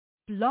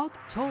Blog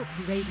Talk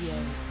Radio.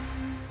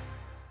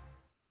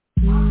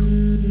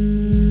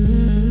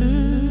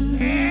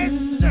 Yes,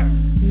 sir.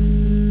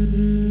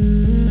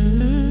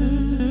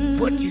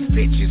 What these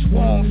bitches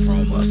want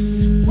from us?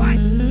 What?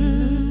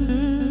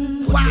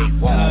 What they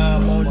want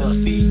from us?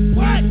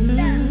 What?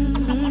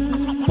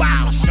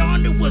 While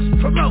Shonda was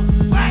promote,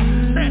 what?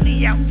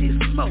 Sunny out this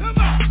smoke. Come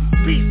on.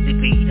 Beastie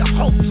be the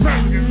host.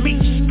 Murder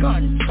me,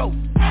 gun tote.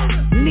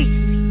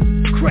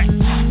 Niecy, Crack.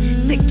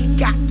 Nikki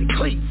got the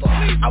cleaver.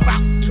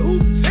 About two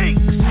things.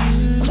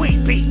 Queen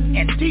Bee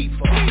and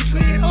Diva.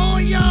 Treated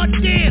all y'all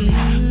daily,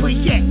 but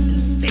yet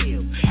and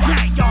still.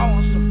 Now y'all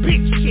on some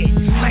big shit,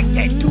 like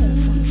that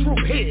dude from Drew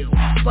Hill.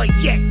 But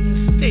yet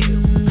and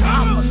still,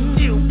 I'ma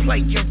still play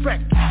your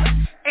record.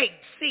 8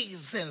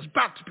 seasons,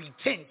 about to be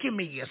 10, give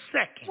me a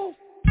second.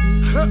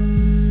 Huh?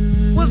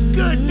 What's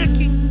good,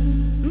 Nikki?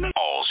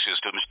 All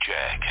systems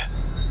check.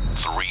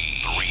 3,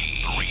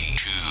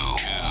 2,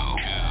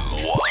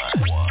 1.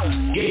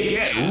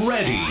 Get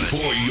ready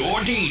for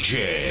your DJ.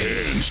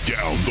 Hands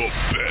down the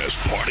best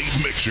party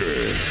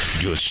mixer.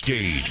 Your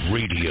stage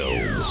radio.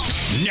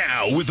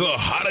 Now with the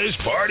hottest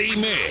party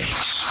mix.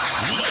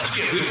 Let's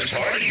get this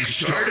party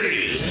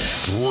started.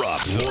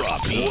 Drop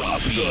the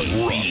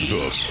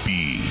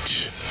beat.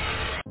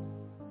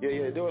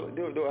 Yeah, do it.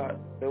 Do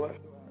what?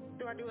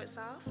 Do I do it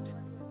soft?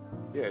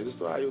 Yeah, just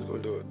how you was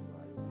gonna do it.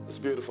 It's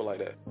beautiful like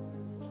that.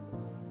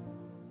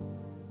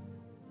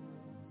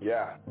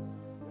 Yeah.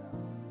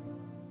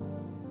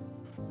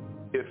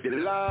 If you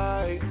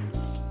like,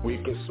 we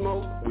can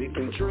smoke, we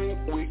can drink,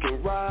 we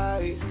can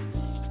ride.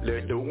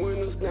 Let the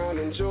windows down,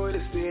 enjoy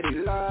the city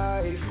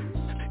life.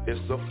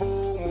 It's a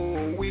full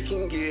moon, we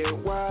can get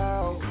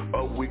wild,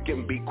 or we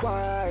can be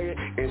quiet.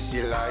 And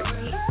she like,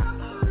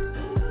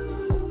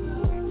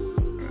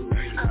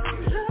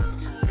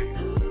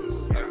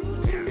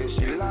 and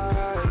she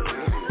like,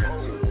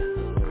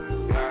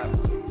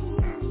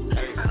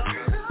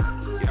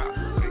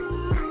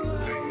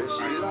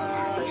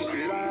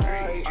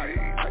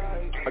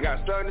 I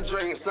got started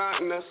drinking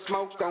something to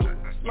smoke on.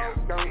 Yeah.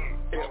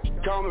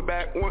 Call me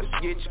back once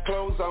you get your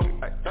clothes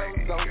on.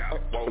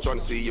 I'm trying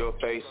to see your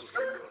face.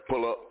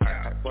 Pull up.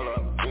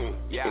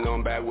 Yeah. You know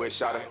I'm bad with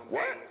shot it.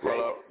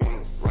 Roll up.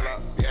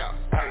 Yeah.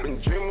 I've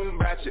been dreaming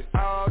about you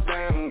all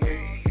damn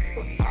day.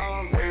 Wait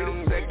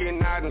a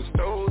second, I done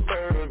stole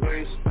third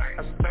base.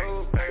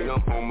 You know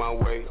I'm on my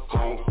way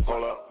home.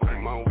 Hold up,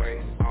 on my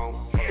way home.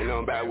 You know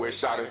I'm bad with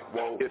shot it.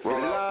 If you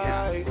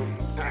like,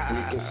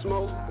 we can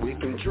smoke, we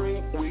can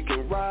drink, we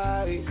can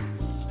ride.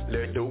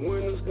 Let the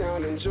windows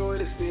down, enjoy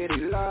the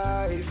city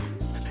life.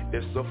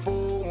 It's a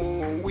full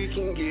moon, we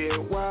can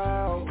get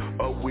wild,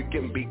 or we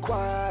can be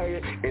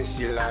quiet. And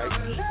she like,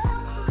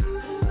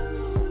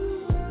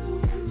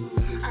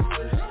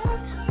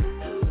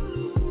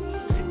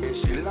 and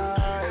she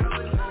like,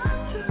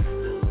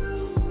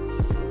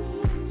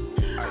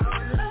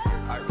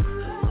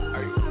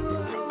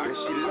 and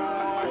she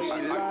like.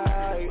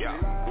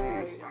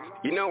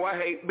 You know I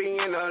hate being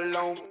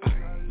alone.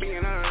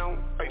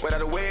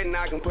 Without a wedding,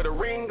 I can put a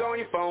ring on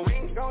your phone.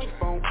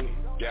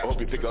 Yeah. I hope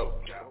you pick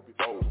up.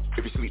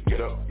 If you sleep, get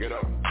up.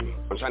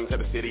 I'm trying to set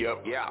the city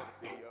up. Yeah.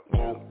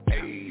 Whoa,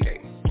 hey.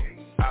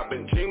 I've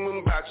been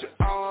dreaming about you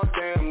all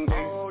damn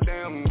day.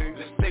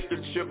 Let's take a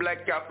trip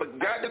like I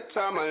forgot the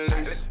time I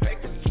left. Let's take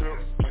a trip.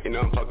 You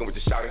know I'm fucking with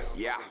your shawty.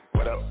 Yeah.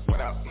 What up?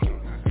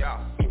 Yeah.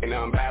 You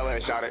know I'm bad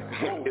when I shout it.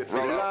 If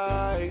you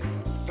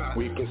like,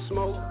 we can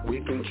smoke, we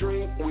can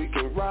drink, we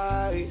can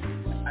ride.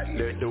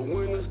 Let the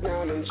windows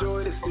down,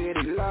 enjoy the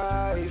city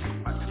life.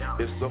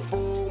 It's a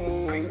full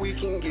moon, we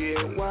can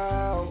get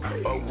wild,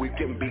 or we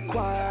can be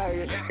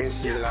quiet. And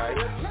she like,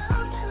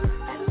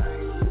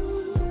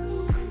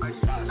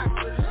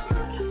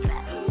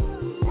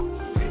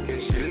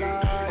 and she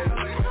like,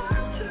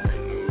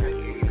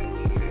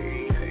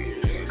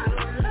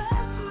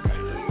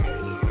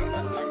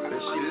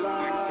 and she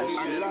like,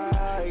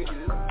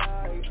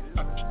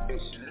 and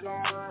she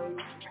like.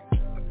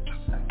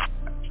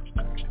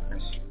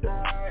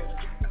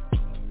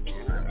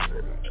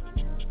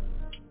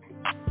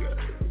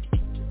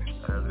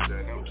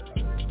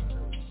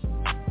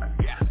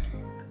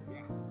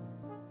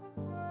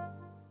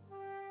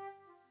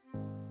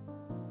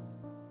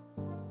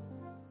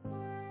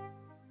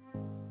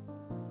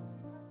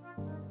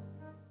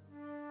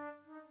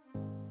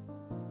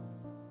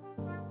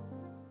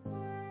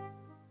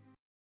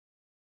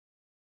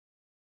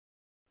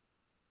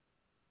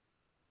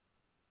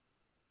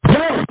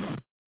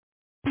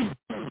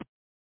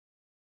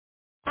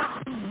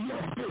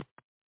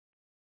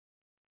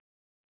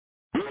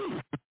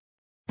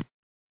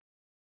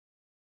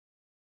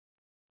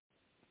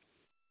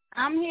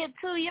 I'm here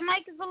too. Your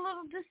mic is a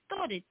little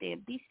distorted there,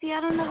 BC.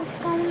 I don't know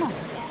what's going on.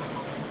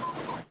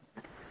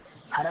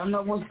 I don't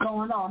know what's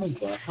going on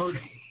either.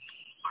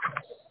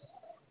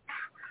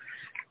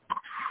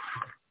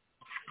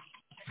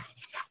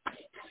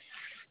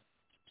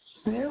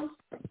 Still,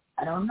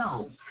 I don't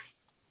know.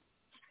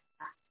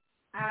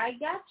 I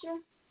got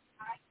you.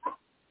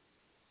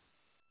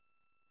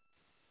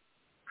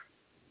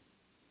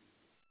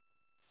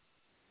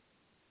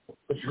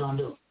 What you gonna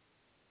do?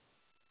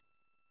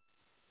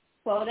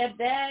 Pull that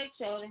bag,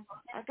 Shorty.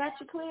 I got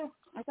you clear.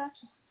 I got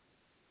you.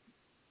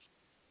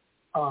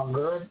 Oh,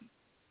 good.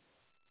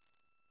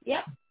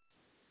 Yep.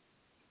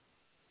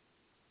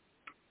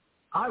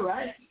 All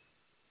right.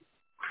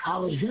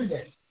 How was your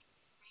day?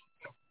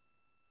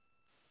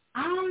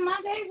 My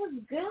day was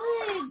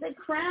good. The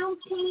Crown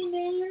came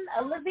in.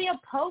 Olivia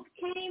Pope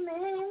came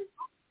in.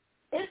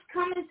 It's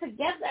coming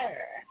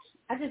together.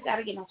 I just got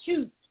to get my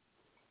shoes.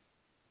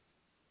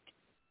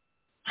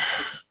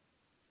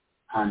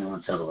 I don't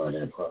want to talk about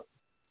that part.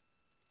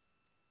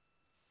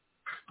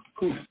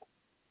 Cool.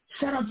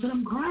 Shout out to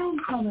them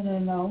Crowns coming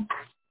in, though.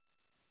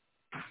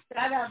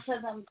 Shout out to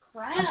them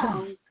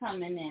Crowns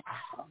coming in.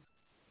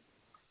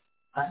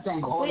 I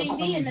think all the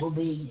queens will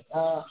be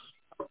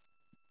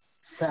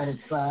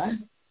satisfied.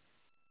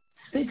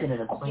 Speaking of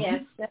the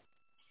queens, yes.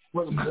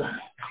 what's good?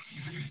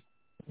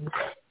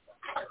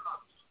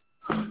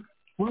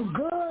 What's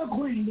good,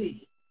 Queen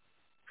B?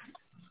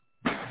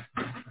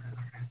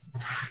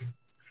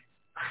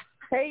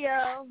 Hey,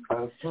 y'all.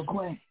 So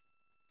Queen.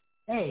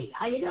 Hey,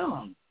 how you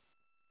doing?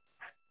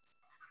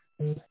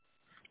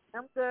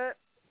 I'm good.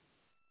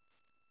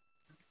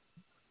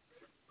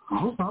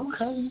 Oh,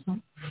 okay.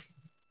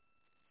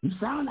 You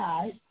sound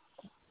nice.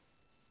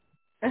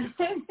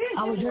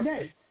 How was your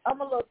day?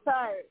 I'm a little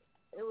tired.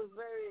 It was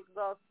very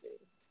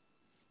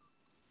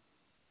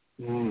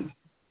exhausting.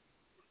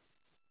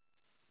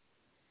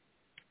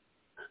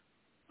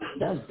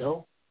 That's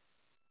dope.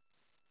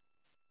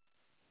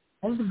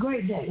 It's a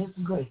great day. It's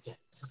a great day.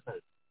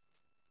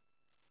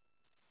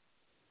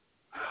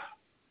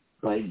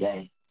 Great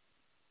day.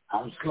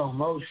 I was slow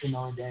motion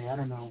all day. I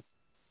don't know.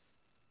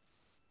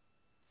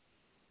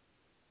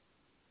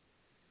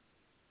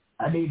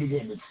 I need to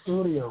get in the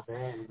studio,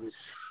 man. This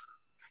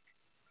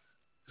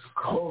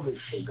COVID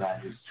shit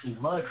got just too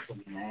much for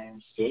me, man.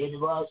 I'm scared to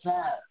go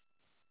outside.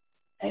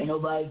 Ain't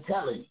nobody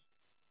telling me.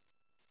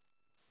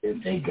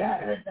 If they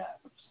got it or not,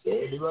 I'm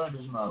scared to go out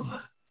this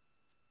motherfucker.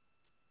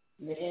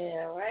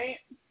 Yeah, right?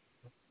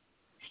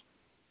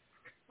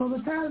 Well,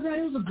 besides that,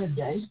 it was a good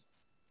day.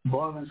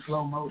 Boring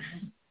slow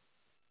motion.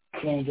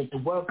 Can't get the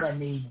work I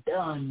need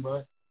done,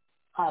 but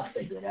I'll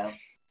figure it out.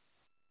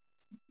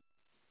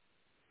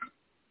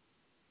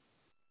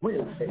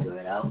 We'll figure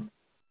it out.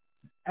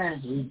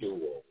 As we do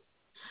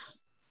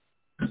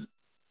always.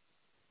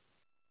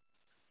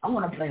 I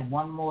want to play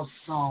one more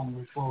song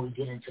before we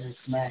get into the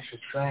Smash or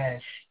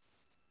Trash.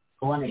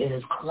 I want to hear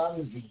this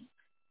Clumsy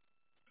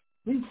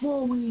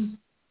before we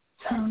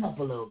turn up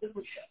a little bit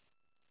with you.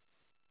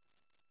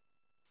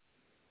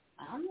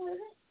 I'm with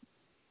it.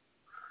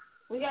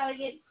 We got to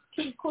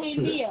keep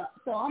Queen B up,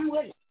 so I'm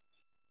with it.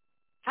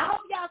 I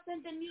hope y'all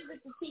sent the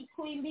music to keep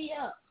Queen B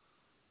up.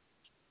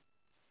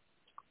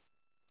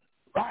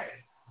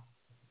 Right.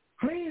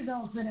 Please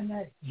don't send him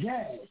that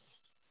jazz.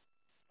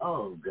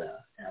 Oh,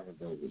 God. That was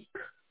a week.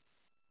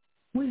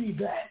 We need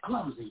that.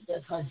 Clumsy.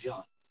 That's her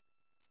joint.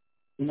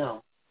 You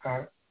know,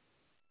 her.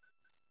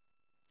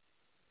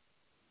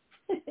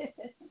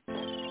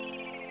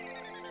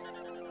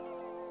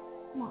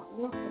 Come on,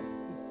 look at it.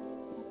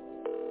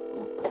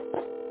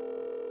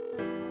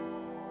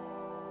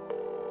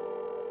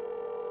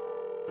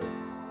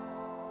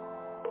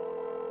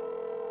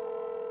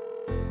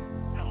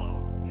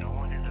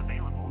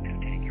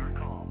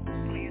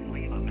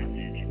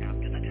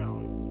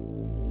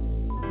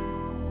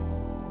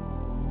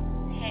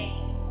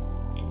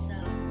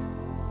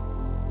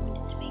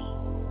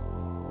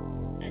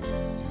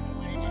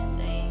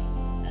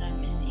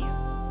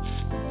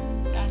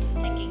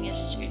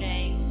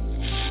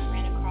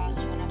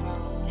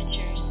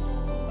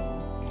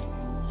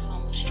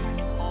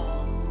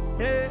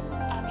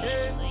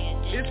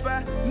 If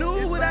I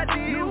knew what I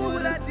did,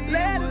 would I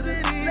let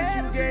it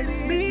in? You gave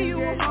me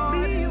your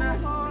heart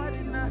enough.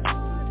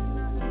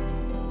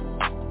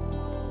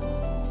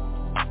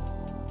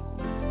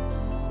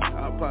 I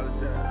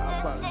apologize.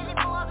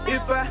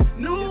 If I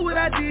knew what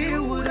I did,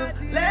 would I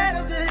let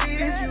it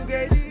in? You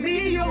gave me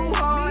your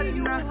heart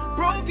enough.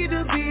 Broke it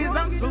to pieces,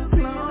 I'm so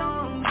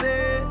clumsy.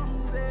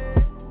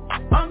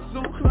 I'm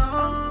so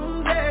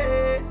clumsy.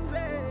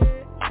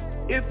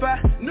 If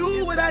I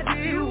knew what I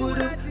did,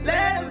 would I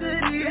let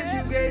it in?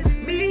 You gave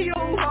me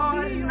your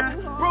heart and I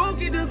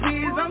broke it to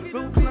pieces. I'm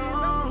so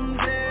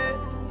clumsy.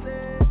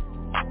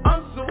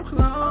 I'm so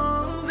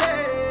clumsy.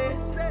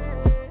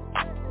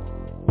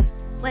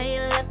 When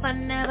you left, I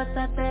never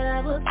thought that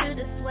I would feel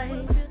this way.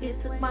 You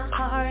took my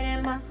heart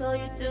and my soul,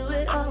 you threw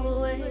it all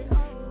away.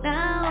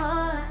 Now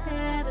all I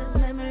have is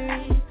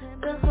memories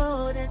to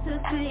hold and to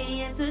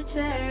see and to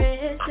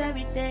cherish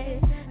every day.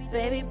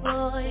 Baby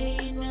boy,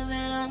 you knew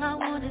that all I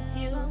wanted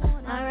you.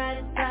 My ride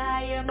or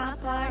die, you're my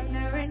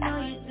partner, and know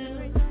you do.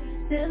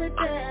 Till the day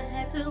I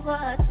had to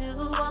watch you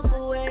walk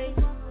away.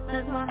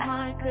 Cause my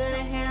heart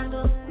couldn't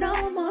handle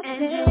no more pain.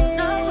 And you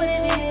know what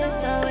it is,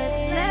 so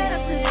it's let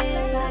up to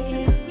this. I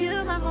give you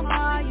my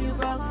heart, you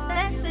broke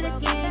that shit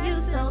again. You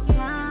so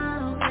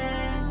clumsy.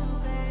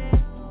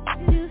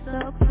 You so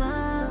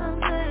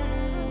clumsy.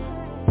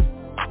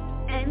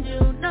 And you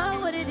know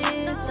what it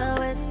is,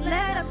 so it's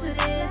let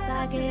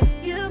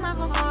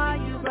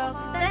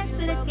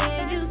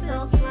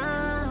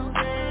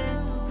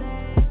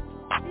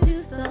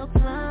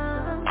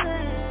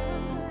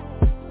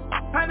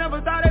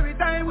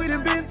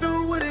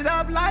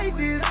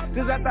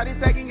Cause I started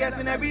second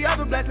guessing every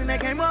other blessing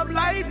that came up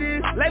like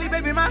this. Lately,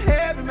 baby, my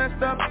head been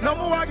messed up. No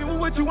more arguing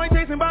with you, ain't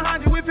chasing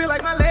behind you. It feel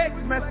like my legs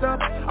is messed up.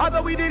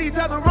 Although we did each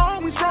other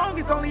wrong, we strong.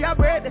 It's only our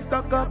bread that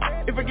stuck up.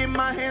 If I get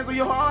my hands on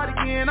your heart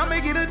again, I'll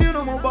make it a deal,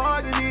 no more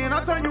bargaining.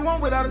 I'll turn you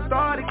on without a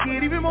starter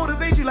kid. Even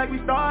motivate you like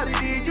we started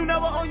it. You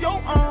never on your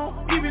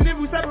own. Even if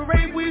we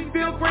separate, we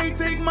still great.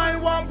 Take my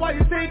walk while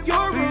you take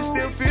your room.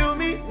 Do you still feel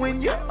me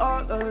when you're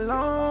all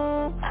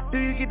alone? Do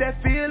you get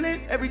that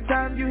feeling every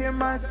time you hear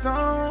my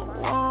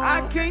song?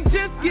 I can't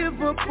just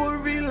give up or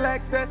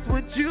relax, that's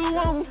what you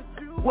want.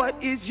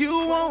 What is you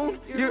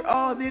want? You're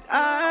all that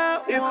I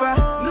want. If I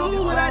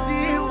knew what I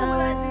did,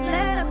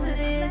 led up to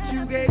this,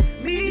 you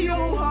gave me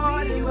your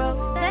heart. You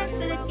obsessed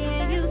with the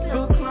game, you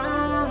so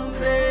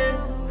clumsy.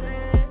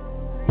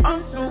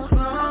 I'm so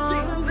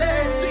clumsy.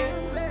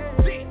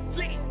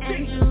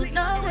 And you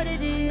know what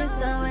it is,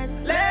 so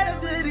it's led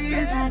up to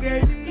this, you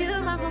gave you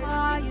my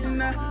heart. You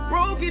not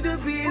broke it to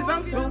pieces,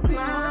 I'm so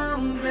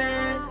clumsy.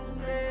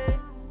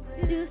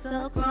 You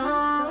so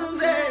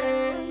clumsy.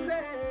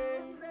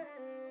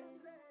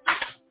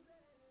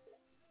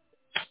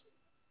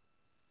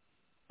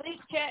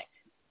 Sleep check.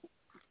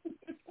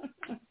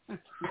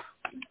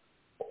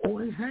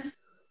 What is that?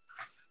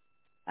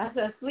 I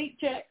said sleep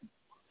check.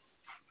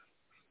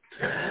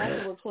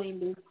 That's what Queen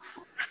do.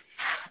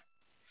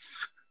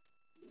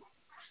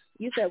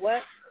 You said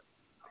what?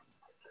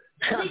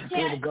 Shots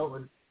here to go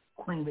with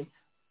Queen Bee.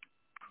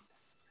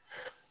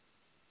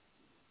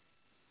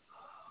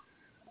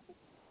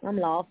 I'm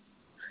lost.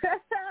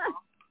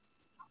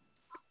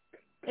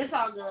 It's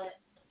all good.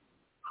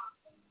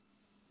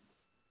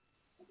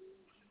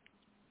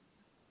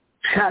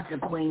 Shout to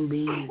Queen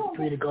Bee,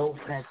 free to go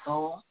for that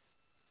song.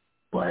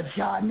 But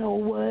y'all know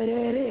what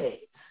it is.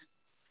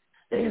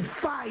 It's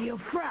Fire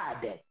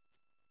Friday.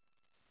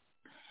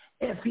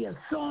 If your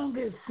song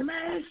is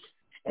smashed,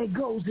 it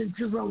goes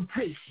into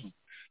rotation.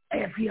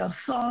 If your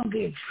song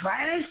gets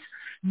trashed,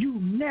 you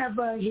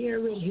never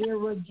hear it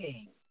here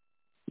again.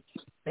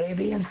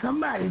 Maybe in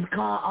somebody's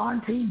car,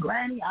 auntie,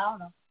 granny, I don't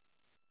know.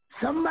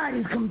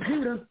 Somebody's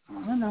computer, I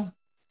don't know.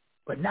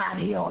 But not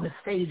here on the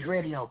stage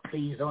radio.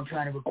 Please don't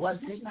try to request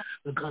it,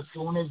 because as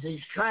soon as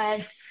it's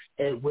trashed,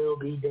 it will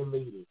be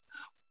deleted.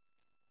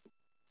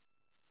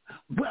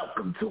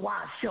 Welcome to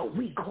our show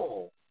we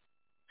call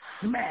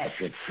Smash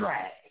or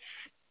Trash.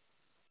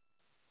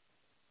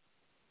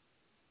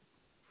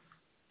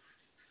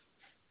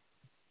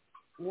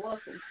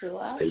 Welcome to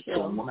our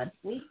show.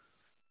 We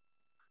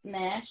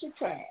Smash or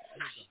Trash.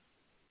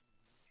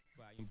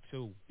 Volume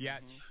 2. Yeah.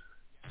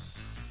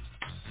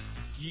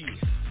 Yeah.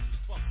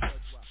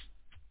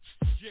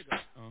 Jigger.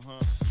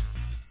 Uh-huh.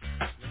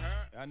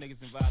 Y'all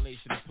niggas in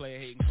violation of player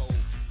hating code.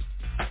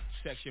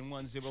 Section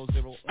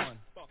 1001.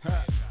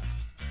 Huh.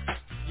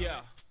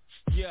 Yeah.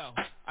 Yo,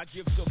 I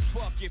give a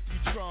fuck if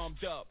you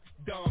drummed up,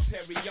 Dom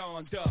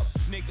Perignon up.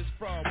 Niggas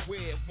from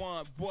where,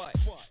 one what?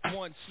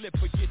 One slip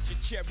or get your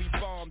cherry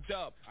bombed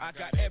up. I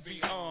got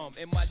every arm,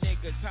 and my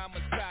niggas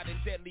homicide and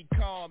deadly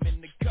calm in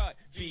the cut.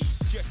 Be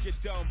just your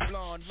dumb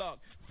blonde luck.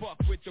 Fuck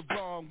with the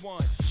wrong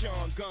one.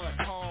 Sean Gunn,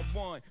 harm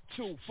 1,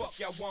 2, fuck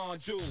y'all wanna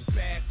do,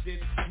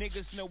 bastards.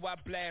 Niggas know I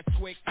blast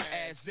quick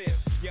as if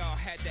y'all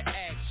had to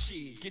act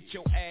shit. Get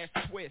your ass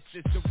twist,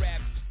 it's the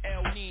rap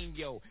El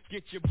Nino.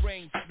 Get your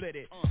brain split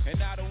it.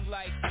 And I don't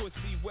like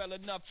pussy well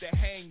enough to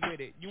hang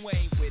with it. You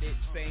ain't with it,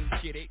 same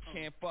shit it.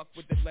 Can't fuck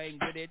with the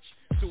language.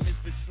 Soon as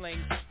the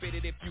slang spit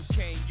it, if you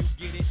can, you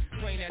get it.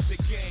 Plain as a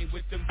game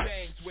with them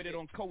bangs with it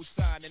on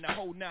cosign and the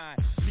whole 9.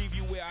 Leave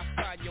you where I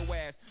find your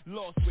ass,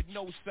 lost with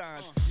no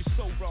signs. You're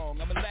so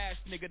wrong, I'm the last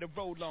nigga to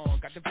roll on.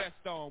 Got the vest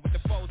on, with the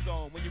foes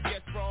on. When you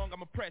guess wrong,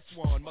 I'ma press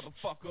one,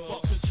 motherfucker.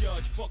 Fuck the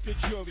judge, fuck the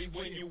jury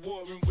when you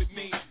warring with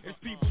me. It's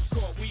people's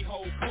court, we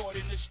hold court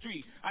in the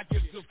street. I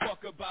give a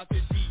fuck about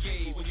the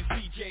DA. When you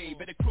CJ,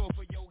 better crawl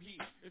for your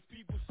heat. It's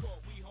people's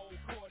court, we hold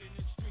court in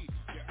the street.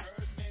 You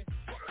heard me?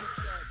 Fuck the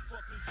judge,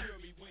 fuck the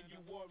jury when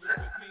you warring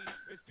with me.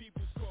 It's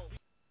people's court.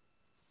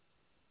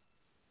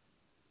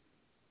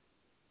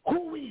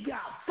 Who we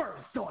got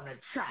first on the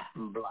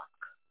chopping block?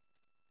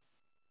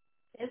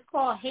 It's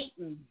called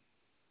Hating.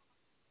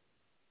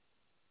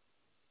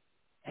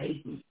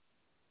 Hating.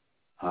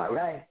 All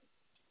right.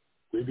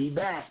 We'll be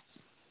back.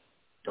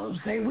 Don't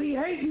say we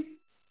hating.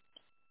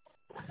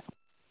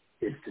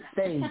 It's the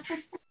stage.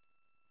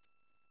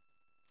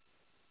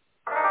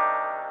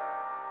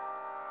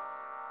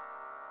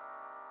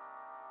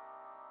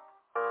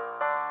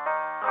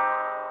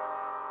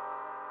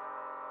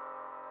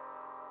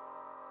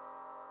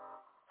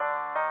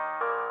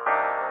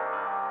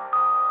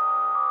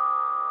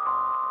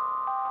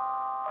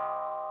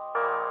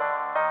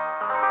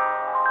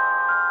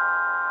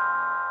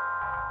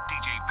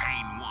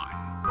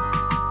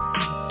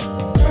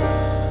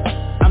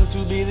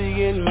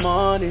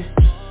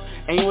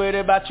 Ain't worried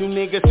about you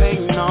niggas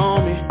hating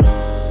on me.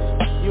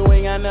 You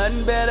ain't got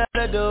nothing better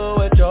to do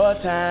with your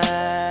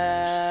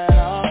time.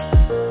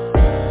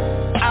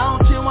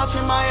 Out here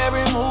watching my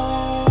every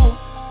move,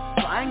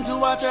 trying to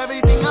watch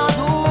everything I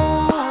do.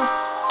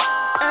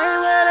 Ain't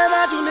worried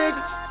about you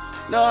niggas,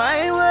 No, I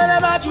ain't worried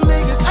about you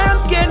niggas,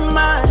 I'm getting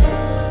mine.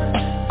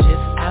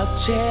 Just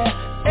out here,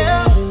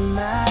 getting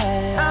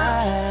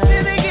mine.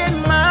 Really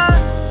getting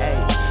mine. Hey,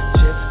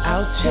 just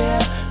out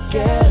here,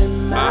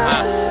 getting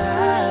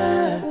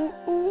mine.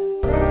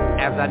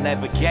 As I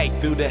navigate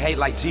through the hate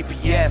like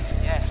GPS,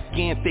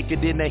 skin thicker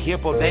than the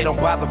hippo, they don't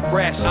bother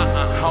fresh.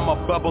 I'm a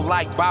bubble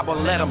like Bible,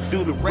 let them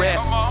do the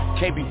rest.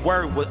 Can't be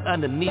worried with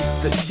underneath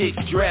the shit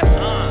dressed.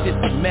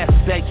 Just a mess,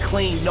 stay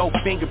clean, no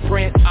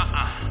fingerprints.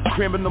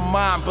 Criminal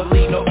mind,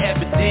 believe no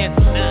evidence.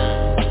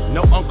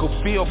 No Uncle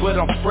Phil, but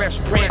I'm Fresh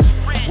Prince.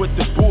 With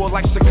the bull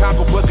like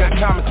Chicago, but got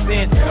common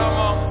sense.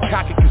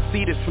 Cocky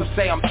conceited, some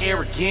say I'm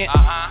arrogant.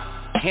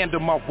 Handle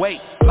my weight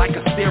like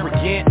a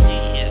surrogate.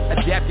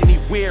 Adapt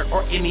anywhere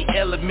or any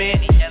element.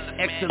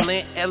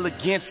 Excellent,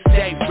 elegant,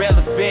 stay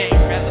relevant.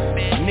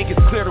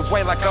 Niggas clear the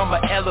way like I'm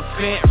an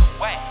elephant.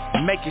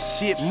 Making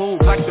shit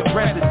move like the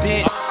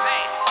president.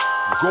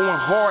 Going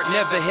hard,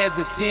 never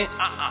hesitant.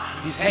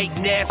 These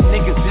hating ass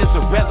niggas is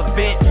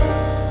irrelevant.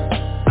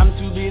 I'm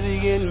too busy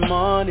getting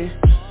money.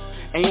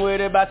 Ain't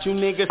worried about you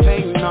niggas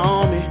hating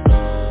on me.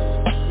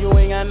 You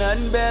ain't got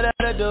nothing better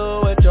to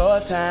do with your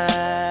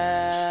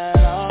time.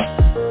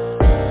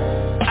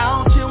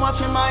 Out here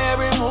watching my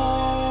every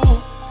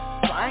move,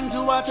 trying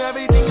to watch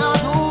everything I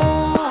do.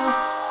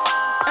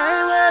 I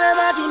ain't worried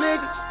about you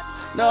niggas.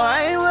 No,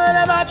 I ain't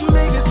worried about you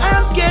niggas.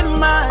 I'm getting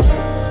mine.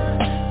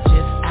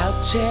 Just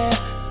out here,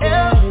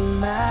 getting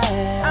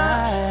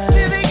mine.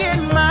 Really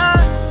getting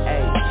mine.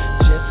 Hey,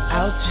 just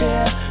out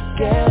here,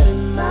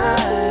 getting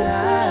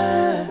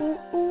mine.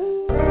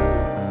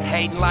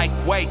 Hating like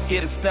weight,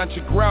 it'll stunt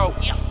your growth.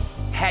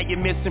 How you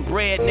missing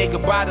bread, nigga,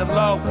 by the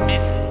low.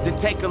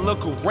 Then take a look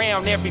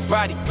around,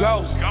 everybody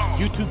goes.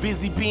 You too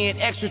busy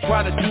being extra,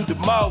 trying to do the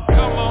most.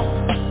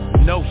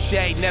 No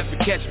shade, never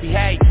catch me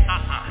hate.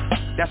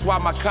 That's why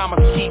my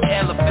comments keep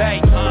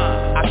elevating.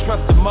 I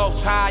trust the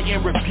Most High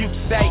and rebuke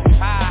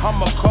Satan.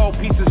 I'm a cold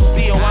piece of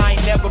steel, I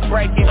ain't never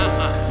breaking.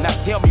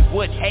 Now tell me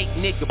what hate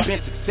nigga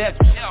been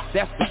successful.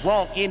 That's the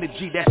wrong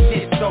energy, that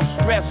shit's so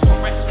stressful.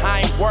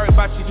 I ain't worried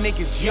about you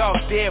niggas, y'all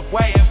dead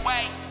weight.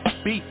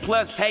 B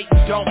plus hate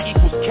don't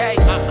equals K.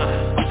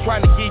 I'm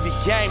trying to give you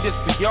game, this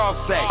for y'all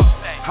sake.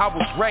 I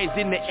was raised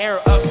in the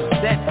era of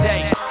that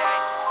day.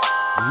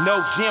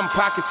 No gym,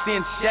 pockets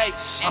in shape.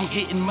 I'm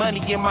getting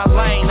money in my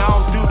lane, I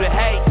don't do the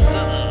hate.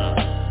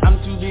 I'm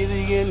too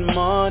busy getting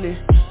money.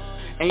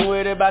 Ain't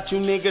worried about you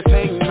niggas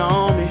hating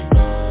on me.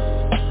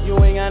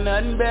 You ain't got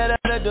nothing better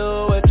to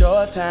do with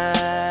your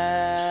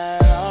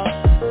time.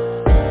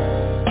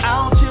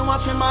 Out here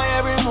watching my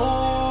every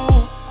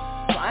move,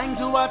 trying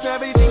to watch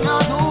everything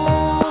I do.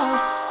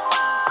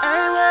 I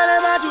ain't worried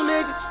about you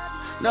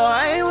niggas. No,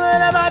 I ain't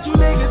worried about you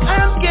niggas.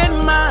 I'm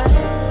getting mine.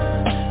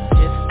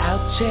 Just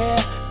out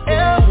here,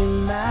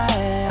 getting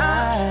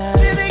mine.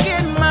 Really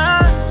getting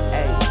mine.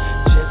 Hey,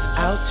 just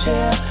out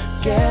here,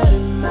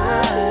 getting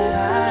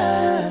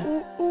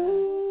mine.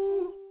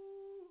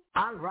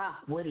 I rock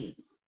with it.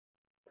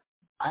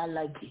 I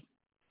like it.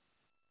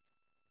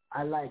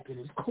 I like it.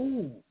 It's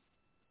cool.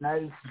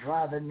 Nice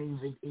driving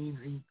music,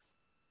 easy.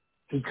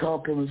 He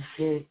talking with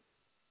shit.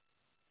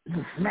 It's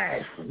a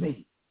smash for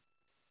me.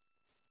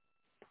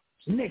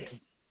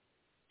 Nikki,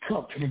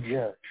 talk to the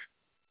judge.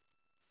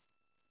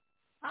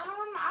 I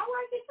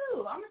like it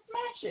too. I'm gonna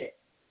smash it.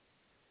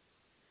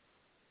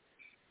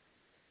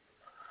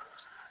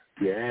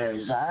 Yes,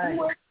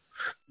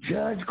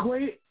 Judge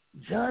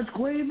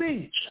Queen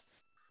B.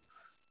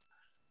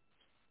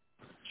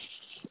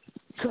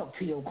 Talk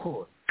to your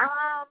court.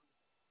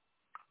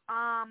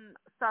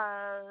 So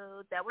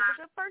that was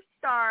a good first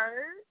start.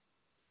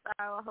 So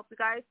I hope you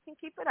guys can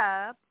keep it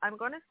up. I'm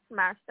going to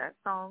smash that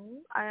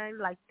song. I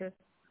liked it.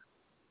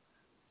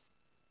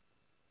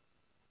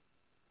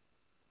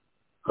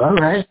 All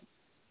right.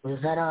 Was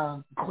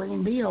that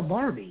Queen Bee or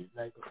Barbie?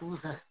 Like, who was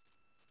that?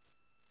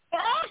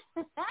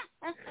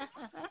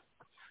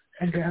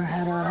 That girl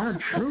had her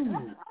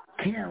true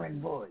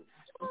Karen voice.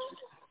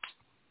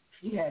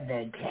 She had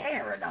that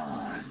Karen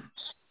on.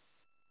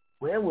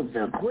 Where was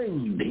the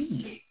Queen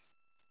Bee?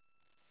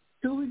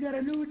 So we got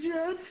a new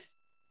judge?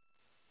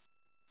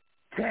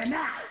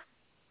 Tonight.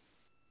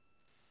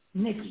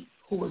 Nikki,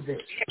 who was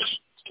it?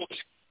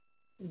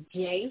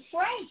 Jay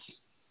French.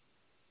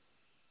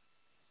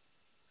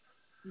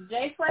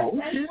 Jay French,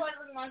 that's what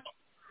was my,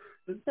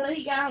 until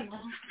he got a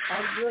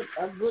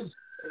good.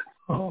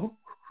 Oh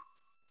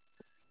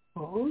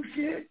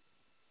shit.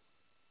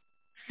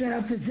 Shout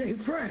out to Jay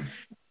French.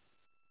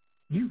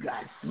 You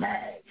got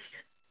smashed.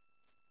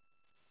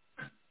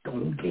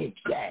 Don't get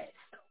gassed.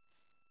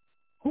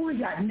 Who we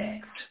got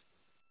next?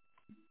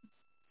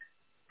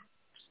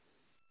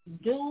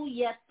 Do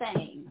your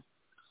thing.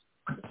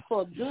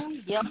 For do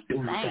your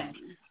thing.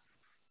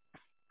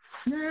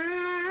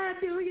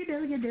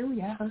 Do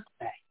ya.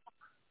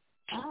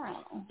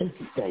 Oh. It's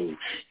the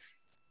stage.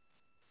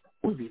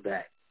 We'll be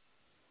back.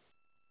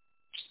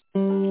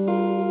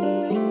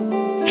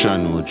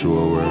 John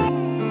Ochoa word.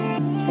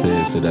 Say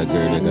to that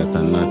girl that got a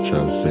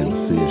natural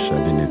sensation.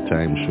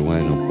 Anytime she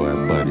wind up her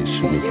body,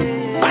 she make it.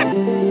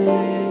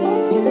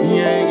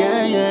 Yeah.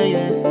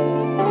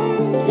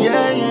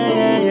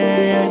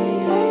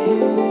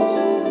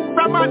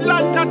 From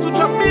Atlanta to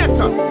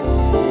Jamaica.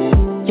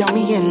 Y'all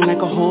me in like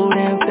a whole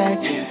damn stack.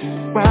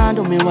 Grind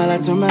on me while I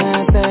turn my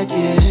ass back,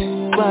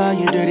 yeah. While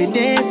you dirty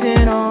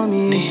dancing on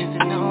me.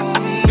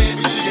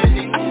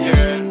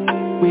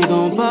 We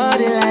gon'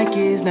 party like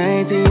it's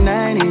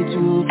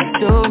 1992.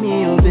 Show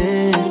me your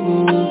best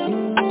move.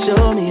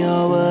 Show me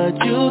all what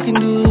you can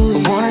do.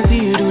 I wanna see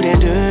you do that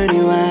dirty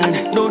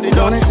wine.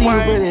 Wanna see you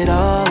put it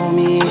all on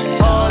me.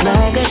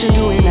 Like I should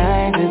do it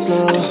nice and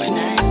slow.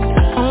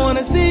 I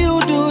wanna see you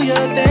do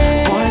your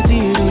thing. Wanna see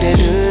you do that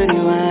dirty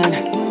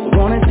wine.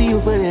 Wanna see you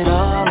put it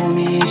all on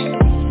me.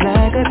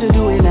 Like I should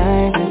do it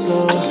nice and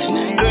slow. I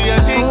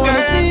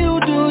wanna see you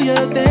do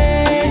your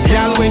thing.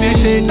 Girl, when you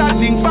say that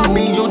thing for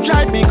me, you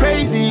drive me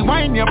crazy.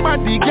 Wine your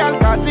body, girl,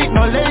 cause it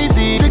no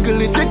lazy.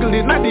 Jiggle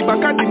it, not the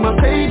back of the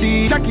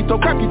Mercedes. Jack it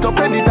up,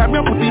 anytime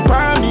you put it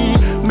on me.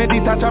 Make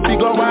it touch a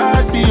figure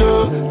wild for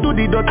you. Do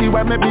the dirty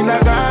one, maybe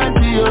like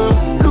auntie you.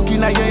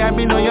 Looking at you, I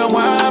know you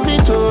want me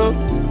to.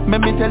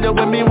 Let me tell you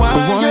what me want.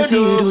 I wanna see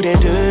you do that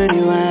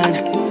dirty wine.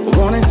 I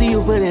wanna see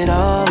you put it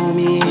all on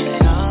me.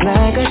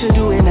 Like I should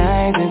do it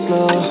nice and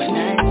slow.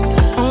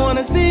 I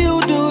wanna see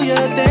you do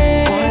your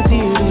thing. Wanna see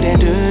you do that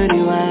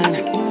dirty wine.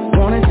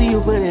 Wanna see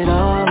you put it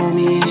all on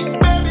me.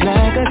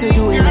 Like I should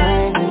do it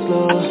nice and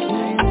slow.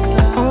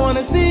 I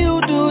wanna see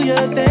you do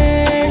your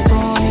thing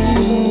for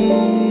me.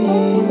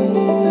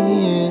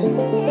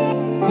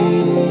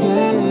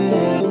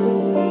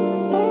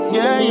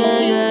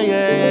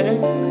 Yeah.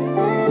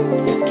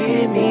 Just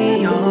give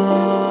me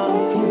all.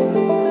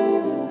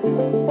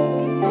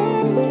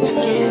 Just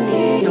give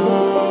me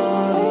all.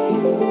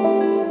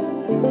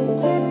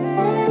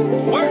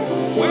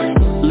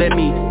 Let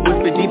me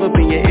whisper deep up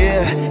in your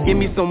ear. Give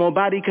me some more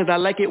body cause I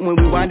like it when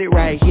we wind it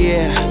right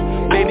here.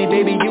 Baby,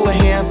 you a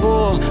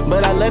handful.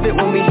 But I love it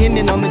when we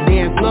hitting on the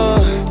dance floor.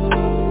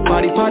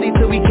 Party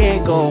till we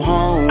can't go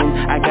home.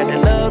 I got the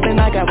love and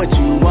I got what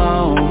you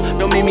want.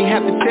 Don't make me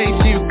have to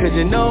chase you cause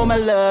you know my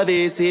love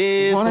is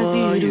here. Wanna see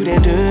you do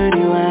that dirty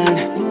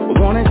wine.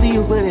 Wanna see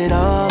you put it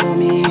all on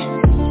me.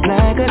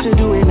 Like I should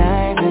do it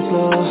nice and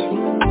slow.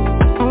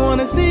 I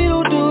wanna see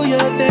you do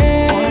your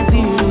thing. Wanna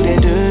see you do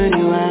that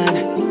dirty wine.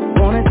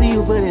 Wanna see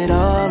you put it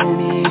all on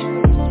me.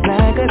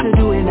 Like I should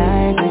do it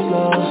nice and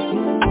slow.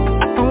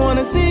 I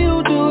wanna see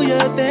you do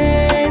your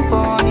thing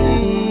for me.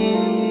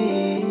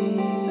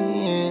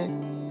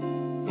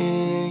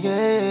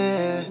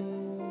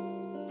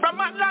 From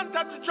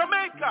Atlanta to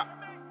Jamaica.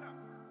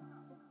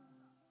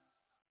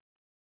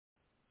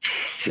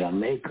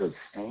 Jamaica,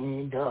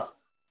 stand up.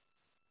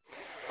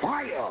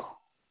 Fire.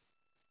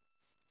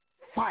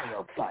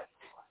 Firefight.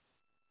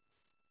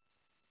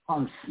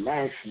 On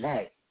Smash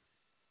Night.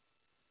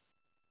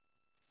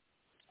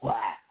 Wow.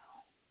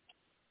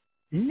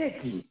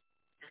 Nikki,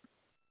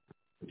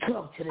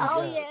 talk to the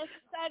Oh, judge. yes,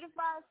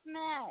 certified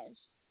smash.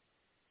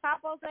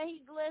 Capo said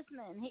he's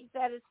listening. He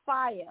said it's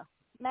fire.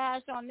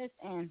 Smash on this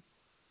end.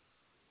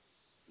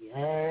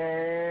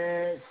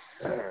 Yes,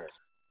 sir.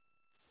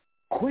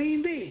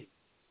 Queen B,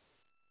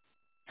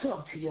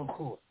 talk to your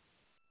court.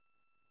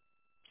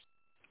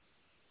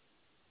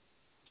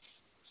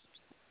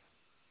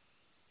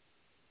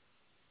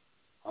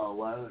 Oh,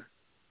 word.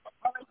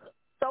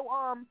 So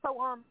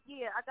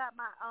yeah, I got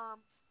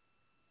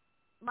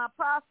my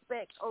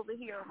prospect over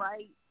here,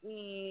 right?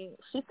 And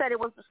she said it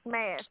was a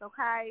smash,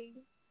 okay?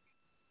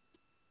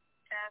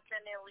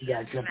 You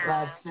got your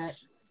prospect?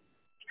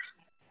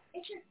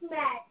 It's a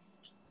smash.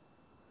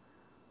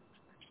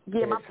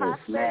 Yeah, my It's a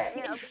prospect smash.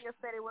 and Aaliyah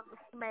said it was a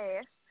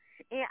smash.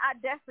 And I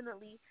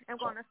definitely am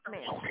going to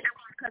smash it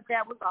because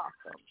that was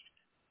awesome.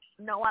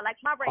 No, I like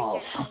my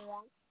reggae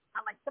song. I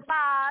like the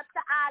vibes,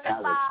 the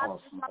island vibes.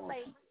 It's my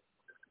favorite.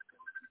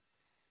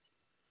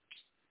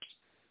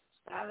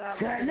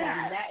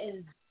 That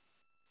is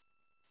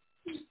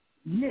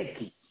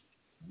Nikki.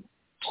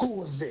 Who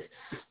was this?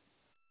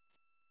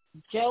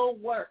 Joe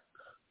Work.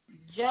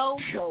 Joe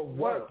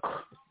Work.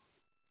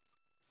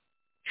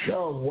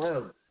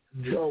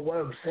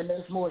 Send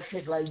us more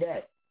shit like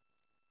that.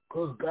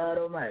 Good God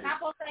Almighty.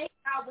 Capo said he's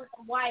out with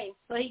the wife,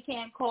 so he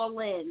can't call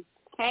in.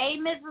 Hey,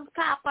 Mrs.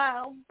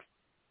 Capo.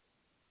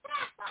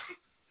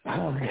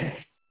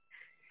 Okay.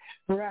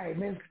 Right,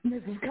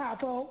 Mrs.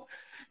 Capo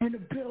in the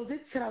building.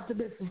 Shout out to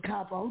Mrs.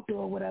 Capo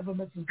doing whatever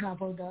Mrs.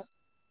 Capo does.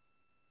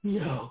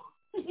 Yo.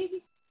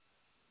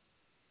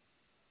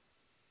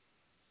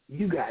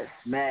 You guys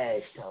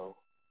smashed, though.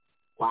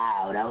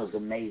 Wow, that was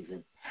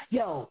amazing.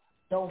 Yo,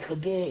 don't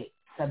forget,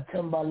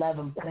 September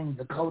 11th, Queens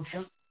of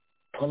Culture.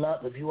 Pull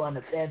up if you on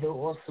the Fayetteville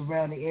or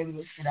surrounding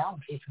area. Shit, I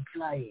don't care if you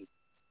fly in.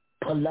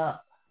 Pull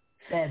up.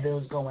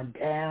 Fayetteville's going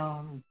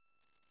down.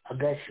 I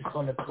guess you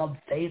call it Club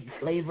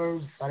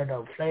Flavors. I don't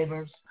know,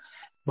 Flavors.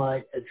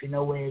 But if you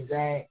know where it's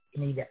at,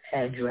 you need an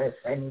address.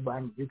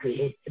 Anybody, you could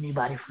hit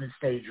anybody from the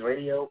Stage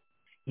Radio.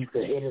 You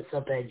could hit us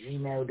up at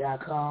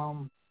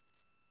gmail.com.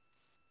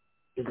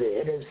 You could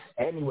hit us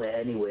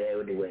anywhere.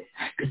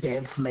 Get the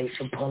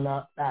information, pull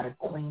up. A lot of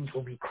queens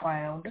will be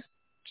crowned.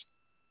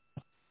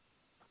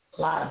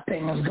 A lot of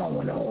things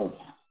going on.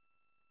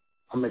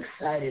 I'm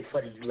excited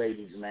for these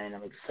ladies, man.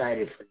 I'm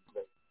excited for these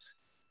ladies.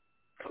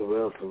 For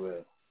real, for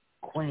real.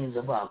 Queens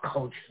of our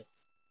culture.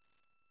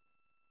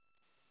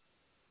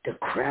 The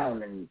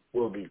crowning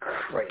will be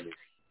crazy.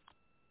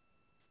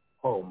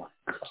 Oh, my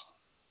God.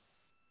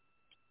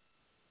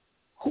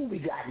 Who we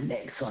got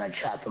next on the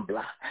chopping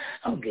block?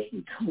 I'm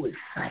getting too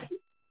excited.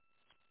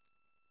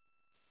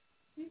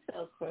 You're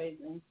so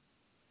crazy.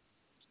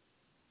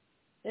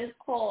 It's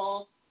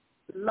called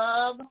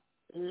Love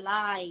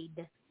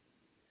Lied.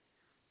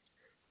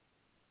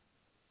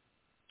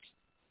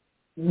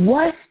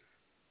 What?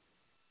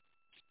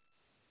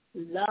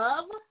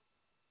 Love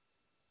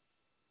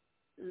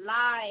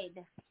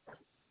Lied.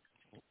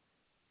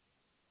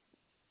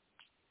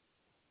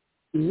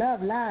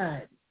 Love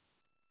lied.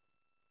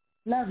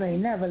 Love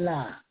ain't never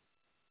lied.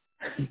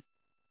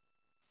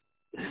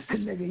 The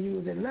nigga you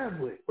was in love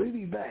with. We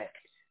be back.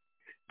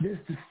 This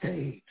the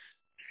stage.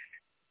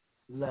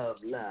 Love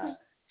lied.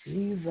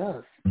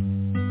 Jesus.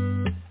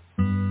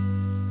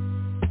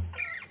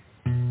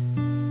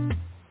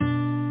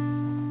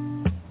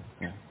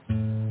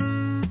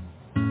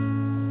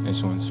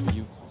 This one's for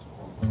you.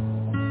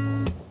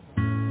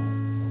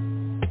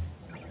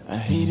 I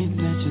hated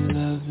that your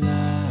love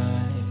lied.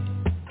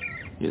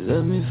 You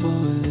loved me for a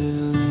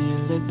little and you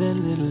let that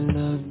little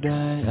love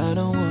die. I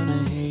don't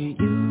wanna hate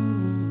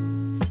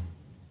you,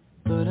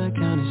 but I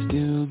kinda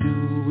still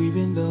do,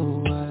 even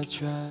though I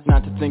try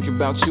not to think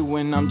about you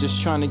when I'm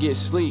just trying to get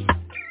sleep.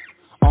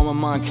 On my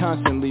mind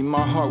constantly,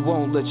 my heart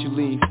won't let you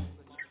leave.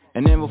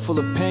 An anvil full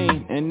of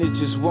pain, and it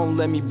just won't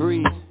let me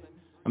breathe.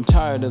 I'm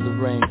tired of the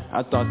rain,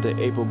 I thought that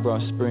April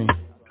brought spring,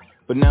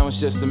 but now it's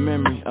just a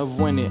memory of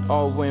when it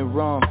all went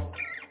wrong.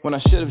 When I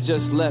should have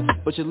just left,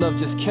 but your love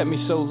just kept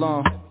me so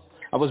long.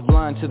 I was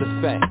blind to the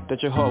fact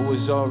that your heart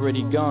was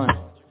already gone.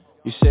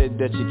 You said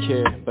that you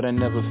cared, but I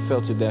never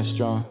felt it that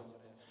strong.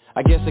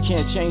 I guess I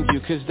can't change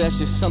you, cause that's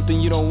just something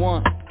you don't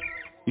want.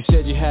 You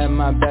said you had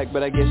my back,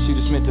 but I guess you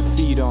just meant to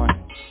feed on.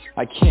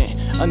 I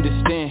can't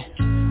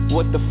understand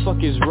what the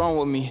fuck is wrong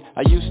with me.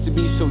 I used to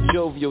be so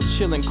jovial,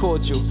 chillin',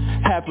 cordial,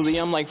 happily.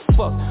 I'm like,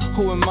 fuck,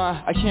 who am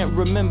I? I can't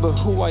remember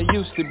who I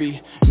used to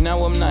be.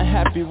 Now I'm not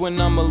happy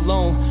when I'm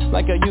alone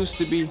like I used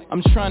to be.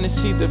 I'm trying to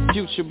see the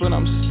future, but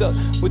I'm stuck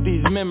with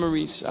these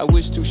memories. I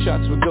wish 2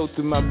 shots would go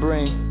through my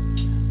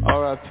brain.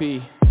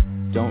 R.I.P.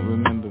 Don't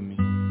remember me.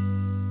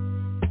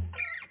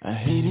 I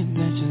hated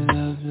that your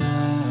love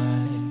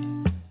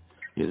lied.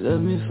 You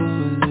loved me for a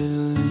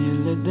little and you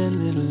let that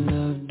little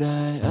love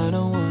die. I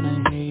don't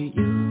wanna hate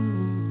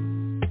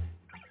you,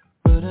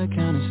 but I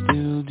kinda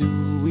still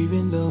do,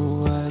 even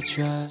though I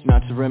try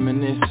not to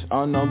reminisce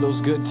on all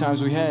those good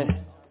times we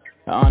had.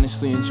 I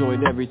honestly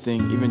enjoyed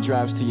everything, even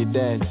drives to your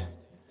dad's.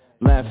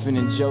 Laughing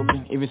and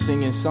joking, even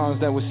singing songs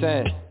that were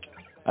sad.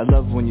 I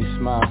love when you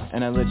smile,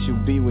 and I let you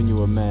be when you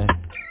were mad.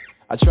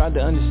 I tried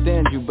to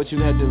understand you, but you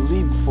had to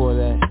leave before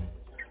that.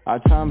 Our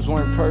times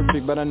weren't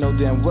perfect, but I know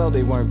damn well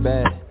they weren't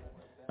bad.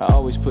 I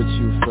always put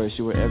you first,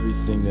 you were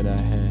everything that I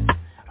had.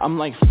 I'm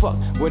like, fuck,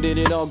 where did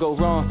it all go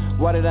wrong?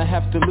 Why did I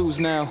have to lose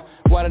now?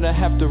 Why did I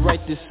have to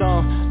write this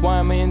song? Why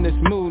am I in this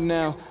mood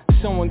now?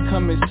 Someone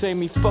come and save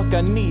me, fuck, I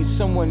need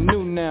someone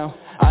new now.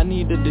 I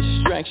need a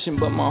distraction,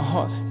 but my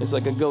heart is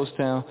like a ghost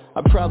town.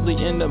 I probably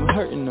end up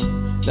hurting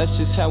them, that's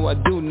just how I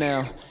do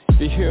now. If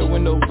you hear a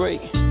window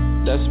break,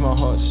 that's my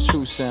heart's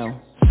true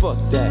sound. Fuck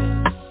that,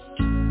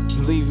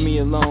 leave me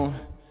alone.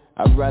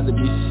 I'd rather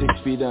be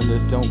 6 feet under,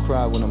 don't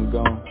cry when I'm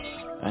gone.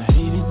 I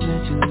hated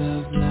that your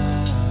love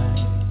lied.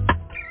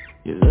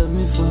 You loved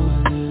me for a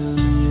little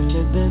and you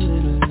let that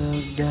little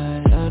love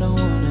die. I don't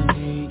wanna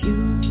hate you,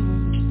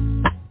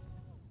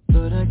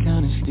 but I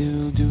kinda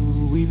still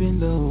do,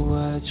 even though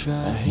I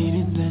try. I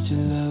hated that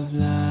your love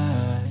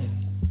lied.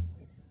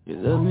 You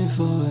loved me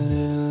for a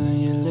little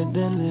and you let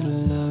that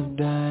little love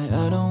die.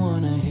 I don't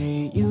wanna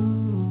hate you,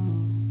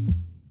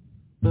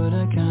 but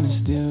I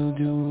kinda still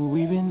do,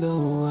 even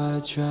though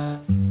I try.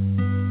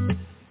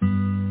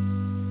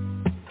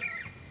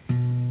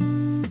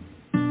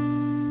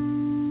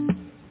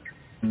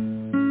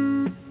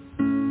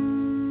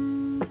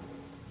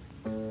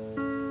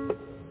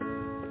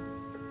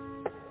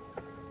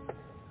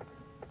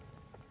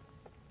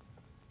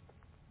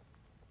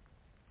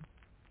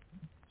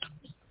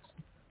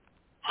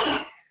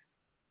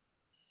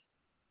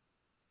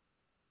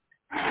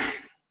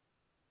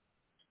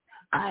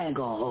 I ain't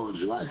gonna hold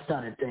you. I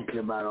started thinking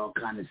about all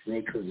kind of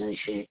sneakers and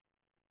shit.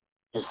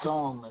 The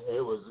song,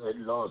 it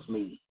lost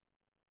me.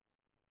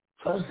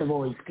 First of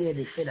all, he scared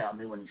the shit out of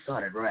me when he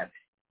started rapping.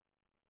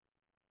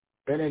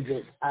 Then it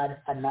just,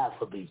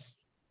 analphabet.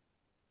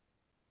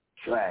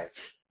 Trash.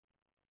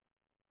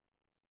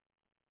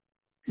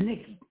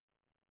 Nikki,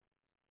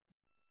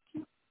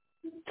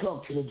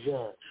 talk to the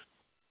judge.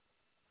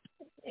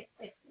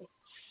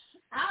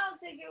 I don't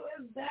think it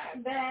was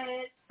that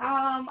bad.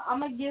 I'm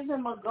gonna give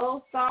him a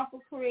gold star for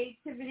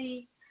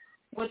creativity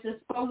with the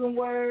spoken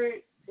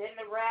word, then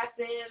the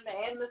rapping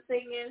and the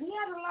singing. He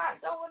had a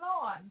lot going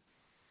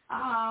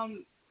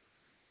on.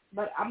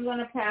 But I'm going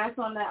to pass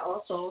on that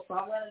also, so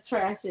I'm going to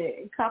trash it.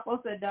 And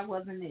Capo said that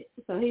wasn't it,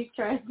 so he's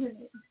trashing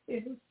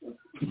it.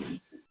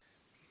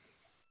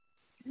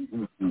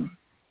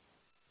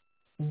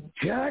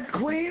 Judge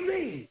Queen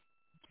Lee,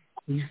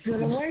 you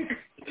still awake?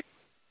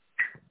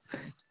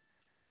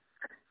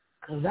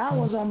 Because I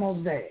was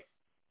almost there.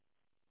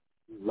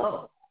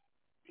 Lord.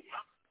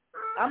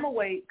 I'm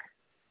awake.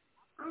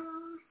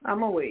 Oh,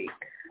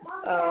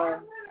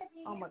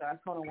 my gosh.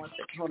 Hold on one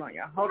second. Hold on,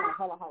 y'all. Hold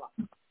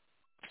on.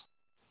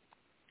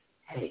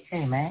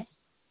 Hey, man.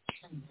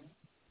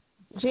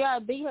 She got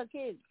to beat her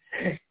kids.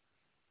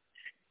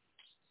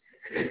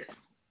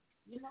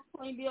 You know,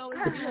 Queen B always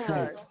beat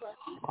her.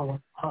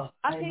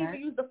 I can't even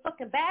use the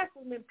fucking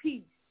bathroom in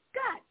peace.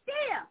 God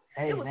damn.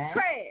 It was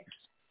trash.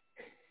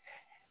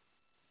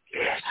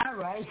 All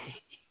right.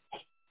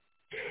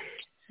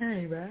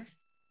 Hey, man.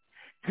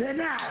 So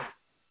now,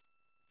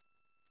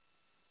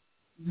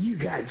 you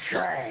got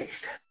trashed.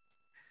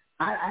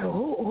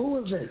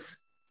 Who is this?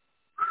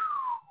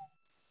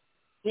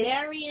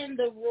 Darian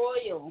the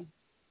Royal.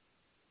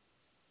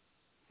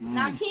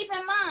 Now, keep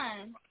in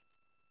mind,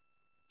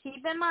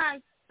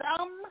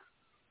 some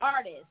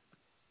artists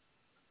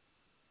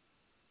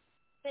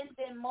send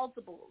in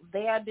multiple.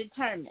 They are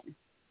determined.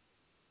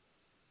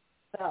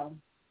 So,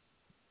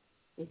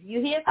 if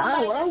you hear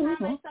somebody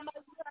somebody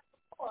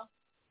before,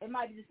 it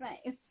might be the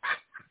same.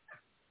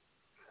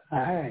 All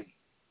right.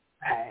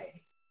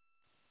 Hey.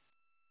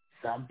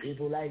 Some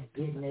people like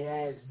getting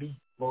their ass beat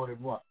more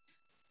than once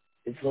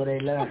before they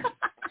learn.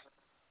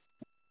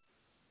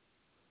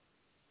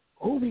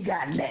 Who we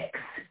got next?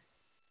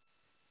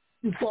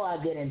 Before I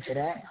get into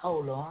that,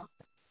 hold on.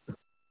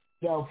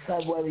 Yo,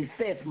 February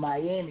 5th,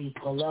 Miami,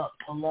 pull up.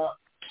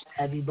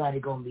 Everybody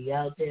gonna be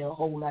out there. A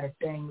whole lot of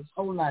things,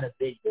 whole lot of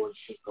big boy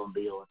shit gonna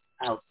be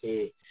out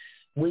there.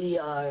 We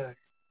are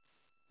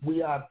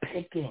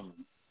picking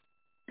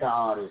the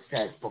artists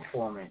that's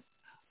performing.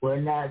 We're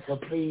not, so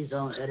please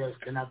don't let us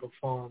cannot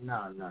perform.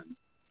 No, none.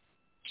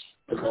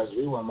 Because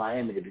we want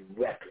Miami to be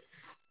reckless.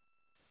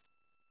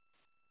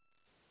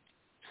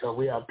 So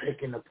we are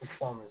picking the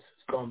performance.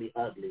 It's going to be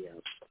ugly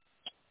out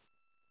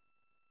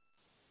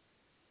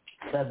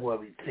there.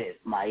 February 5th,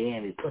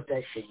 Miami. Put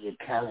that shit in your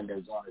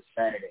calendars on a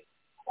Saturday.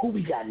 Who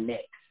we got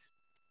next?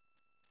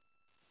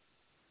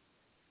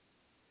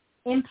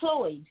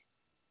 Employed.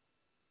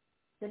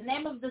 The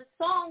name of the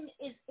song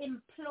is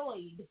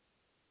Employed.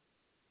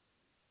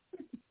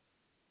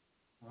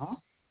 Huh?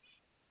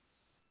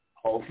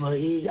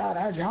 Hopefully he got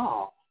a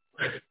job.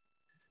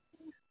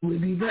 We'll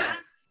be back.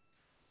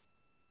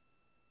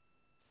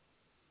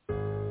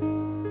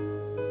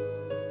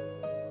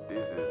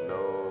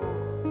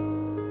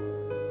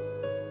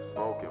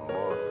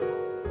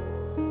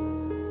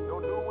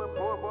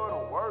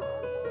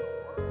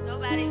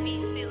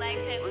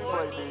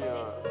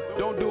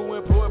 Don't do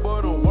employed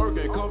but don't work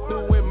it. Come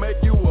through and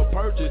make you a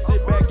purchase.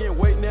 Sit back and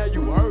wait, now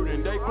you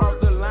hurting. They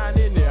crossed the line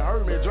and it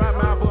hurt me. Drive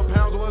mile for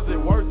pounds, was it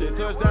worth it?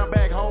 Touchdown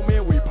back home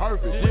and we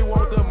perfect. She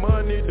want the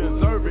money,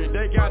 deserve it.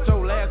 They got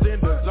your last and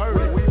deserve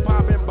it. We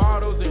popping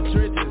bottles in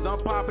trenches.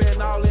 I'm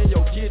popping all in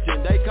your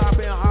kitchen. They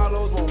copping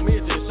hollows, won't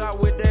mention. Shot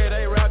with that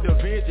A-Rap Da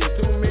Vinci.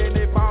 2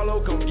 minutes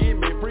follow, come get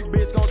me. Freak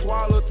bitch gon'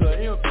 swallow to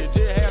empty.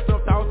 Just had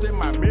some thoughts in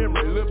my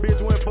memory. Little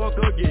bitch went fuck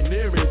up, get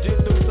near me.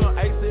 Just threw some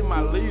ace in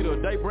my leader.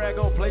 They brag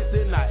on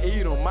placing, I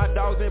eat them. My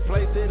dogs in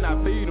placing, I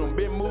feed them.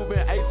 Been moving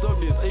ace of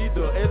this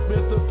ether.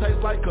 Expensive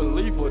taste like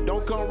Khalifa.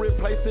 Don't come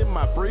replacing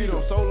my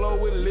freedom. Solo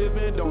with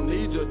living, don't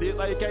need you. This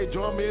AK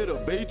drum here to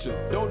beat you.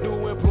 Don't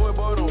do employed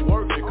but don't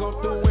work it.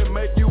 Come through and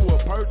make you a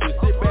purchase.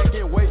 Sit back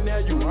and wait, now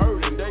you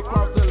hurting. They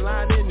crossed the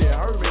line and it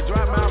hurt me.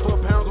 Drive mile for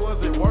pounds,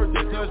 wasn't worth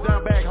it.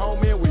 Touchdown back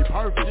home and we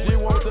perfect. She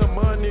want the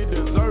money,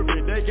 deserve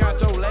it. They got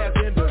your last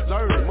and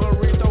deserve it.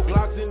 Marito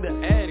Glocks in the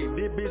attic.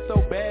 This bitch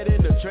so bad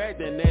and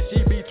attracting that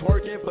she be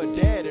twerking for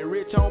daddy.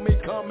 Rich on me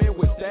coming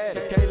with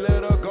status. Can't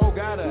let her go,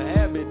 gotta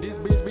have it. This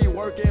bitch be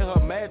working her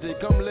magic.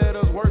 Come let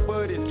us work,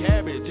 but it's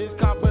cabbage. Just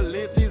cop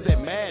Balenci's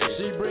and Maddox.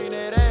 She bring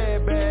that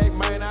ass back,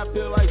 man. I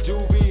feel like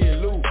Juvie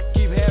and Lou.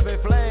 Keep having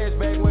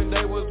flashbacks when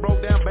they was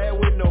broke down bad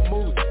with no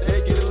moves.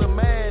 They get a little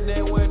mad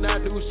that when I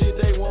do shit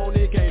they want,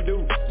 it can't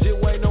do. Just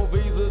wait on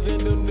visas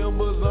and the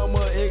numbers on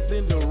my ex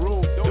in the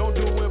room. Don't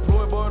do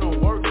employed, but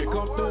don't work it.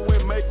 Come through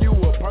and make you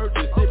a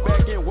purchase. Sit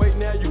back and wait,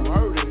 now you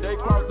hurting. They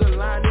crossed the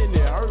line and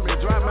it hurt me.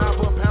 Drive mile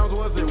for pounds,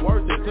 wasn't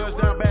worth it.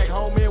 Touchdown back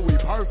home and we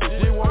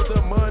perfect. She want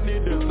the money,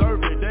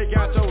 deserve it. They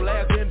got your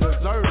last and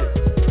deserve it.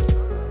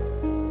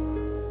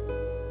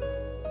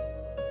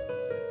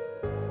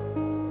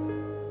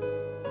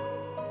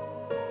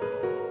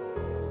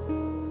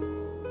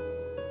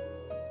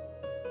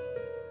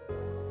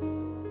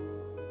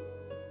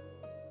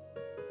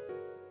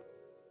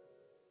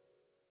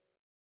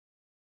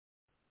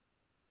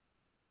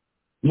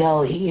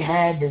 Yo, he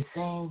had the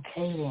same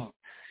cadence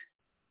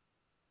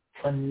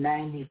for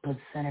 90%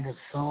 of the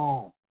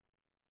song.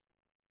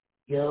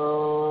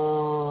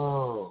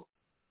 Yo,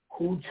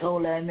 who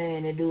told that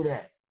man to do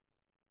that?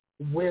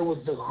 Where was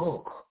the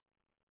hook?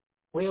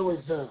 Where was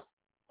the,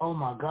 oh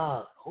my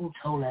God, who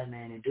told that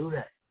man to do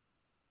that?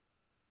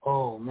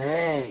 Oh,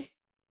 man.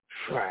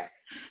 Trash.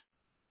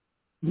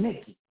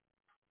 Nikki.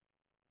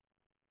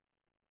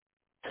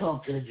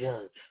 Talk to the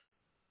judge.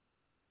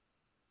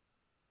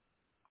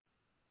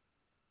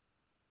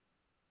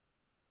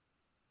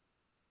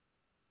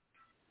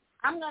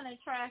 I'm going to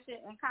trash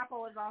it, and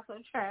Capo is also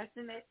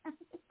trashing it.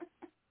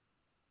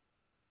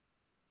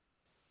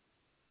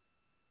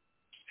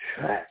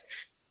 Trash.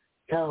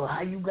 Yo,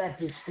 how you got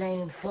the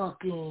same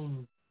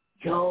fucking...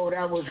 Yo,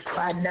 that was...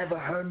 I never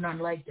heard nothing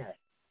like that.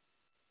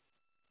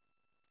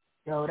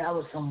 Yo, that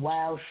was some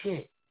wild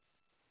shit.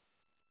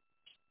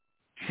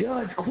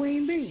 Judge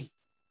Queen Bee.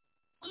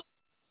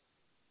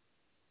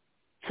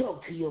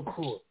 Talk to your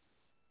court.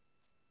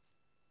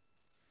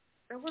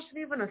 That wasn't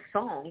even a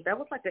song. That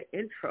was like an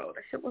intro.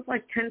 That shit was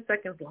like 10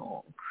 seconds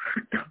long.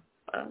 What the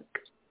fuck?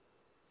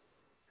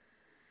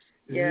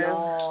 Yeah.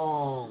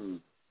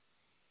 Long.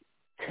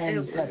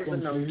 10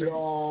 seconds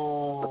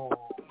long.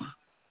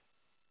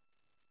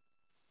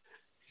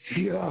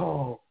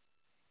 Yo.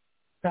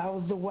 That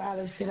was the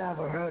wildest shit I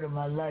ever heard in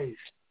my life.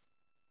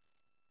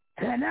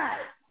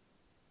 Tonight.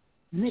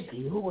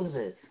 Nikki, who was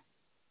this?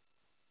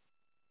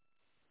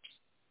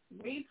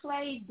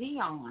 Replay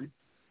Dion.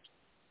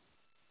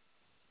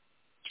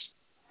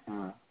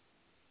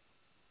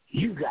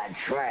 You got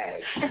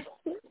trash.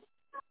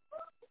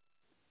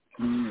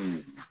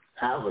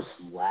 That was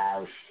some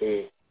wild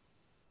shit.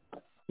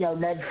 Yo,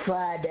 next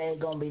Friday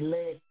gonna be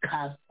lit.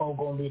 Capo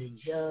gonna be the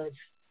judge.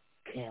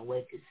 Can't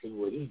wait to see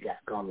what he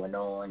got going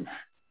on.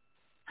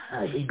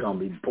 He gonna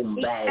be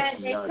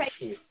bombasting y'all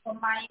shit. From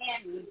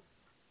Miami.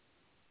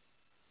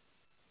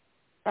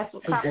 That's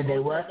what He said they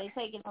what? They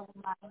taking over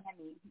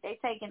Miami. They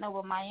taking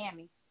over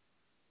Miami.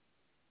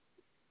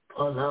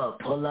 Pull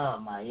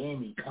up,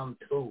 Miami, come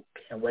through.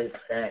 Can't wait for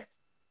that.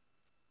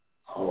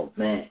 Oh,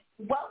 man.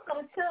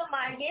 Welcome to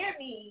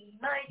Miami.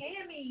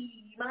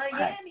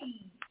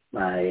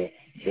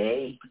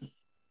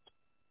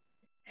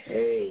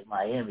 Hey,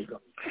 Miami gonna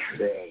be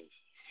crazy.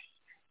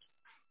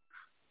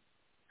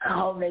 I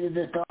hope niggas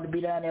just start to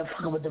be down there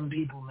fucking with them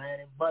people, man,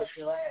 and bust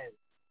your ass.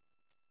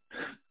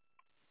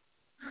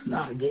 It's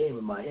not a game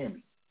in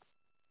Miami.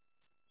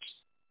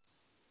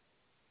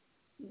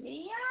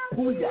 Yeah.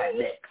 Who we got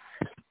next?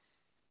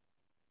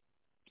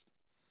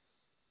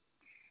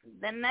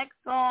 The next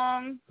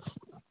song,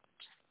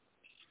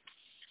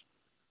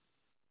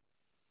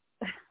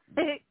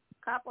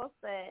 Capo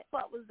said,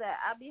 what was that?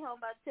 I'll be home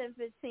by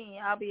 10:15.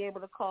 I'll be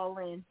able to call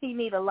in. He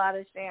need a lot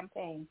of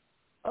champagne.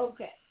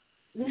 Okay.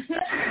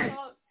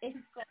 It's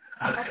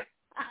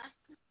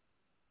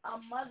A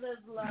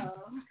Mother's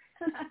Love.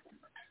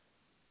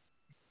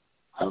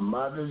 A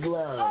Mother's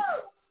Love.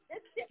 Oh,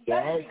 this shit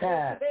yes,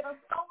 sir. They done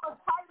stole the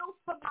titles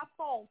to my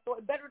phone, so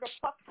it better to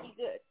fuck be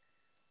good.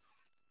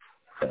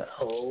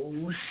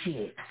 Oh,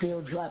 shit.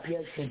 Still drop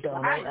your shit,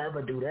 though. Don't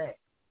ever do that.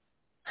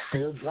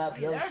 Still drop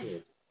your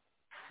shit.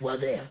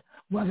 Whether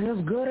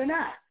it's good or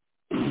not.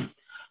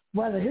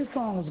 Whether his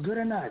song is good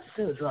or not,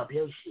 still drop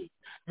your shit.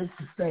 This is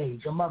the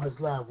stage. A Mother's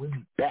Love. We'll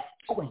be back.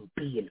 Queen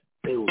B in the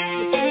building.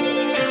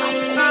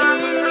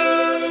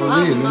 For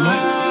real, you know?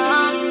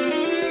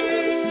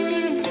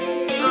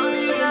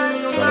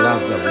 The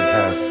love that we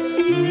have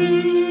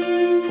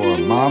for a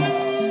mom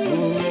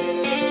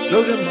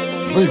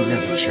will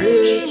never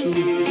change.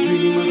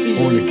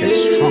 Only get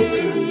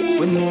stronger.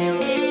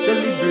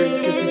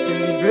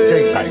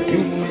 Day by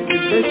day.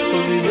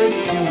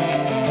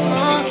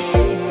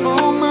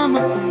 Oh,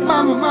 mama,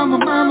 mama, mama,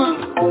 mama.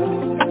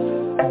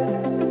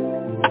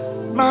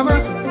 Mama, as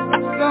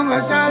long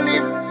as I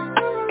live,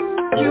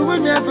 you will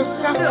never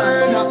suffer.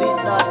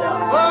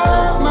 Oh,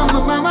 mama,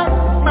 mama,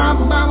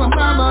 mama, mama,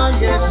 mama,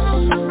 yes.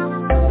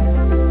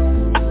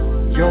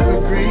 You're the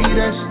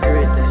greatest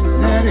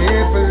that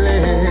ever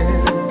lived.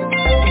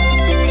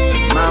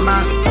 Mama,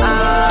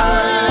 I'll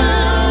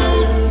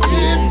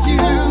give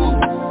you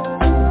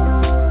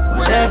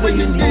whatever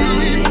you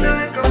need.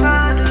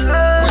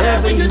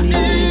 Whatever you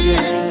need,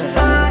 yeah.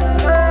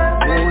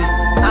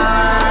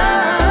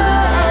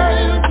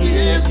 I'll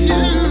give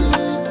you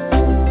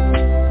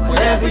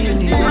whatever you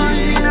need.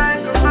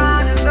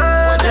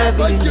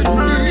 Whatever you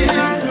need.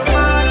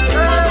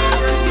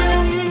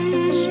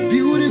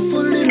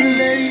 Beautiful little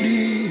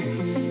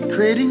lady,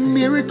 creating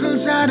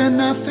miracles out of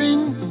nothing.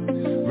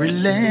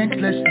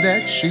 Relentless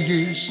that she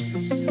is,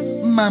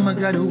 mama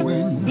gotta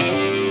win.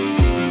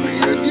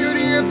 Real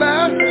beauty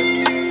about her,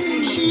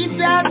 she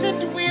does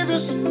it with a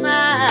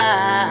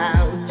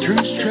smile.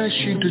 Turns trash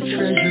into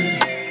treasure,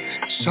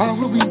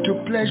 sorrow into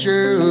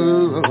pleasure.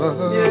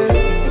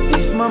 Yeah.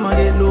 If mama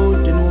get low,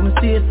 you know me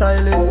stay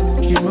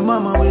silent. Keep my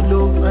mama with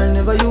love, I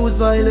never use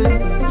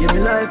violence. Give me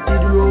life to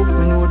the rope,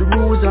 me know the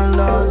rules and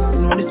laws.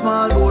 You know the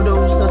small board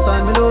house, that's why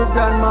me love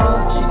grandma.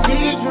 She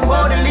teach me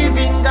about the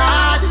living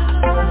God.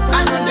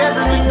 And the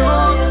devil we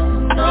know,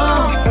 no.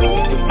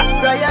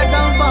 Prayers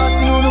and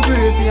fasting on the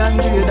grave and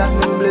joy, that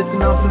no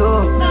blessing of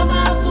love.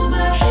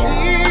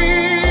 She's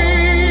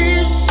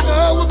so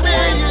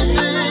amazing,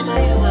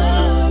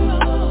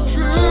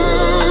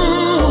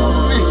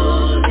 truly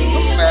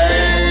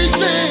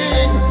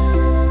amazing.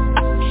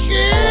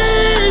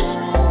 She's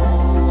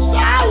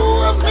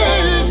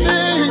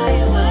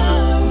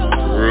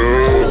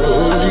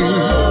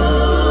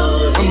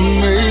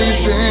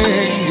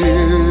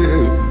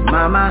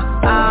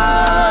Mama,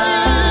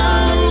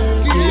 I'll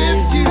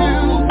give you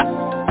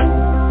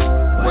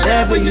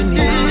whatever you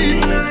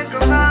need,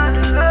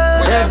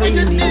 whatever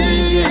you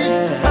need,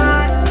 yeah.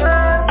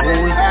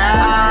 Oh,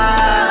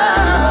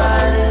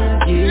 I'll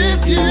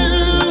give you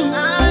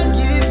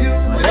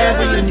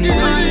whatever you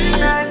need,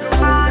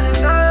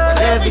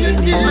 whatever you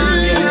need,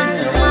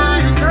 yeah. I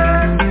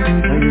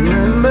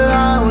remember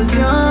I was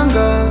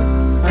younger,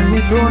 and me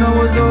thrown I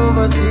was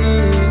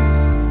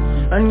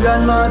overseas, and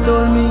Grandma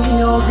told me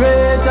how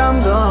great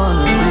I'm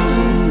gonna be,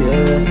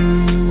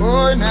 yeah.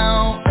 Oh,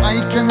 now I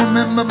can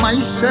remember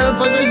myself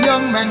as a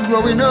young man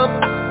growing up.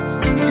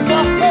 If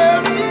I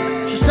heard me,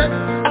 she said,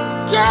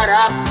 get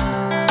up,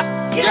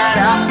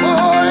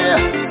 boy.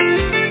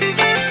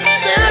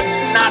 There's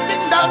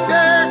nothing down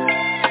there,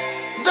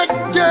 the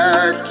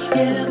dirt.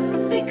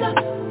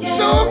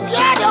 So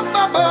get up,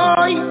 my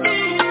boy,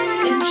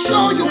 and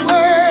show your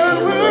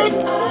worth.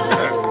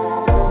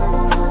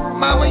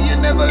 Mama, you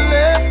never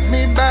left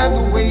me by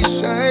the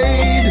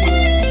wayside.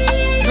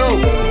 No,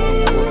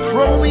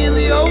 throw me in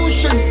the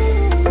ocean,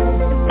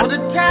 put a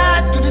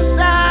tide to the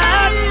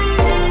side.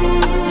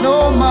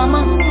 No,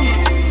 Mama,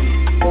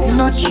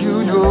 not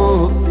you,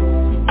 no.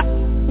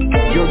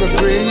 You're the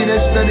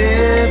greatest that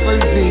ever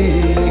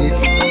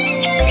lived.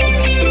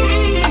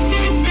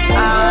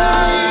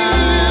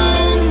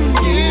 I'll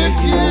give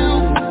you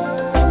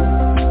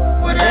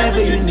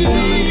whatever you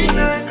need,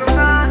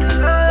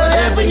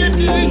 whatever you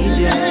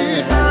need,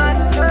 yeah.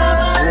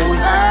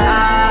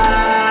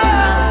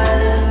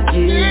 I'll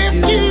give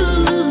you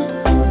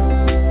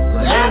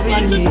whatever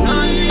you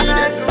need,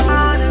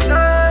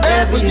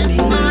 whatever you need,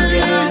 yeah.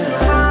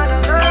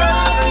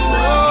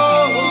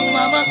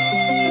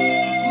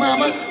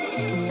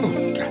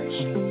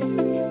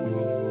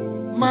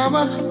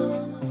 Mama,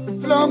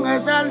 long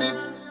as I live,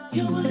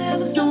 you will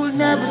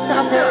never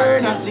stop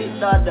hurting.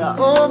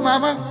 Oh,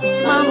 Mama,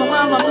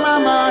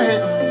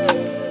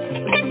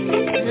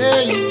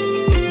 hey,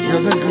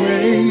 you're the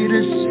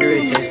greatest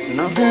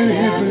that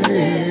ever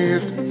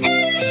lived.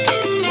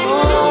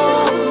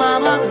 Oh,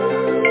 Mama,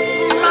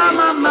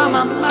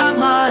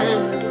 hey.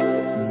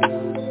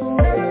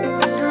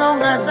 As long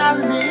as I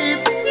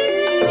live,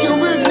 you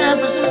will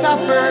never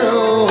suffer.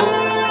 Oh,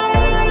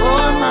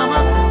 Mama,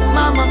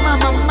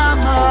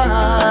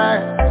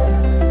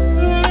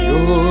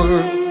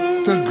 you're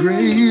the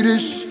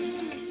greatest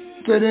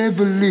that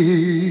ever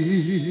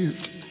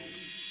lived.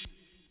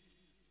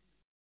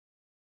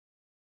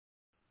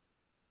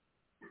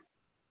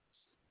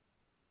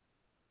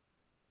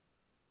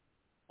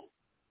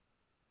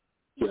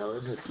 Yo,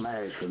 it's a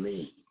smash for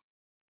me.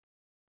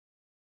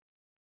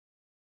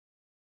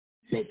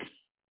 Nick,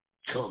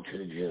 talk to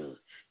the judge.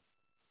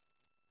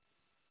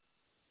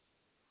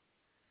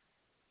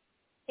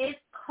 It's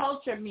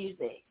culture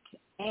music,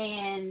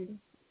 and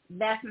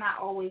that's not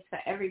always for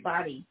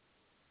everybody.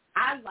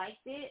 I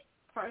liked it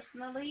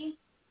personally.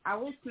 I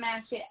would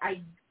smash it.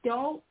 I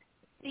don't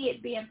see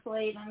it being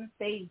played on the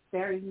stage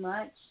very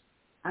much.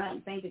 I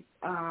don't think it's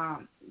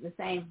the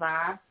same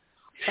vibe.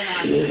 But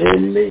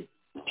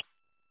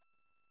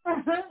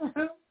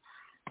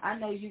I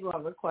know you're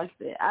going to request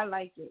it. I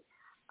like it.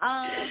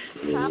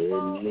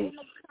 Capo in the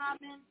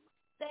comments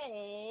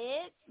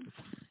said,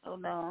 oh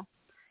no,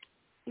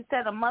 he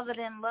said a mother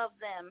didn't love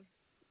them.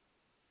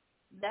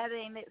 That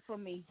ain't it for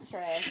me,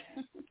 trash.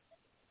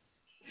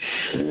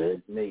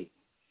 It's me.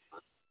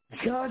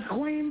 Judge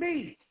Queen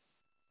B.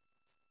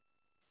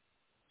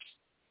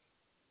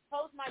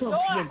 Close my Talk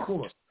door. to your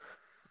court.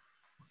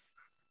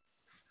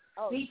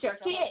 Oh, beat your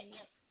kid.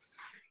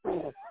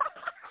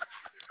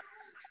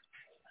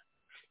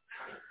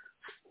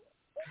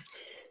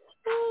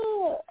 I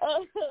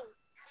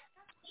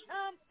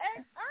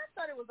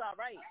thought it was all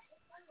right.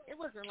 It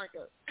wasn't like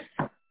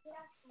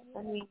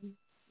I mean,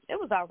 it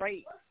was all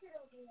right.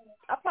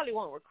 I probably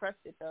won't request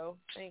it though.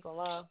 I ain't gonna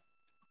lie.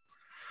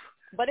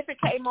 But if it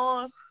came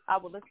on, I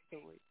would listen to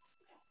it.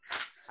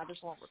 I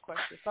just won't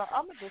request it. So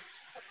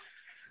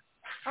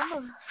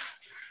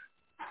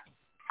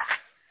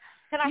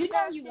Can I? You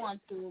know you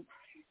want to.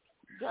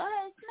 Go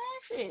ahead,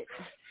 smash it.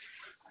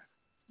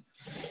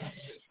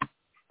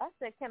 I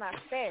said, can I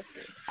smash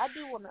it? I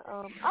do want to,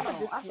 I'm going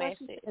to just smash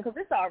it because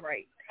it's all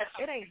right.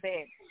 It ain't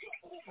bad.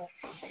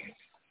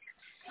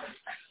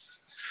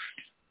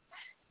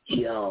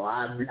 Yo,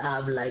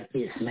 I've liked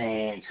this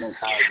man since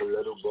I was a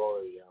little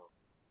boy, yo.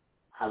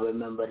 I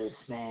remember this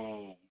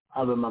man.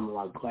 I remember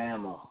my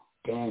grandma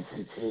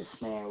dancing to this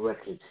man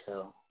records,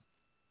 yo.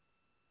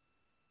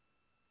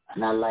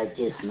 And I like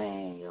this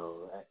man,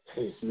 yo.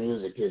 His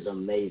music is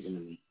amazing to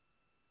me.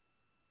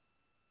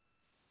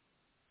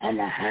 And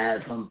to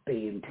have him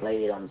being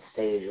played on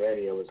stage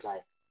radio was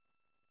like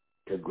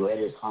the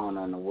greatest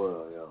honor in the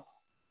world, yo.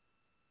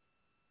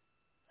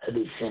 It'd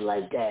be shit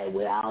like that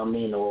where I don't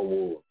need no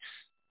awards.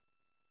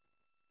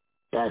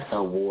 That's an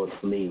award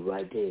for me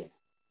right there.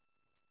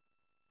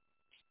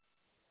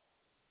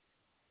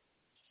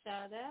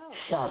 Shout out.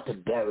 Shout to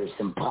Barris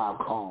and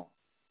Popcorn.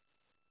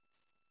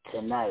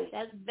 Tonight,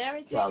 that's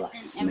Barris y'all are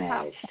and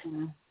smashed.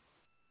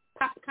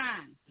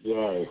 Popcorn.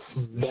 Yes,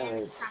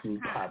 Barris and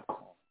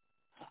Popcorn.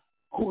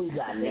 Who we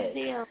got next?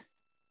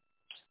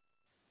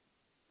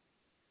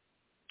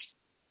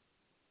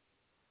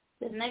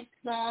 The next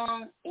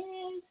song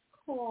is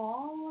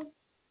called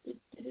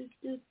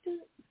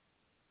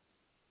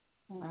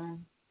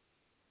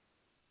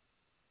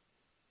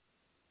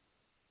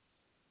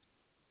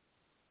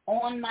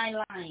On My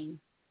Line.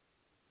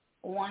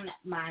 On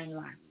My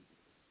Line.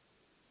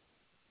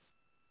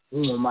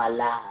 On My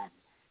Line.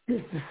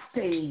 This is the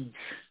stage.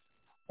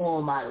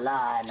 On My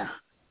Line.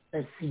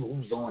 Let's see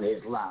who's on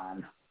his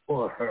line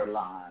or her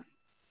line.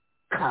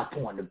 Cop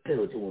on the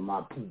building with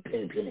my poo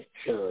pimp in the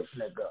church.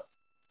 Let go.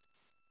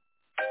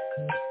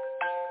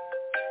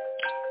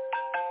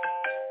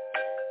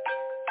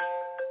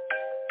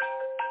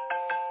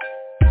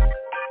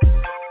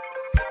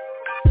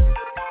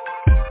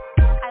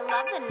 I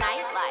love the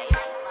nightlife.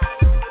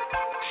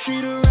 She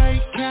the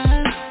right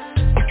kind.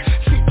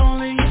 She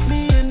only hit me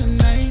in the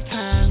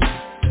nighttime.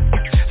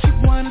 She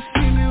wanna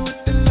see me with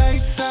the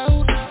lights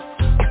out.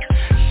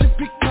 She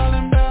be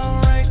calling down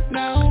right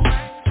now.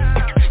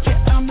 Yeah,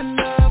 I'm in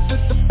love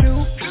with the view.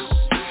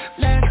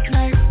 Last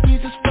night we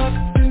just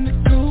fucked in the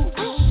coupe.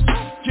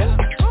 Yeah,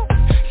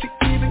 she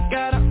even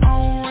got her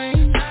own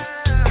ring.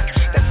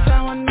 That's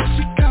how I know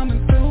she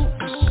coming through.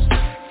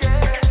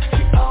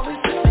 She always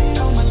hit me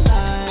on my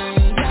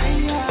line. Yeah,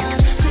 yeah.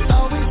 She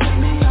always hit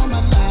me on my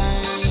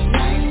line.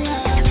 Yeah,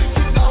 yeah.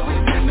 She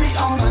always hit me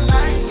on my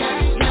line. Yeah,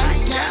 yeah,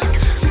 yeah.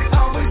 She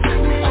always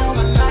hit me on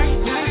my line.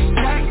 Yeah,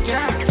 yeah,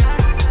 yeah.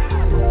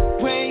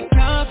 Wake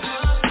up,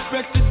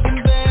 breakfast in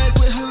bed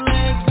with her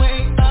legs way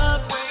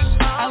up.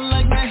 I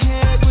like my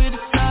head with a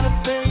side of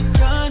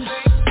bacon.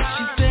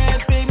 She said,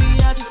 baby,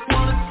 I just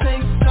wanna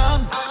taste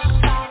some.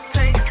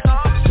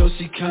 So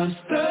she comes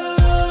through.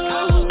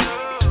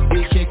 We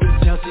kick it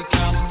till she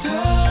comes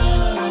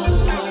through.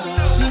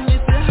 She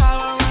misses how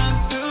I run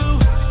through.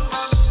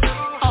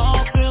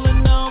 All feeling,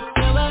 no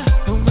filler.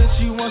 And when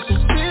she wants to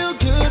feel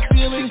good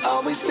feeling, she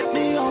always hit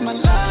me on my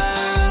line.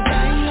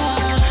 Yeah,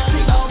 yeah. She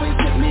always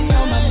hit me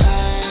on my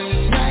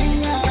line. Yeah,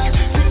 yeah.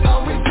 She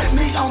always hit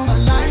me on my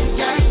line.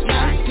 Yeah,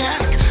 yeah, yeah.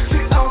 She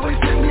always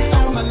hit me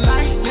on my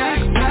line. Yeah,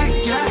 yeah,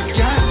 yeah,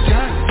 yeah,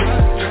 yeah,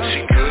 yeah. She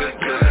good,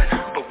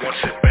 but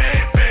wants it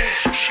bad, bad.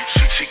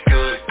 She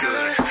good,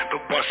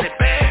 but wants it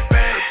bad,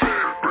 bad.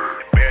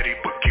 Betty,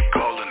 but keep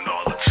calling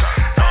all the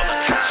time.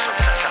 Sometimes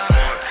I'm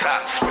on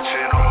top, switch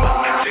it on my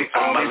line,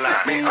 on my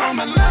line, on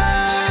my line.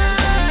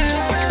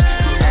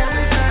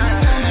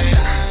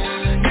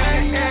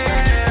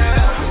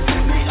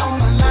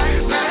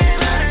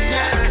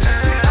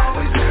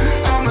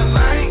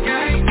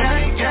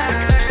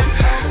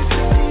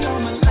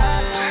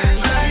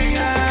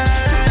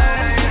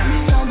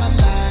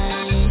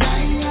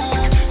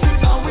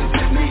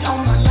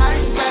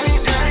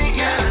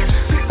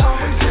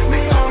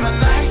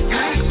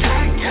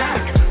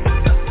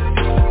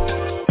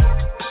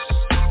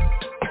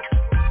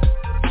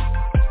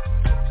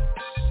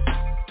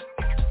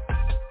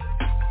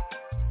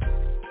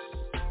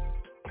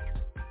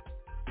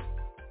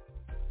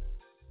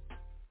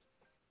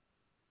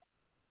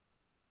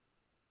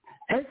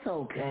 It's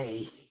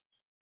okay.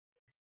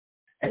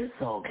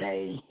 It's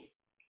okay.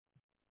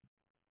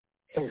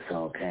 It's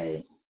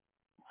okay.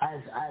 I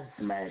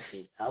smash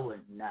it. I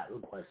would not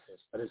request this,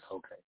 but it's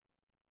okay.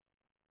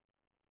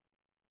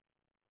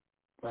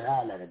 But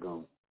I'll let it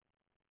go.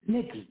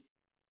 Nikki,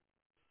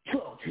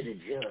 talk to the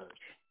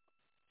judge.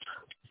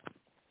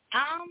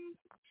 I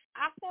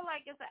feel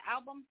like it's an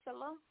album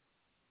filler.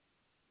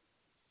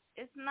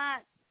 It's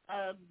not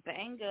a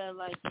banger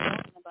like you're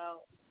talking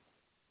about.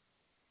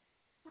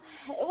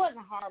 It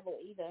wasn't horrible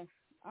either.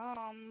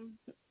 I'm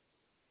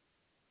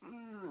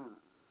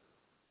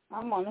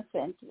on the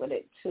fence with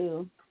it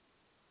too.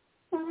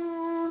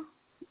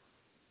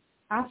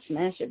 I'll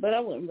smash it, but I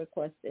wouldn't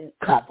request it.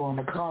 Capo in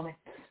the comments.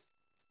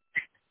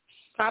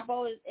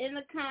 Capo is in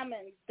the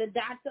comments. The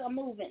dots are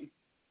moving.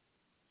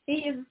 He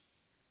is,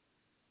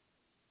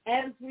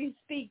 as we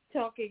speak,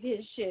 talking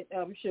his shit,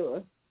 I'm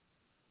sure.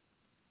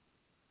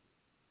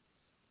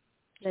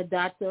 The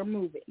dots are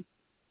moving.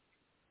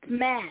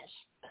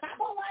 Smash.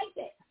 Capo liked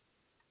it.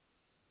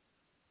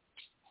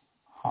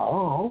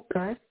 Oh,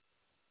 okay.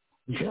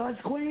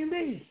 Judge Queen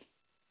B.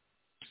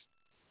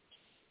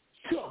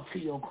 Talk to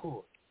your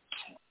court.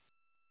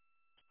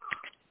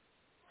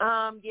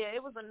 Yeah,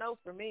 it was a no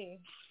for me.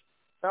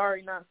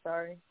 Sorry, not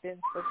sorry.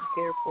 Didn't fucking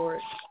care for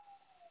it.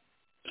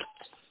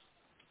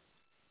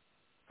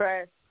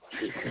 Trash.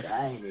 She said,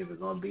 I ain't even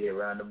gonna be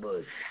around the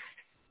bush.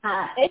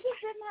 It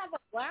just didn't have a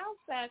wow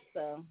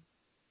factor.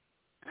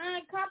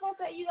 Capo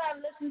said you gotta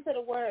listen to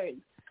the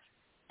words.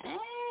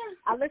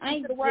 I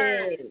listened to the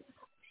words.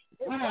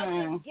 It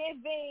wasn't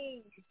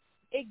giving.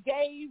 It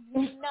gave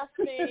me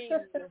nothing.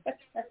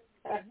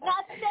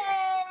 Nothing.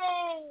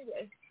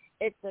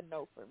 It's a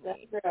no for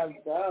me. That's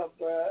dumb,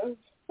 bro.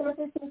 I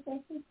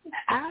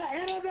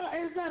don't know.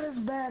 It's not as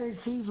bad as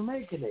she's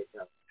making it,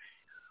 though.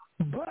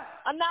 But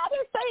I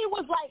didn't say it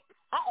was like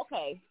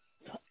okay.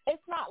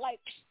 It's not like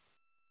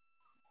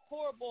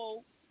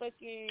horrible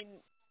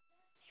fucking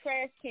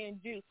trash can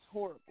juice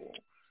horrible.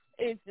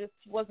 It just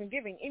wasn't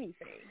giving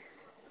anything.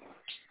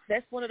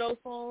 That's one of those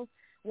songs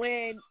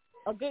when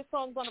a good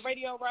song's on the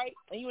radio, right,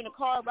 and you in the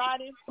car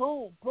riding,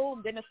 boom,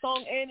 boom, then the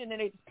song ends, and then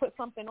they just put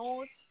something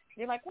on.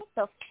 You're like, what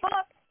the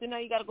fuck? So now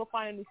you got to go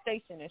find a new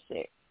station and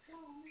shit.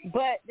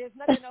 But there's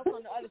nothing else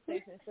on the other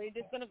station, so you're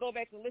just going to go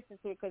back and listen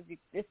to it because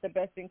it's the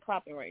best thing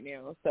popping right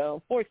now.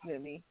 So,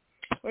 unfortunately,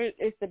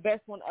 it's the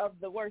best one of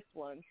the worst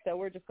ones, so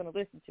we're just going to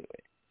listen to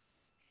it.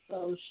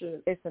 Oh,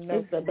 shit. It's the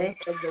best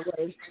of the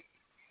worst.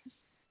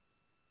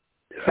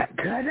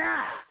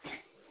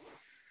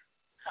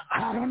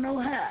 I don't know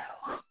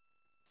how.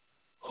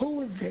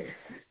 Who is this?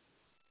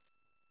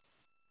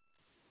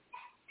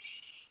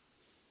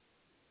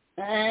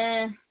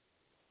 I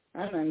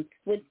done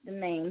switched the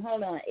name.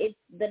 Hold on. It's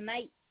The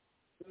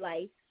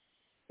Nightlife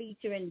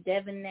featuring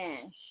Devin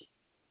Nash.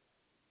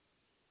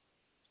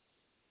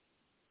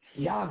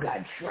 Y'all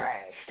got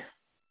trashed.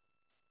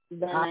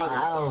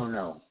 I don't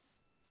know.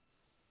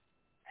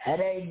 That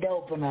ain't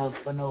dope enough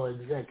for no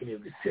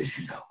executive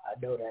decision, though. I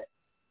know that.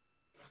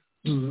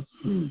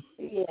 Mm-hmm.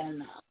 Yeah,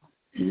 no.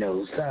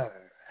 No, sir.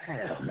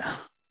 Hell no.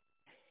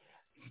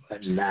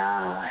 But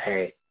nah,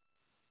 hey.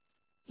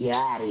 You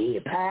out of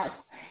here,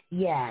 pal.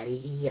 You out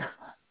of here.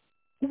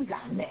 Who we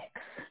got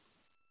next?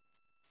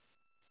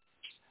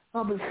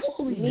 Oh,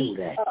 before we do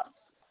that.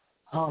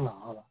 Hold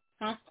on.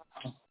 Huh?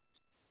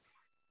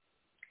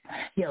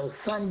 Yo,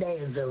 Sunday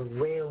is a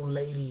real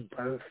lady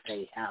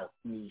birthday out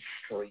in these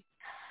streets.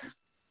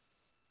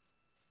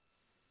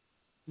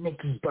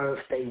 Nikki's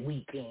birthday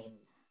weekend.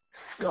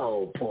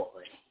 Skull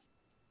boy.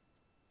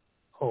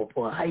 Oh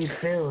boy, how you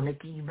feel,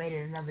 Nikki? You made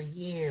it another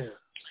year.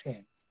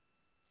 Man.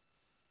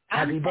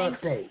 Happy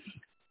birthday.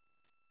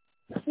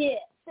 Yeah,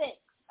 6.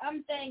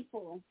 I'm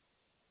thankful.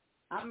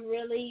 I'm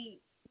really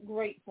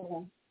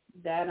grateful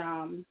that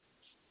I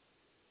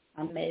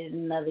made it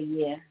another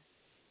year.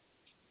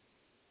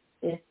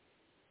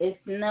 It's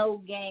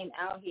no game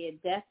out here.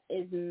 Death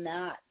is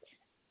not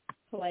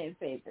playing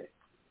favorites.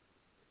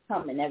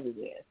 Coming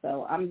everywhere.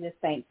 So I'm just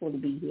thankful to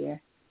be here.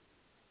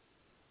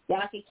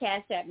 Y'all can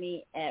cash at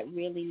me at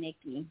Really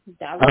Nikki.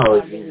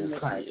 Jesus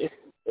Christ.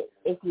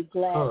 If you're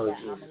glad that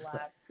I'm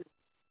alive.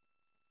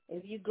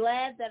 If you're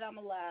glad that I'm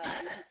alive,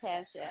 you can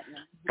cash at me.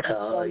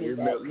 Oh, you're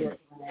milking it.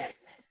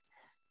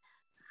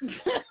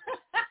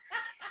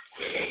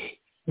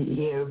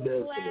 You're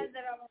milking glad it.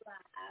 that I'm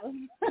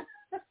alive.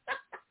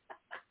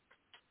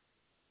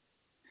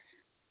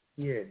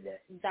 You're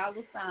that.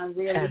 $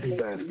 Really Happy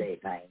Nikki. birthday,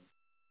 man.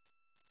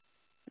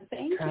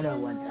 Thank Turn you.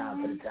 on one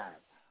time for the time.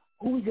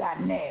 Who we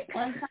got next?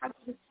 One time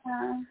for the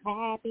time.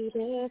 Happy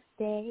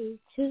birthday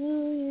to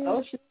you.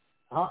 Oh, shit.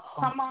 Uh-oh.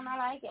 Come on, I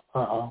like it.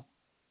 Uh-oh.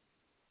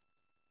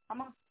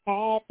 Come on.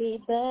 Happy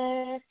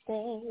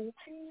birthday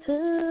to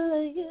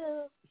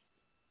you.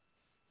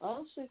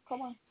 Oh, shit.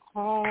 Come on.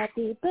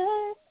 Happy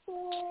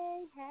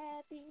birthday.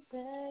 Happy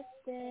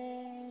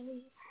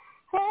birthday.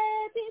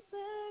 Happy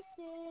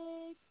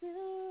birthday to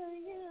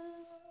you.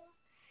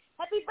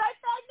 Happy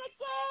birthday,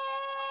 Nikki!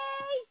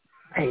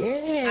 Hey.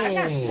 I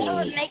got so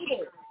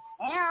negative.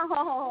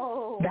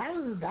 Ow.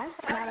 That's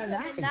kind of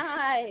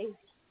nice.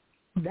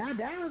 That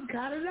was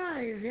kind of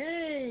nice.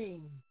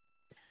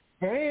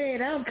 Hey,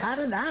 that was kind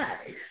of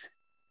nice.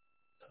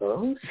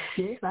 Oh,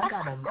 shit. I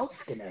got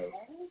emotional.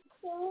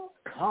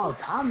 Call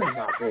Tommy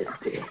about this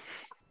bitch.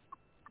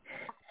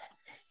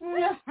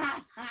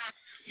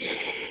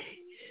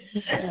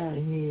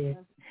 Yeah.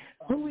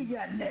 Who we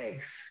got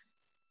next?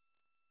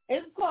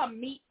 It's called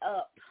Meet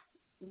Up.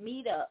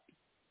 Meet Up.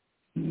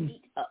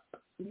 Meet Up.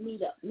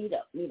 Meet Up. Meet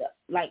Up. Meet Up.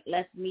 Like,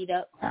 let's meet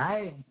up. All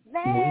right.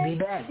 We'll be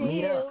back.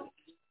 Meet up.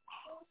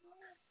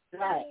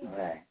 Right. All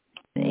right.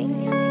 Thank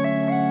you.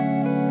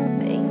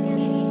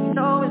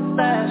 So it's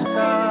fast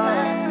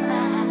time.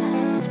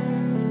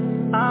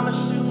 I'ma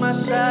shoot my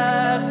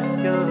shot with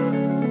you.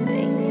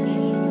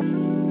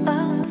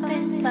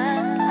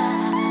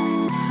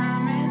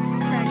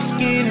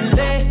 Getting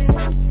late.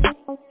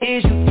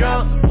 Is you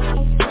drunk?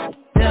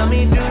 Tell me,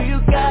 do you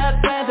got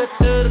plans up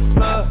to the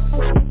club?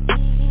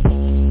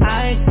 I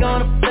ain't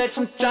gonna flex,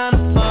 I'm tryna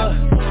fuck.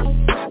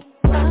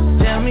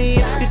 Tell me if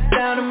you're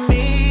down to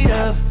meet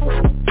up.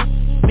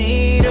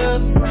 Meet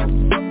up.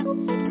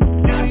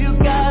 Do you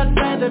got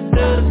plans up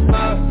to the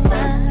club?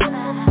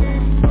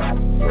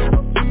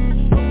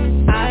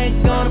 I ain't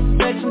gonna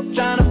flex, I'm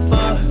tryna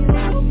fuck.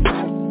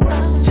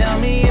 Tell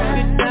me if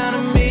you're down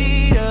to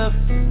meet up.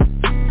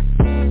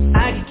 I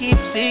can keep a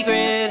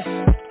secret.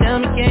 Tell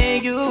me,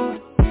 can you?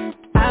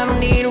 I don't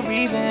need a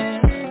reason.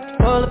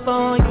 Pull up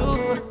on you.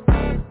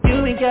 You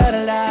ain't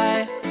gotta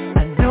lie.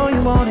 I know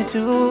you wanted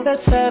to.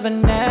 Let's have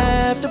an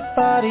after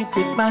party.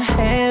 Put my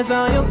hands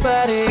on your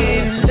body.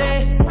 Getting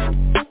late.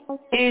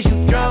 Is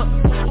you drunk?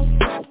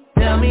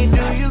 Tell me,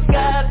 do you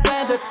got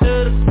plans up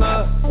to the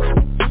club?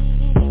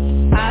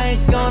 I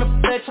ain't gonna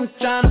flex, I'm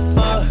tryna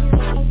fuck.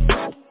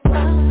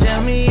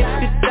 Tell me if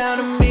you're down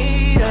to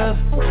meet up.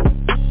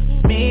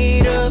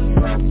 Meet up.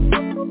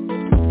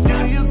 Do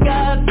you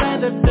got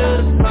plans up to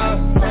the club?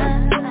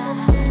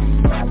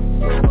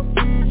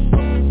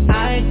 I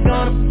ain't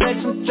gonna flex,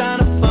 I'm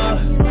tryna fuck.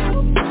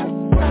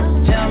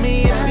 Tell me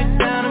if you're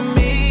down to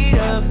meet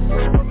up.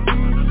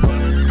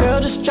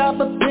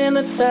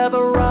 let's have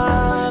a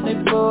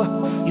rendezvous.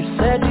 You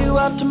said you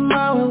out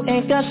tomorrow,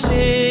 ain't got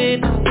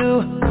shit to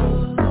do.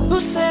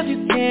 Who said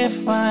you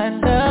can't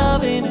find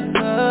love in a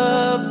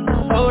club?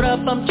 Hold up,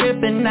 I'm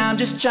tripping, I'm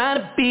just trying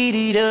to beat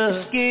it up.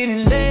 It's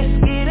getting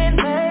late,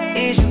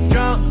 is you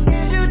drunk?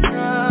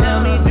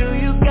 Tell me, do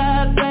you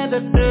got plans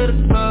after the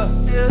fuck?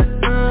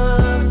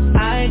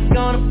 I ain't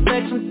gonna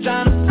flex, I'm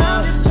trying to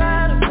fuck.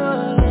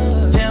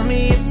 Tell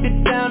me if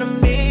you're down to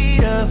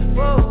meet up.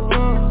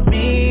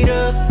 Meet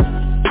up.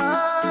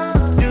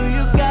 Do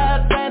you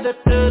got plans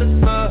after the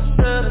fuck?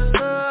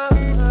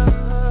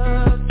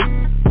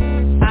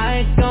 I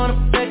ain't gonna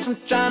flex, I'm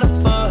trying to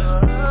fuck.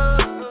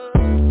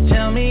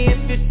 Tell me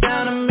if you're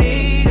down to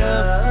meet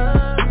up.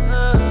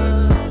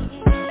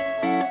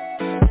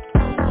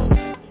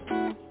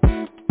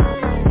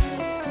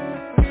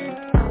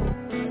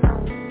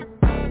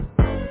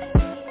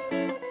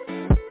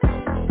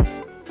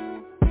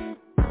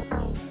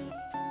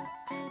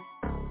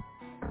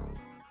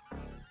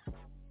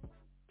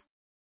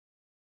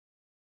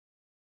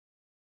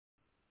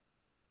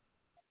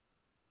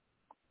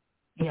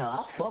 Yeah,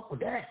 I fuck with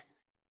that.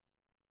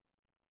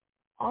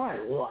 I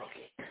like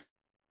it.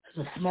 It's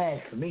a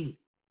smash for me.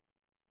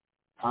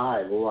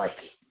 I like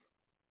it.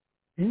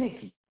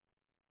 Nikki,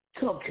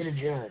 talk to the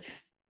judge.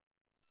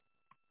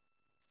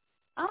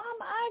 I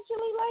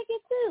actually like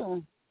it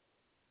too.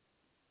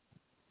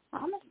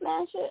 I'ma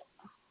smash it.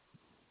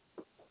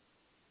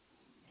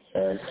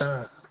 Yes,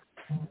 sir.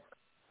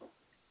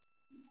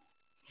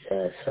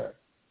 Yes, sir.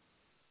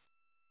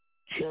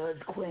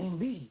 Judge Queen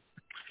B.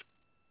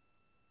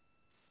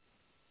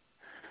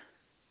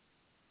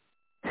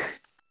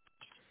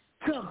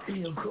 Talk to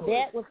your court.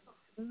 That was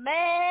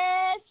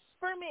smash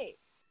for me.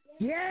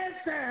 Yes,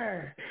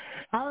 sir.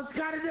 I was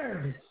kind of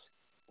nervous.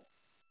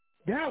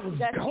 That was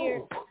dope.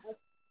 Here.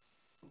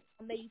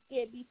 I made you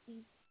scared,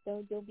 BC.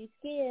 Don't be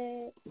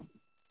scared.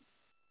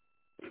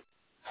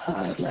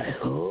 I was like,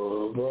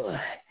 oh boy,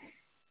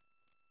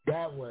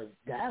 that was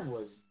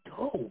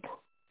dope.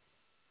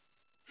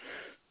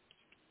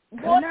 Boy,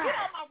 get out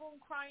my room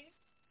crying.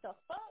 The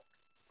fuck?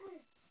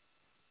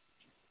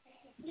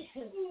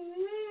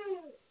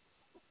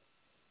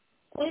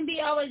 Queen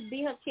B always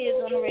beat her kids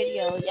on the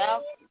radio.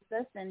 Y'all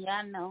listen,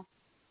 y'all know.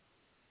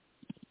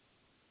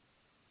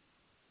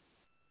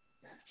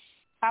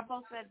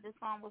 Papa said this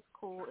song was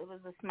cool. It was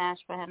a smash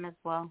for him as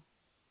well.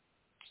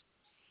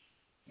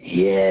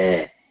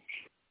 Yeah.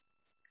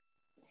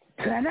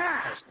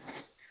 Tonight,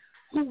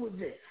 who was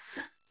this?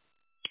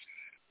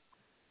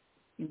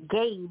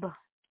 Gabe.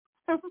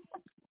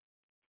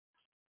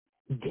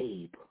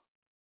 Gabe.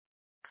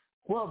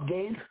 Well,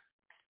 Gabe,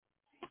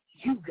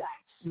 you got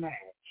smashed.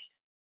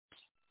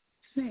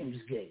 His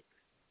name's Gabe.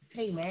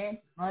 Hey, man,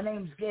 my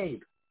name's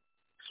Gabe.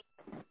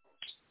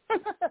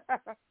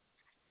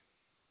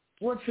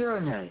 What's your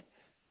name?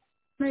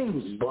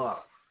 Name's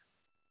Bob.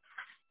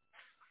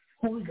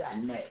 Who we got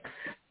next?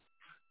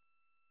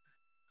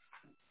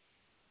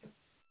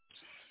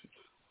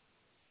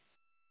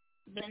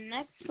 The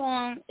next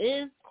song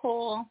is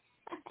called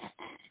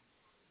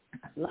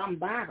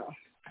Lambada.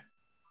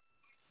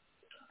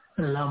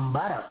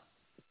 Lambada.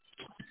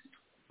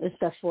 It's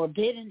the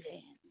Forbidden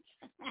Dance.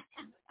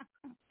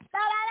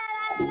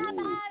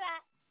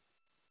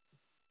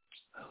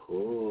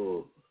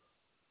 Oh,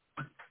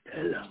 the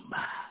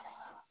Lambada.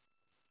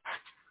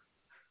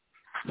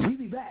 We'll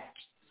be back.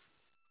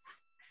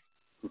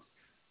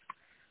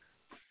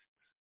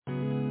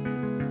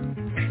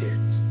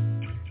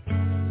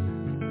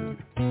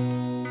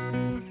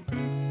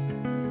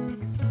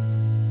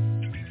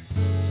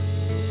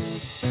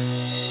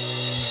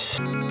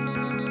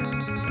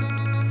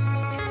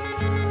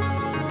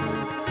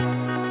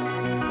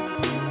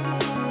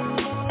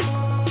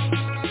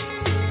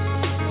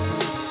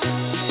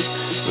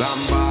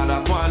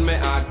 Lambada upon me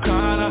hard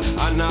corner,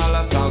 and all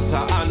the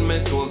salsa on me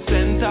soul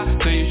center.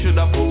 So you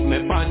shoulda put me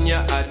on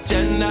your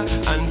agenda,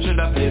 and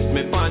shoulda placed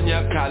me on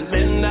your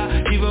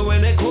calendar. Even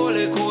when it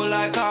cold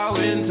like our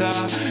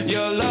winter.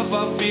 Your love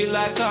I feel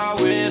like a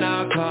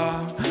winter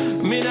car.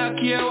 Me not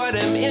care what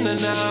them in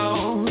and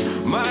out.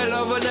 My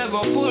love will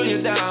never pull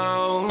you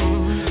down.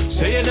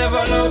 Say you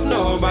never love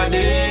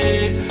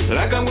nobody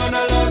like I'm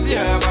gonna love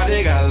your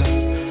body, girl.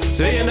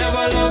 Say you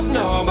never love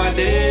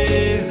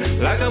nobody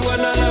like I'm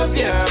gonna love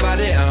your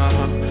body,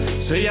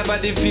 So your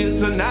body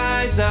feels so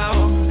nice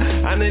now,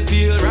 and it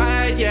feel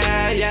right,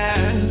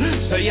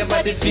 yeah. So your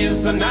body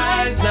feels so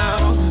nice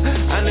now,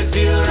 and it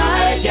feel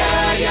right,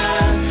 yeah.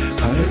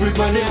 And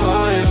everybody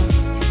want ya,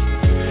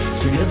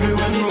 sing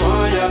everyone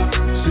want ya,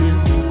 sing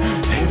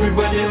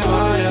everybody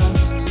want ya,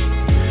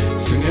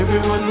 sing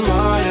everyone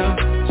want ya,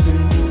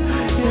 sing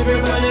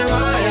everybody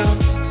want ya,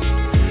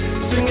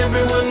 sing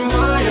everyone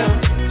want ya,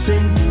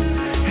 sing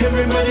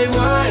everybody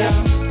want ya,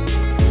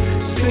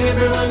 sing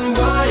everyone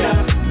want ya.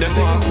 Them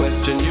want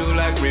question you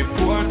like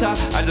reporter.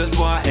 I just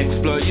want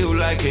explore you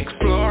like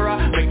explorer.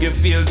 Make you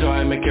feel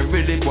joy, make you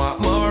really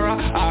want more.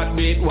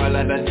 Heartbeat while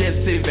I'm a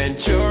Jesse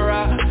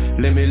Ventura.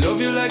 Let me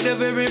love you like the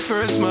very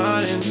first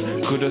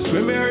morning. Coulda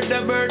swim, me heard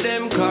the bird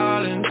them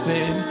calling,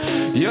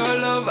 saying your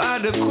love are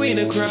the queen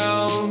of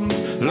crown.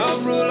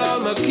 Love rule all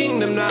my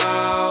kingdom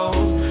now.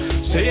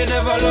 Say you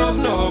never love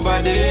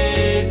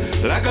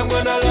nobody like I'm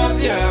gonna love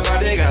your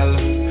body, girl.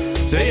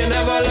 Say you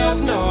never love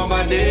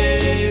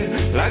nobody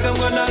like I'm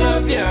gonna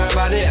love your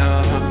body,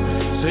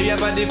 So your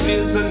body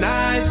feels so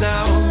nice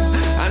now,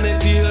 and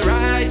it feel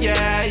right,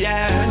 yeah,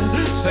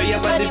 yeah. So your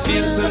body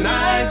feels so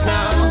nice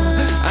now,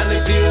 and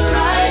it feel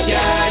right,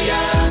 yeah,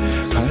 yeah.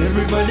 And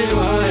everybody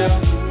want ya,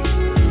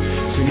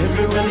 sing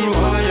everybody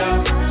want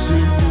ya,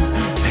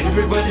 sing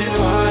everybody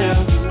want ya,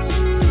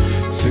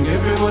 sing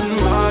everyone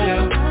want ya,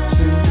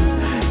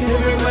 sing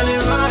everybody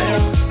want ya,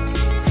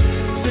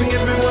 sing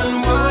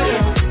everyone want ya,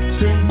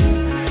 sing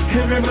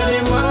everybody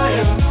want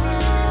ya,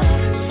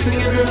 sing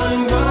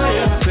everyone want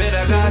ya. Said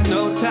I got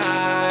no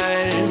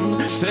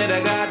time, said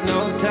I got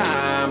no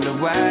time to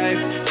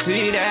wipe.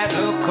 See that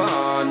look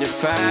on your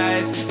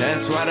face,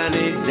 that's what I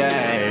need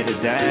day to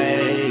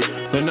day.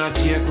 Do not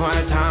take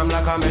my time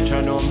like a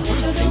metronome.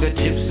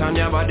 Fingertips on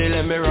your body,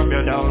 let me rub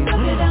you down.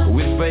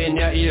 Whisper in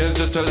your ears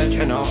just to let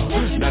you know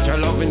that your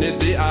loving is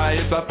the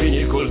highest of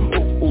pinnacle.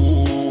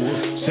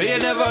 Ooh. Say you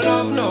never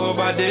love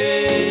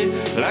nobody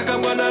like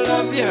I'm gonna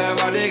love your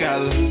body,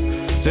 girl.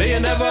 Say you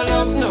never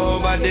love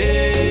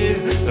nobody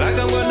like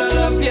I'm gonna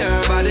love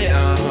your body,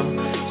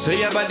 So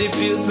your body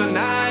feels so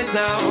nice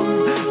now,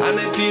 and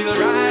it feel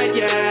right,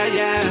 yeah,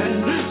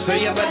 yeah. So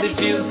your body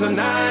feels so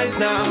nice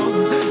now,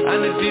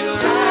 and it feel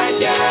right,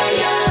 yeah,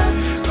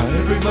 yeah. And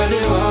everybody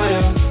want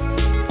ya,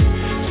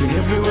 sing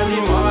everybody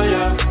want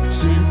ya,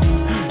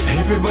 sing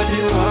everybody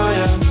want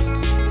ya,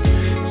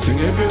 sing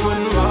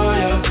everyone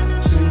want ya,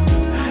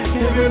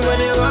 sing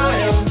everybody want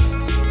ya,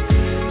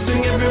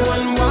 sing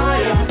everyone want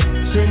ya,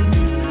 sing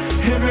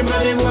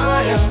everybody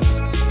want ya,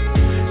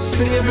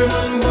 sing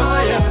everyone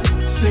want ya,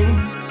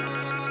 sing.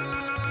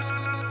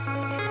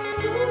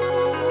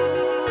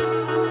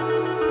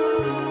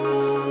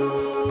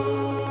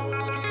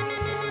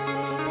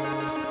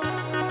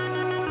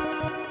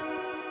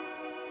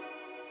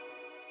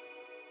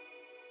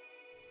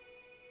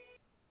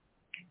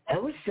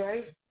 It was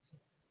straight.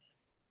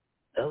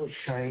 It was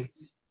straight.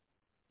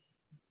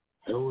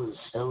 It was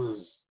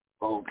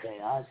okay.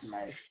 I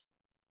smashed.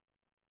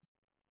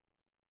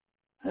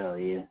 Hell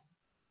yeah.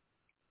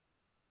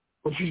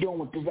 What you doing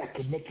with the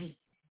record, Nikki?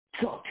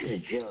 Talk to the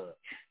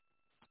judge.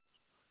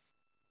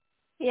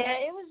 Yeah,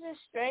 it was just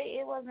straight.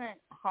 It wasn't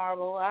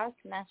horrible. I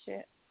smashed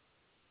it.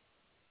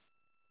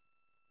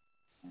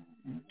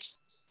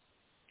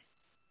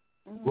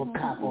 What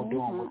Capo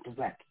doing with the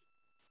record?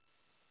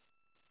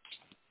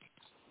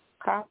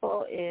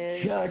 Capo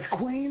is Judge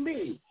Queen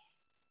Bee.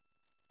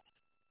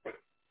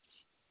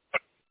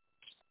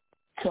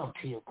 Talk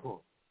to your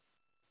court.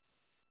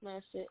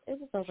 Smashed it. It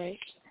was alright.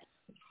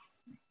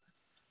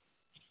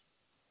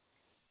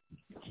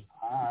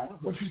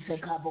 Alright. What you say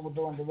Capo was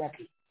doing the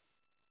record?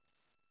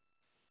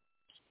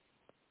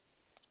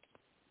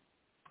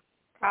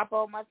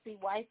 Capo must be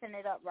wifing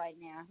it up right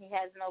now. He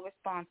has no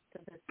response to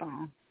this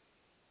song.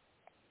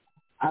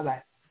 All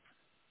right.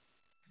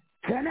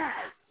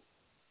 Tonight,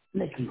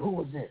 Nikki, who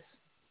was this?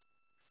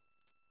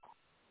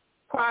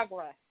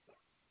 Progress.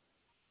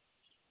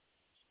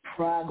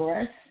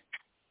 Progress?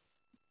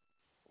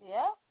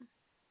 Yep.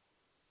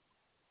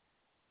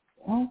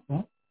 Mm-hmm.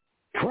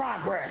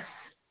 Progress.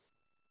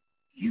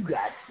 You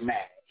got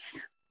smashed.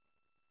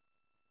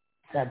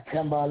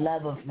 September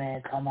 11th,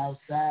 man. Come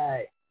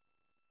outside.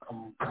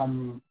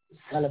 Come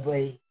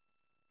celebrate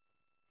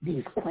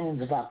these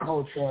queens of our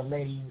culture,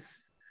 ladies,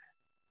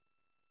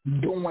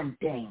 doing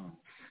things.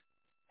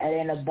 It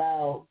ain't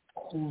about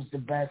who's the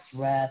best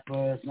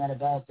rapper. It's not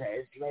about that.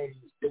 It's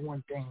ladies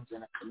doing things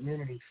in a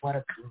community for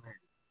the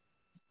community,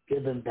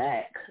 giving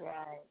back.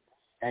 Right.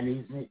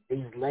 And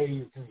these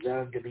ladies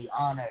deserve to be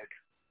honored.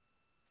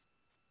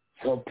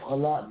 So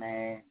pull up,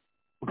 man,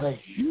 because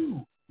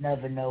you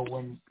never know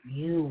when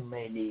you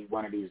may need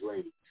one of these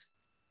ladies.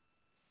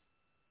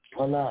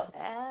 Pull up.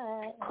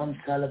 Come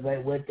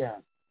celebrate with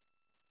them.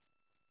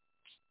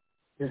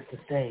 This is the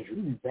stage.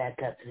 We'll be back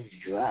after these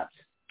drops.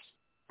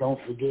 Don't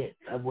forget,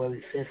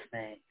 February 5th,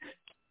 man.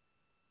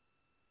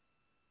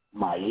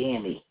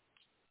 Miami.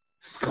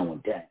 It's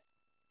going down.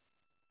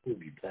 We'll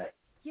be back.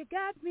 You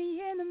got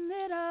me in the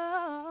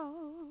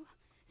middle.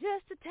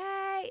 Just a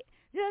tight,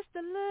 just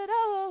a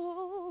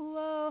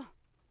little.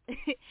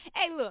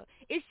 Hey, look,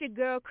 it's your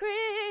girl, Cree.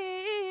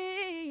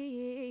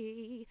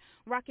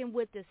 Rocking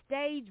with the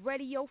Stage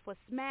Radio for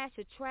Smash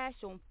or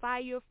Trash on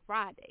Fire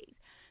Fridays.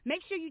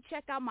 Make sure you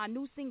check out my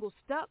new single,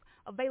 Stuck,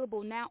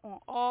 available now on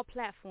all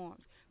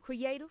platforms.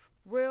 Creative,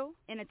 real,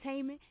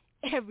 entertainment,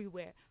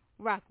 everywhere.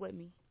 Rock with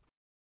me.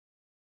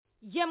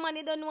 Yeah, man,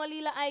 you don't know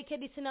Lila Ike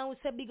this now. We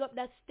say big up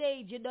that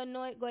stage. You don't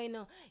know it going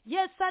on.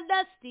 Yes, at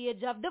that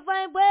stage of the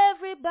vibe where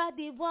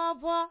everybody wah.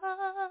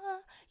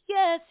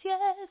 Yes.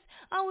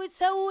 And we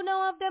say who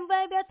know of them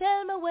vibe, you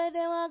tell me where they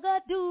want to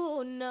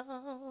do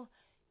now.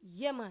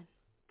 Yeah, man.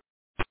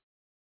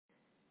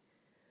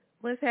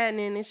 What's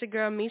happening? It's your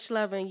girl, Mish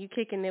Lover, and you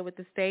kicking it with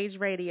the Stage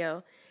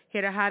Radio.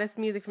 Hear the hottest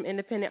music from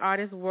independent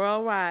artists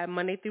worldwide,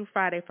 Monday through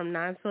Friday from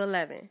 9 to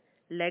 11.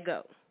 Let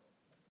go.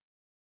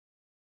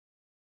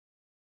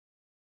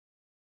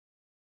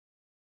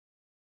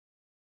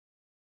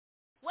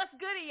 What's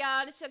good,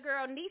 y'all? It's your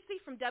girl, Niecy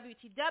from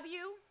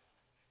WTW.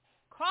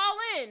 Call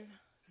in,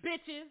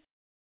 bitches.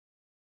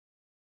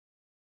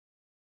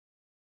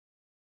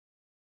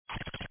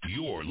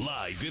 You're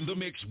live in the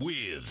mix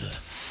with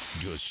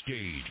The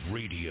Stage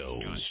Radio.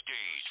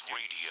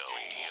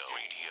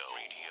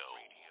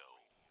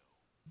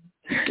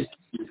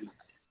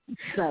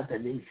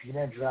 Something they see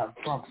that drop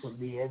funks with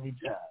me every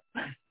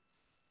time.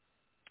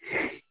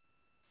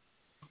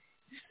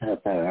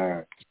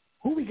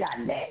 Who we got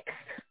next?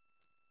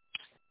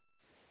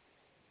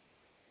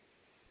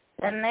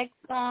 The next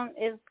song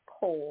is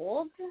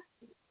called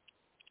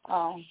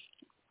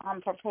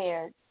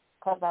Unprepared,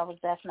 because I was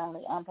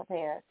definitely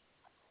unprepared.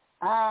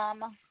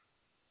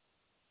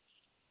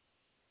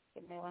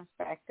 Give me one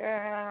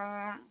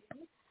second.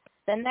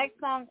 The next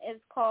song is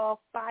called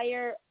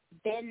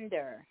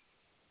Firebender.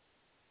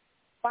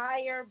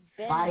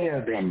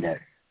 Firebender.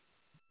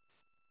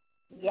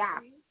 Yeah.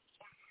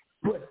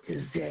 What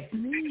does that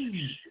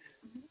mean?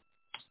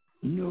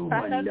 No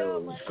one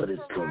knows, but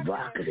it's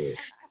provocative.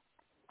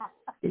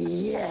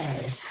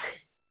 Yes.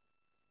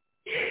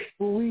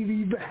 We'll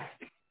be back.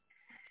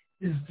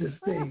 It's the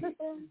Stage.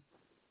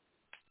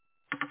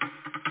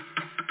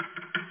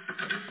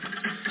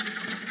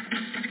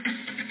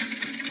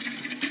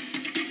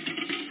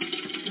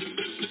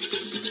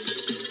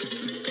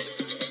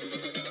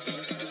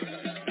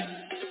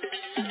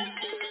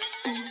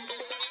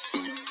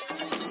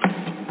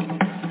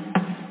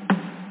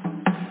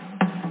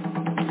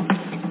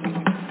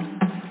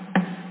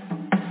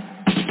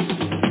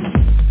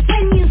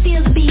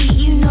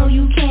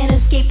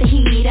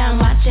 I'm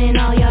watching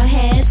all your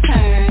heads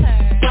turn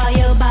while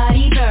your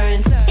body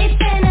burns. It's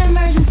an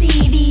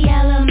emergency, the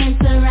elements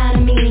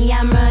surrounding me.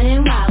 I'm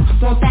running wild,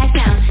 won't back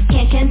down,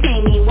 can't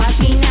contain me. Watch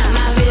me now,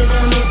 my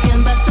rhythm is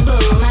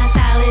combustible, my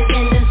style is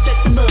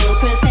indestructible.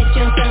 Protect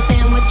yourself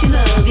and what you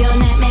love, your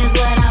nightmare's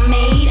what I'm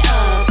made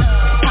of.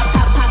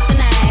 Pop the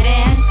night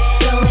and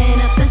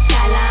blowing up the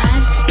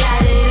skyline.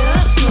 Light it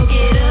up, smoke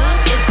it up,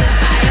 it's the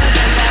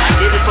Firebender. I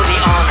did it for the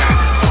honor,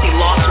 something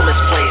lost or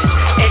misplaced,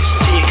 etched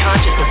into your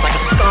consciousness like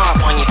a scar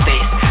on your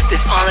face. This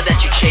honor that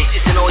you chase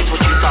isn't always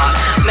what you thought.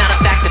 Matter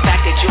of fact, the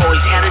fact that you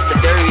always had is the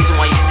very reason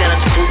why you stand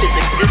up to prove its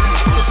existence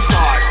from the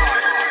start.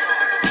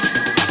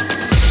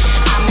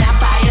 I'm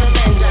that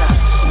Firebender,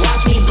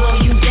 watch me blow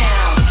you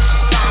down.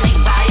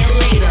 Sonic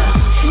violator,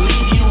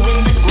 leave you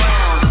in the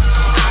ground.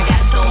 I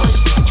got so much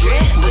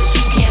drip, but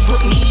you can't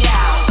put me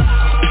out.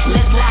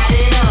 Let's light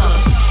it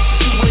up,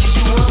 see what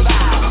you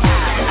about.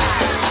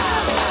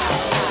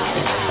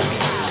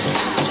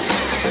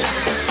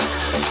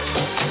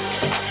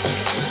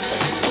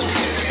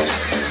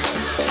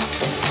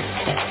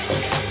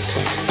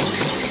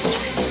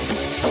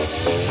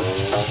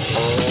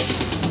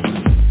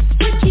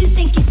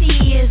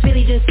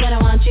 Just what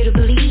I want you to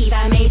believe.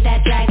 I made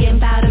that dragon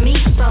bow to me.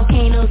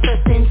 Volcanoes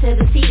burst into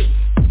the sea.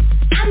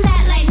 I'm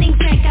that lightning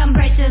strike, I'm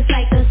bright just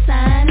like the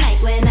sun.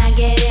 Like when I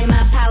get in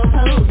my power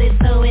pose, it's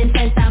so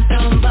intense, I'm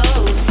throwing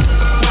bows.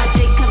 Watch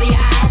it, cover your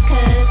eyes,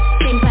 cause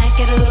seems like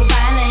it a little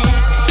violent.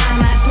 I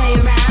might play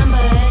around,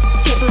 but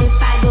triple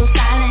if I go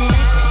silent.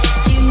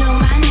 You know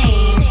my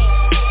name,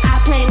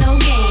 I play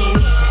no games.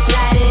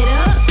 Light it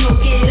up,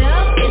 smoke it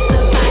up, it's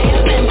the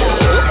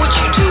Firebender. What would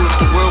you do if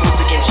the world was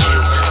against you?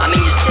 I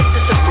mean, your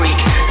sister's a freak,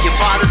 your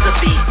father's a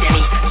beast, and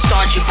he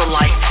starts you for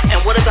life.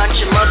 And what about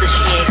your mother?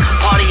 She ain't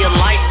part of your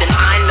life. Then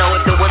I know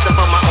if it wasn't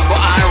for my Uncle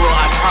Ira,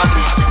 I'd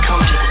probably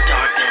succumb to the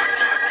darkness.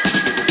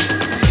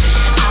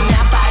 I'm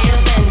that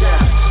Firebender,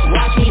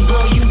 watch me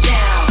blow you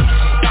down.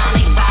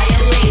 Sonic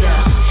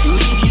violator,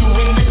 leave you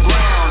in the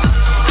ground.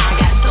 I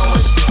got so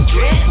much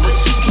drip, but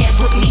you can't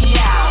put me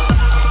out.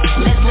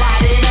 Let's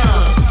light it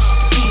up,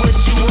 see what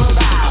you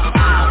about.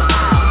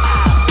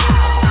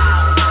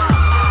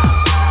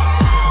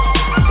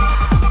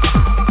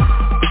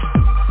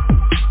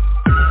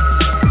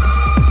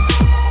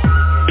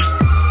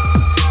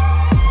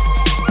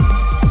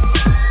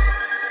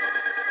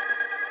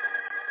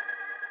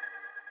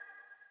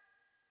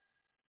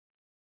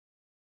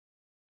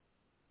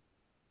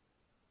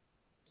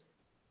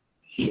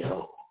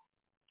 Yo.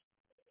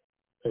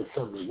 That's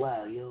something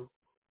wild, yo.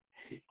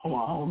 I'm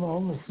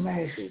gonna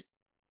smash it.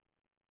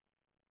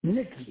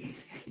 Nikki,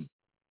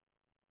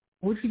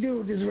 what you do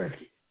with this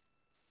record?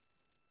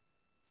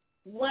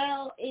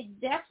 Well, it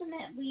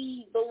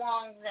definitely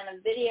belongs in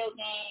a video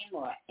game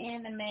or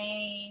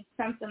anime,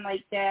 something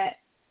like that.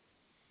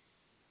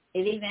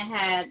 It even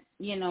had,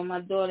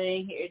 my daughter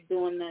in here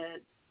doing the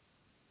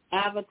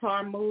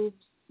avatar moves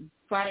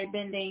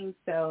firebending,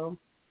 so,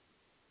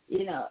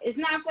 you know, it's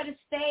not for the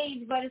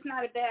stage, but it's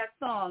not a bad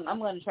song. I'm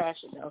going to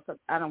trash it, though, because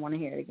I don't want to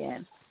hear it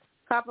again.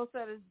 Couple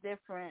said it's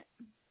different.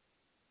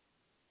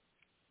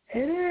 It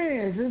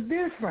is. It's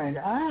different.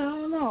 I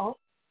don't know.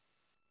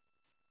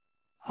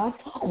 I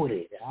fuck with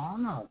it. I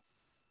don't know.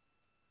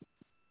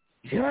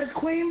 Judge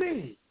Queen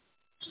B.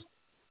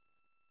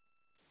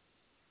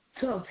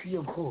 Talk to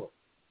your court.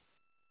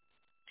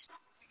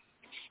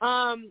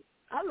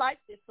 I like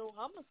this song.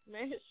 I'm a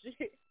smash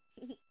it.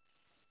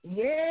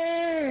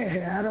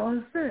 Yeah, I don't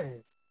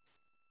understand.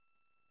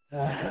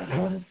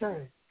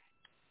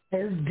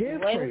 It's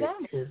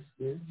different.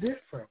 It's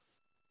different.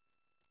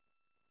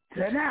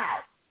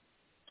 Tonight,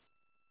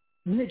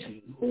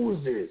 Nikki, who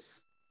is this?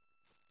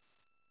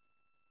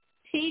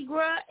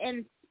 Tigra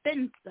and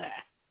Spencer.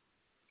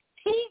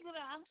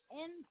 Tigra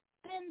and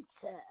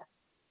Spencer.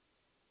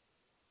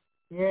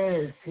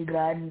 Yes,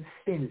 Tigra and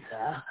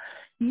Spencer.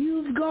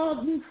 You've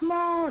gotten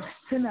smart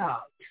tonight.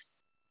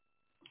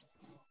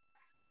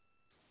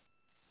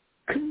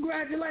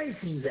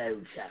 Congratulations,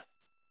 old chap.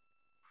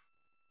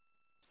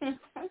 I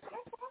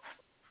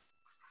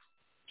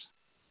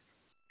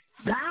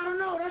don't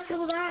know. That shit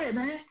was alright,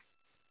 man.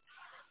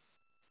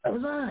 That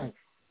was alright.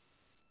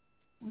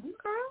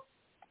 Okay.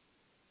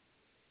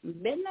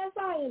 Been that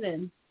higher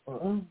then. It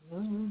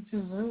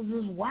was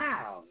just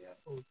wild. Yeah,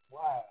 it was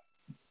wild.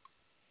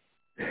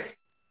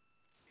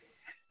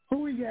 Who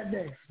we got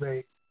next,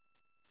 mate?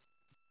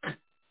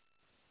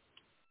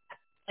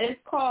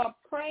 It's called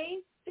Pray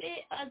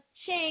Fit a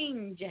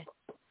Change.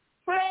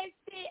 Pray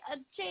Fit a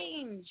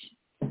Change.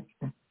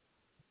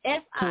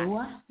 F-I.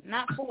 What?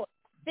 Not for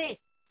fit.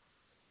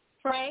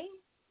 Pray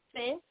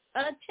Fit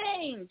a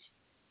Change.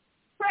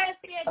 Pray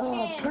for a change.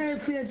 Oh, pray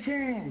for a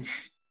change.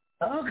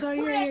 Okay,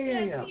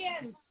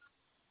 yeah.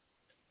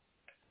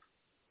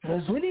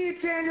 Because we need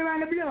to change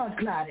around the blood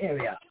clot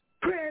area.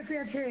 Pray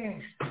for a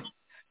change.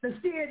 The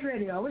stage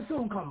radio will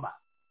soon come back.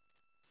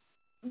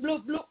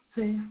 Bloop, bloop.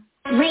 See?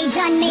 Ray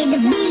John made the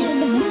beat.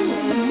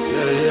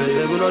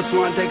 Yeah. We just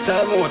want to take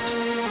time out.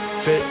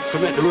 To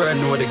make the world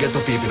know they get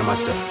the people in my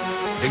stuff.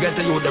 They get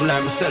the youth them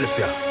like myself,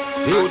 yeah.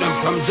 The youth them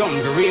from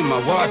Jungle,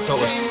 Rima,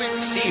 Waterhouse,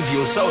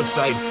 Seaview,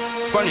 Southside,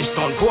 Spanish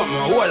Town,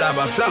 Portmore,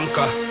 Wallaba,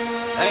 Flanker.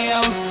 I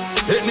am,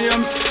 hit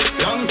name,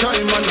 long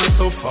time and I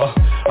suffer.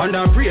 And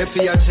I pray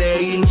for your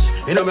change.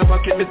 You know my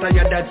pocket me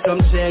tired that some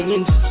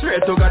change.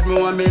 Straight to God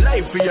me want me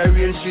life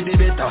rearrange to the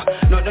better.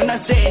 Nothing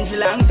has changed,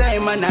 long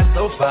time and I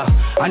suffer.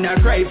 And I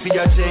cry for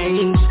your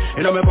change.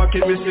 You know my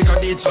pocket me sick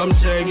of it some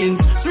change.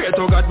 Straight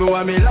to God me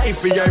want me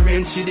life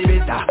rearrange to the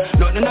better.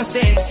 Nothing has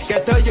changed,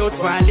 get a youth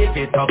and live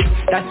it up.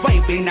 That's why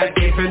we not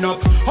giving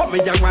up. Hope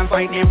me just want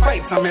fight them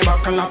fights and me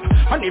buckle up.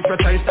 And if you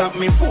try stop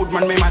me food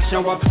man me mash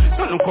you up.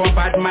 Don't look up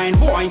bad mind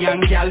boy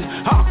young girl.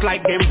 Talk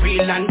like them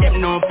real and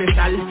them no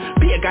official.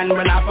 Pagan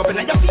will laugh up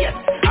in your face.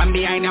 And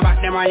behind your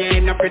back them I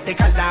ain't no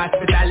critical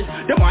hospital.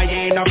 Them I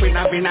ain't no in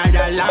a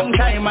long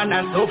time and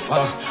I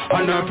suffer.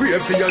 And I pray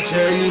for your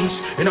change.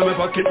 You know my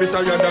pocket me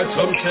tired that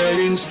some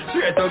change.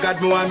 Straight to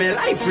God me want me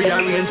life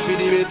rearrange for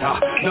the better.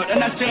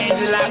 Nothing has changed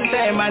long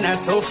time and I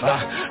suffer.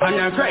 And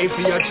I cry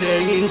for your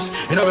change.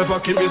 You know my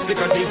pocket me sick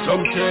of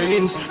some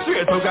change.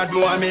 Straight to God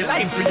me want me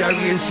life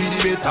rearrange for the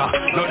better.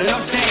 Nothing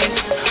has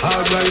changed.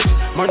 Alright,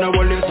 man I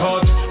want it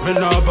hot. Me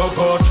no bug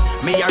out.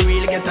 Me a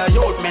real get a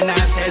youth, me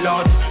not sell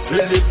out.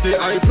 Feel if the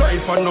I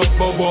play for no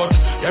bubble.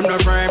 Them no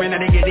firm in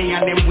the getting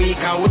and them weak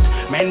out.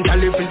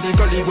 Mentally,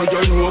 physically, we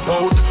don't know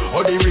about.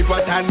 Or the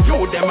report and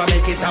you, them a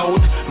make it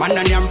out. Man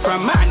and them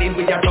from morning,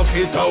 we a tough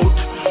it out.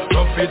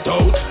 Tough it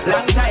out.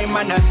 Long time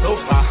man a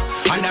suffer.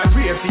 And I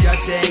pray for your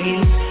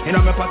sayings. You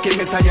know my pocket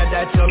me tired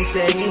that some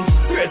sayings.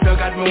 Pray to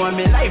God me want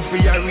me life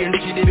rearrange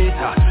to the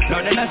better.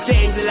 Nothing has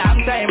changed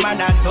long time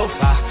man a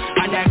suffer.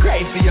 And I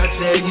cry for your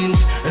sayings.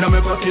 You know my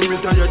pocket me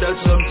tired that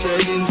some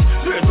sayings.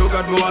 Pray to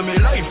God me want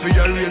me life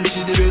rearrange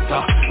to the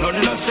better.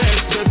 Nothing has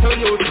changed, better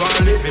you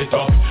can't live it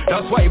up.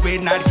 That's why we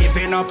not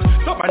giving up.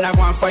 Stop and I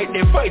want fight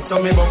the fight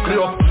so me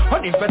buckle up.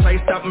 And if I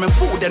stop me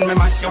food then me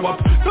mash you up.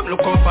 Don't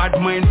look up bad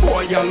mind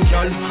boy young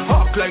girl.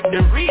 Talk like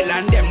them real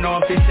and them no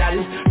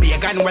official.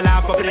 Pagan will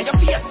laugh up in your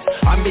face.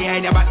 And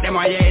behind your back them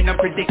I ain't no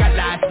critical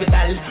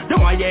hospital. No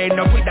I ain't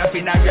no with a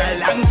funeral.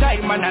 Long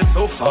time and I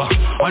suffer.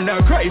 And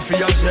I cry for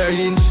your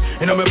change.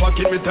 You know me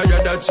pocket me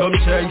tired that some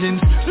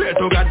change. Straight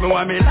to God me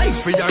want me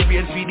life for your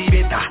face for the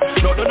better.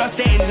 Nothing has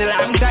changed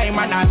long time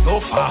and I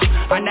suffer.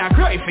 And I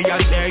cry for your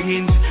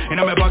change. You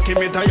know me pocket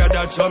me tired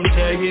that some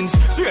change.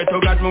 Straight to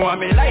God me want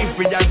me life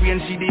for your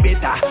face for the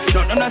better.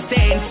 Nothing has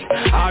changed.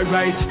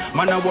 Alright,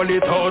 man I want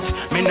it out.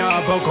 Me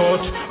nah go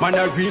out. Man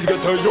I real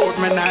get a youth.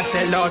 Me nah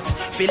sell out.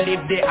 Feel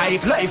live the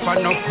hype life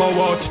and not go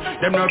out.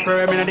 Them not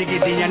firm in the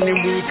getting and them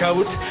weak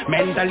out.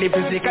 Mentally,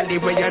 physically,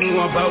 where you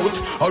know about.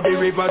 How the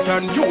river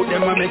turn you,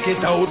 them a make it it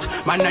out.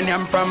 Man and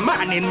I'm from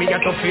morning, me got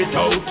to fit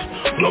out.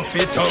 Rough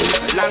it out.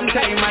 Long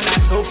time and I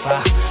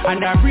suffer, and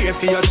I pray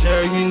for your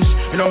change.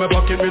 You know my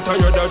pocket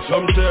retired of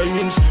some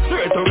change.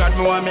 Pray to God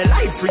me want my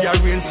life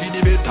rearrange, see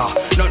the better.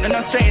 Nothing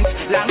no sense.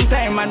 Long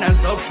time and I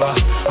suffer,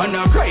 and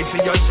I cry for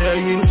your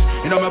change.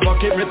 You know my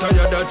pocket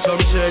retired of some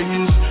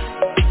change.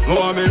 Me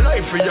want my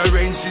life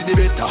rearrange, see the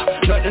better.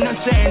 Nothing no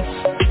sense.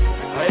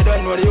 I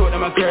don't know the youth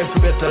them a cry for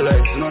better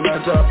life. You know what I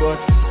talk about?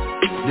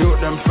 The youth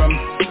them from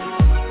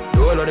the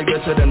whole of the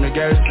ghetto them, the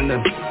girls in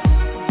them.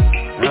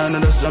 I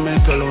know that's some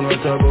mental when we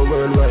talk about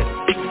worldwide.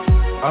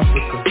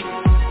 Africa,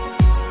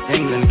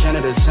 England,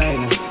 Canada,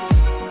 China.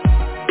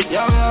 Yo,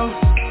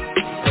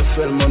 I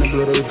feel money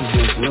blood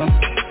represents, you know?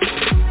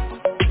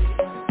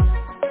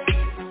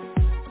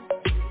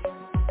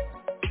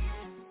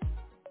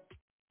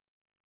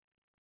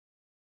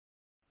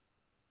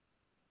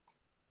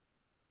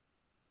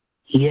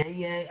 Yeah.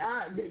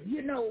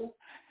 You know,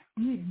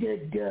 you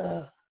did,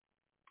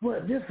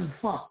 well, this is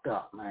fucked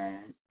up,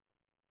 man.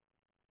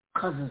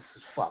 Cause this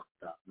is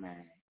fucked up,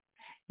 man.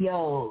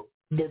 Yo,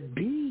 the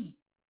beat,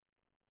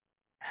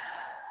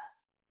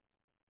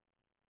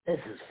 this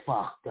is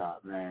fucked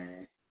up,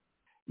 man.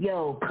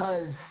 Yo,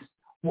 cause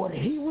what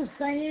he was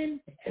saying,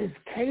 his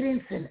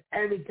cadence and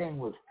everything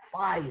was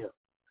fire,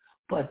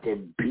 but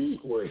the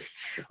beat was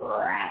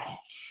trash.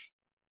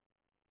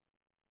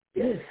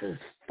 This is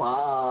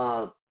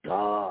fucked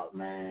up,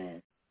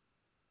 man.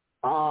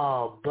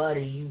 Oh,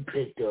 buddy, you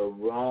picked the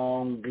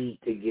wrong beat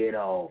to get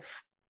off.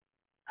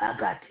 I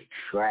got to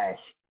trash,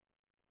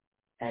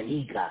 and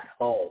he got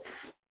off.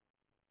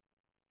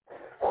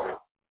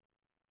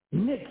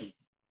 Nikki,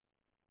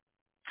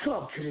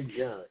 talk to the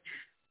judge.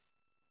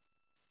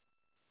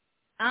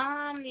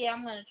 Yeah,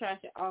 I'm gonna trash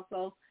it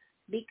also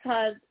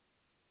because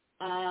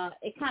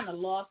it kind of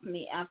lost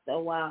me after a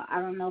while.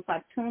 I don't know if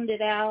I tuned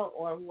it out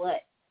or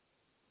what,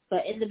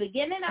 but in the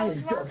beginning I was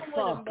rocking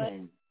with him, but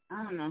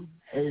I don't know.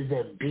 It's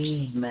the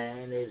beat,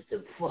 man. It's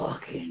the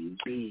fucking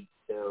beat,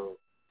 though.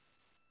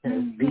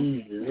 The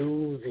beat,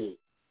 lose it.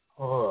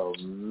 Oh,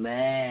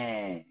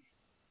 man.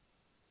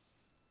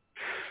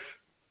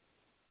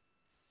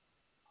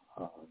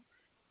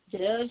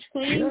 Judge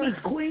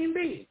Queen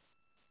B.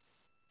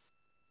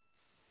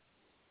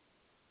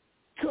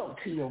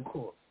 Talk to your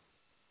court.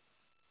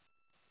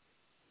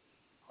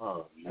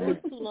 Oh, man. It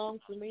was too long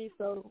for me,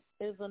 so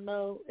it's a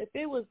no. If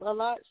it was a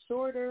lot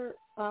shorter,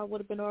 I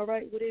would have been all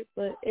right with it,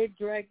 but it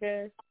dragged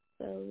ass,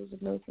 so it was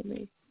a no for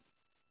me.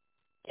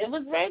 It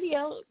was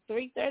radio,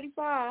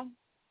 3:35.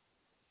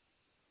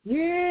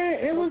 Yeah,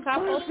 it was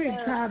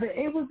perfect, Tyler.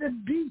 It was a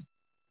beat.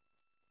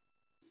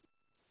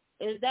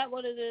 Is that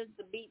what it is?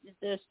 The beat is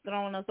just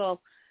throwing us off.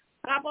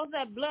 Capo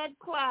said blood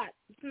clot.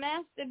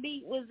 Smash the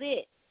beat was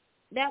it.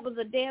 That was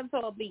a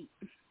dancehall beat.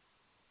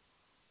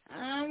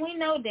 We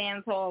know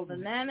dancehall, but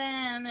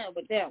no,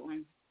 but that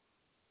one.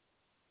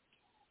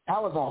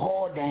 That was a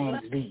whole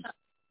dance beat.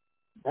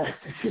 That's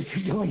the shit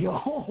you're doing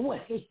your own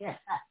way.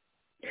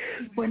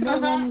 When no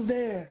one's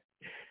there.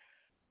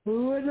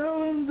 When no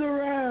one's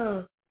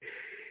around.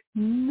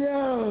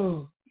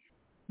 No.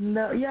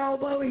 Yo,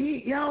 but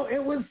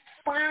it was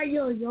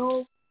fire,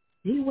 yo.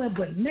 He went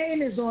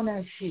bananas on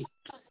that shit.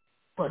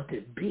 But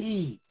the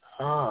beat,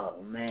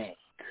 oh, man.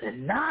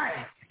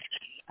 Tonight,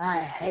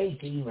 I hate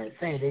to even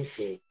say this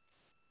shit.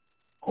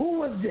 Who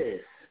was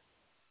this?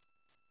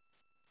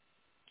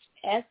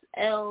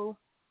 SL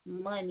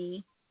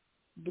Money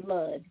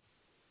Blood.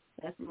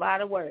 That's a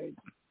lot of words.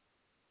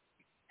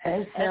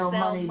 SL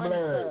Money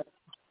Blood.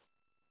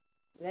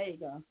 There you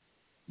go.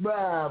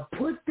 Bruh,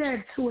 put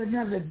that to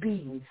another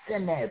beat and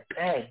send that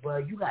back,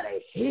 bruh. You got a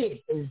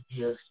hit. It's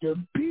just a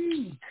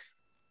beat.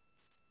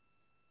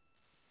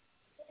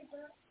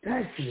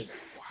 That shit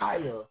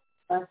fire.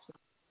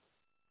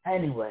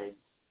 Anyway,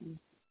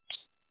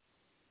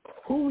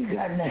 who we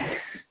got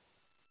next?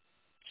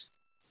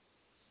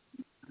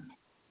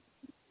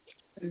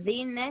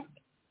 The next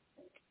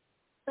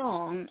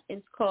song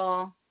is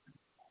called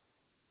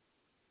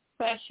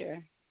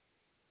Pressure.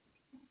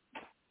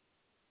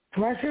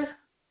 Pressure?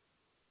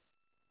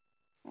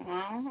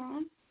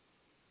 Uh-huh.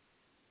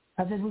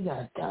 I think we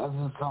got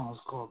 1,000 songs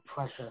called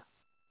Pressure.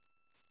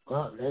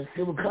 Well, let's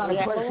see what kind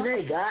of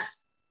pressure they got.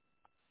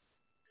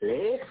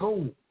 Let's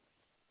go.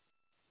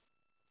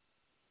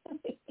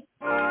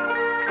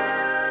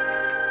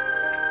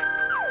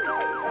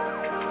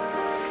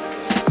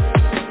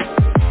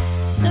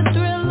 The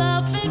thrill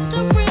of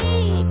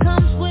victory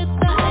comes with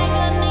the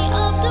agony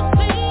of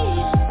defeat.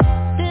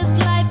 This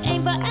life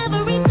ain't for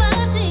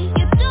everybody.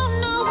 You don't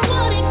know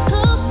what it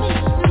cost me,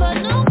 but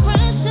no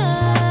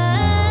pressure.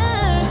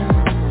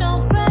 No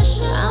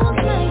pressure. I was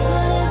made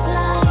for this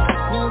life.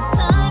 No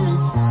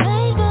diamonds.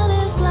 Made for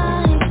this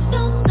life.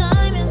 No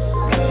diamonds.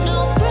 No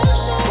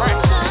pressure.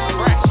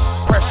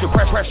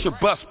 Pressure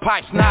bust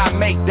pipes, now I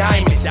make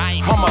diamonds.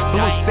 I'm a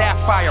blue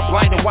sapphire,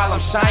 blinding while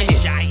I'm shining.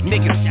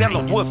 Niggas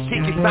selling wolf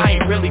tickets, I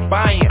ain't really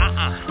buying.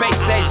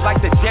 Space age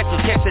like the Jets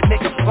and catch a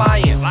nigga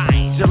flying.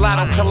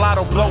 Gelato,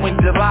 colado, blowing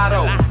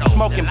gelato.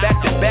 Smoking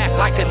back to back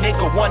like a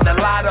nigga won the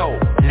lotto.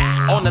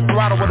 On the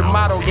throttle with a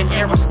motto in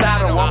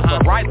Aristotle. I'm the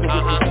rising with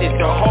this shit,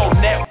 the whole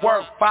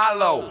network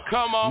follow.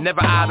 Come on.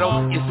 Never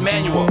idle, it's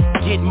manual.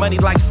 Get money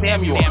like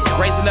Samuel.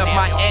 Raising up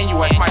my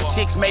annual. My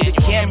chicks made a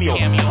cameo.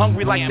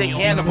 Hungry like the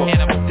animal.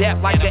 Deaf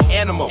like the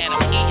animal.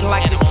 Eating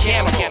like the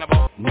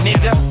cannibal.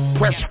 Nigga,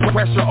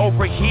 pressure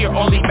over here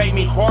only made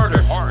me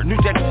harder. New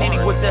Jack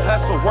City with the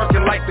hustle,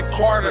 working like the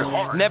Carter.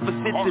 Never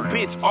sit the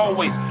bitch,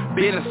 always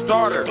been a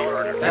starter.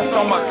 That's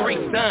on my 3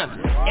 sons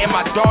and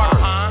my daughter.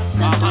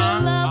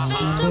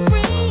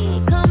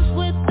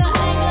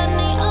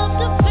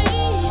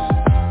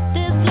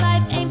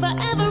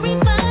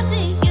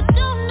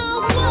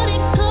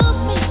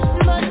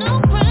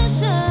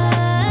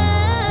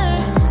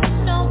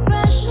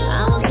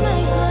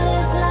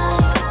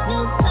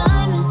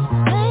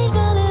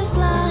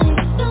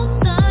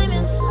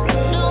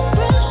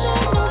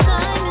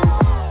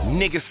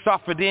 Niggas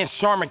suffer than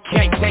Sherman,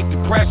 can't take the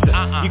pressure.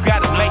 You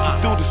gotta make it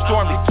through the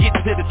storm to get to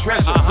the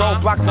treasure.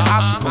 Roadblocks and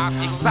obstacles,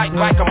 excite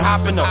like I'm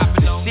hopping up.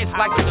 This shit's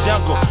like the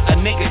jungle, a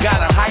nigga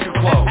gotta hide the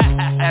clothes.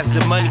 As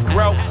the money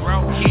grow,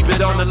 keep it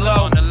on the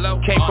low.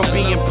 Came from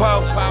being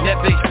poor,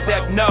 never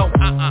accept no.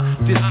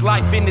 This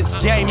life in this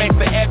game ain't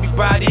for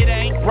everybody.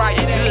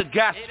 Bright good,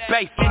 got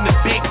space in the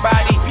big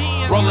body.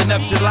 Rolling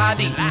up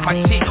gelati,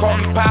 my shit call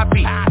me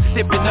Poppy.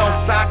 Sipping on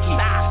sake,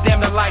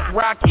 stamina like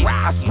Rocky.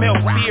 I smell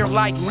fear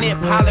like Nip,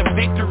 hollering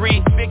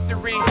victory.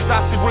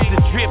 Sausage with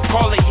the drip,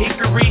 call it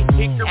hickory.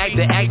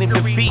 Acting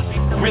defeat,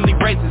 really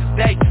raise the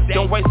stakes.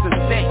 Don't waste a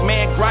sec,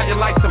 man, grind it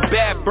like some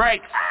bad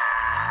breaks.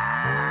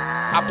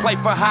 I play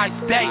for high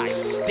stakes.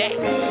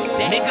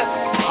 Nigga,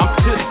 I'm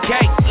to the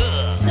cake.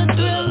 The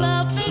thrill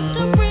of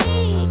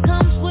victory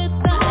comes with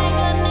the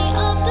agony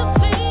of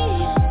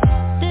defeat.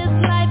 This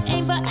life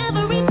ain't for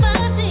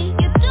everybody.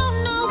 You don't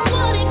know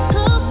what it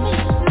could be,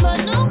 but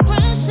no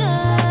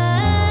pressure.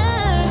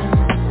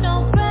 No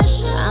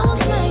pressure. I was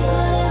made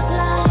for this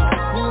life.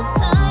 No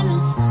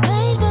timing.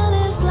 Made for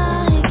this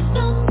life.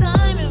 No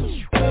timing.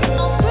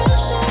 No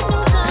pressure.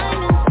 No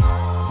timing.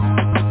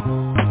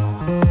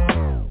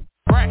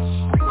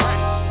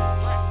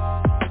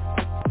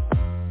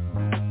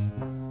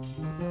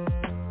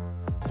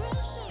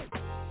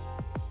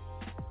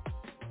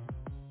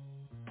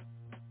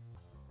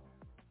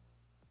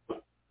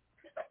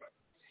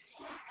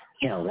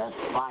 Yo, that's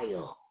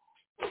fire.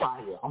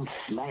 Fire. I'm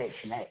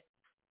smashing that.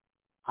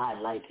 I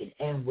like it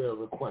and will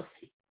request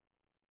it.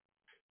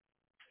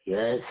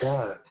 Yes,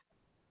 sir.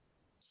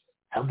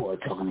 That boy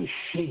talking his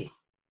shit.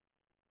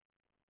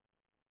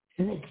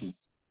 Nikki,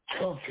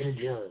 talk to the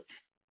judge.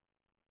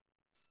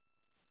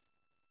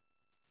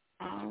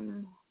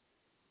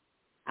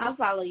 I'll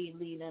follow you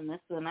lead on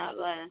this one. I'll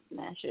go and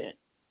smash it.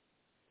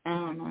 I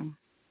don't know.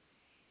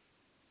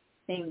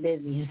 Being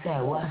busy. You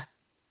said what?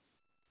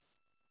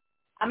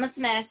 I'm going to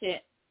smash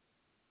it.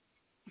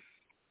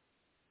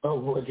 Oh,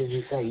 what did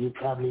you say? You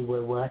probably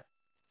would what?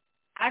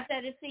 I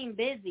said it seemed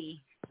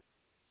busy.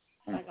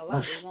 Like a lot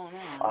was going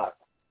on.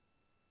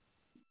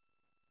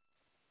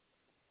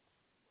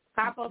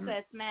 Capo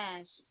said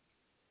smash.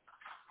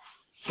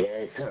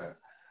 Yes, sir.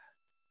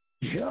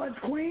 Judge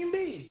Queen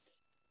B.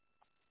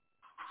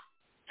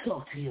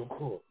 Talk to your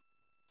court.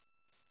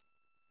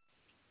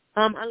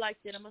 I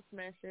liked it. I'm going to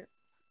smash it.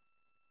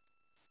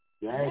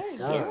 Yes,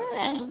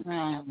 sir.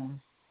 Yeah.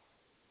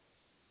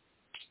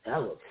 That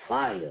was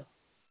fire.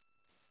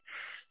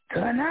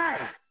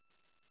 Tonight.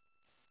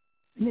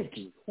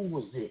 Nikki, who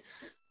was this?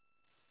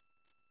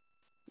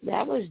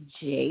 That was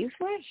Jay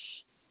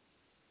Fresh.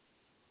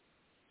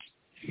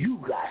 You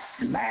got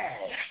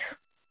smashed.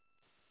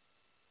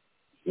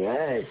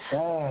 Yes,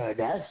 sir.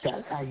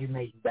 That's how you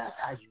make. That's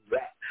how you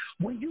rap.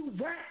 When you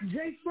rap,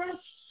 Jay Fresh,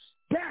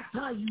 that's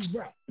how you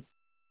rap.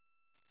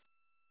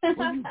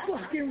 When you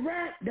fucking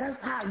rap,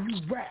 that's how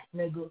you rap,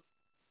 nigga.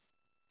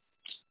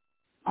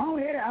 I don't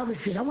hear that other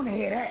shit. I want to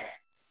hear that.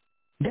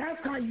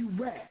 That's how you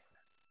rap.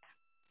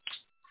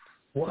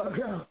 What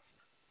up?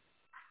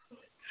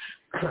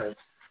 Chris,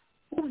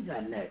 who we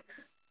got next?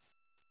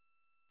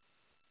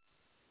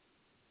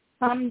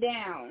 Come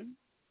down.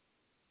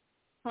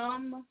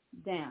 Come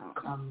down.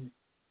 Come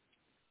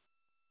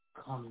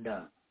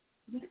down.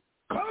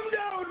 Come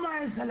down,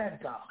 my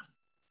selector. All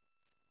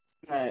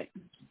right.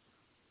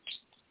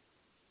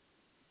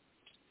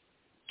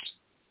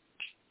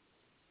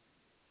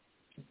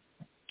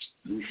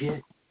 You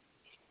shit.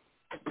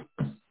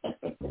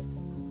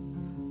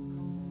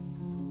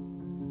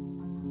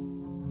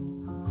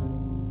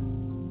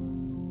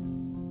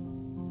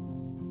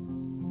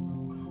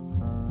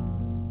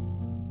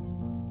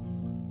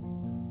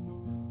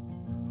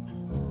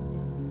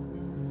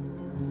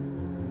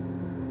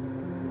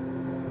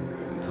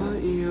 Put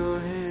your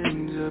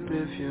hands up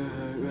if you're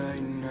hurt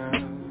right now.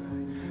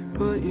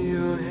 Put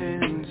your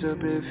hands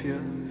up if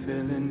you're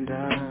feeling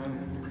down.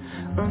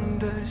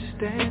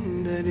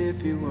 Understand that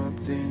if you up,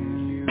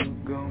 then you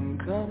gon'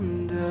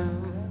 come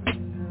down.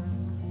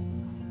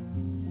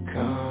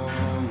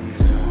 Come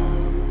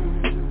down.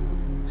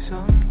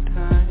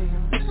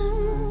 Sometimes.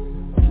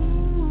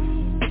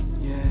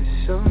 Yeah,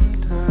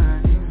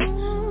 sometimes.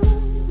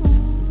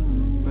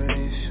 But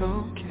it's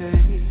okay.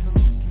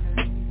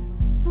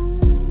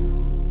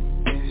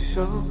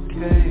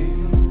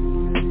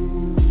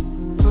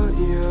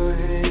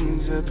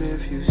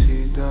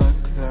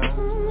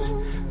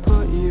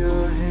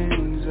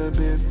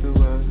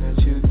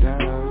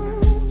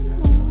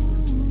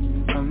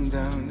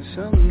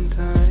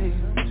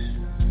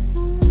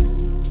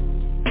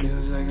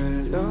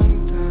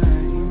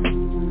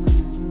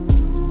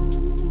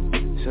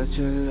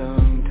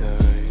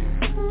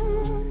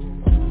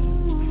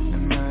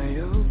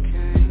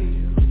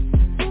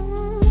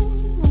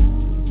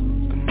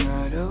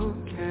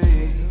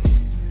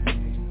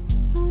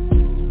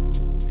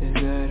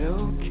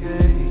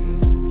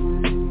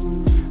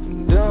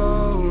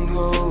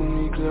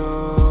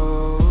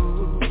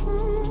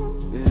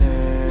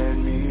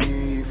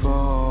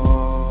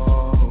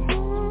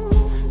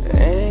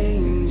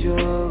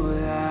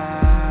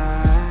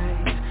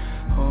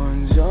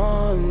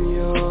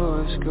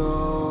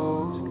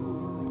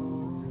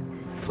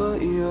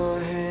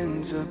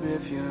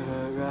 if you're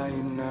hurt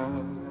right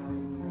now.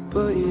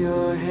 Put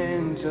your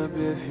hands up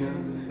if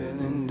you're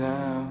feeling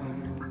down.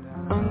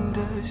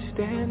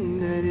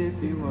 Understand that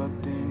if you up,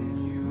 then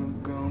you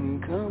gon'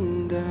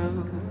 come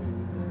down.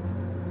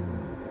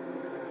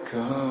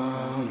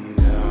 Calm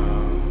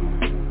down.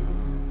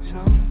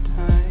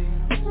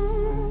 Sometimes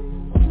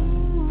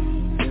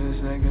feels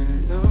like a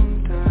long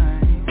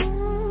time.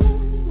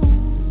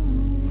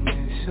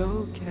 It's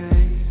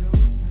okay.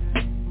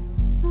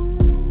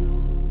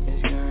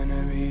 It's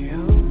gonna be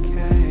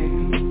okay.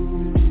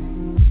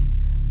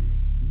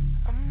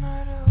 I'm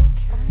not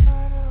okay. I'm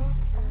not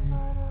okay. I'm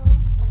not okay.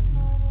 I'm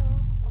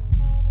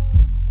not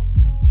okay.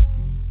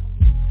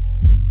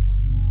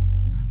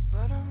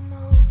 But I'm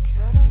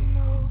okay. I'm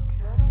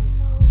okay.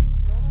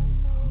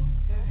 I'm okay.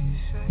 If you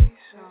say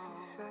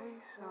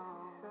so.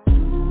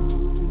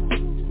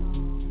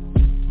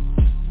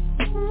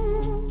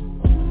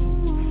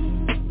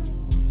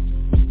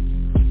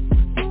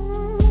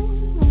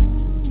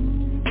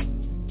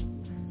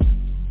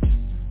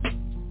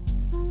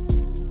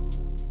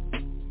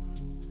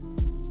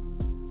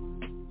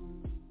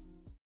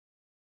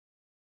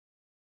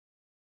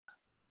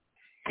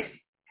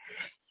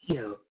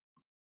 Yo,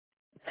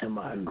 in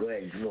my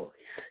great voice,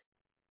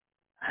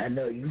 I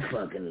know you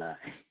fucking lying.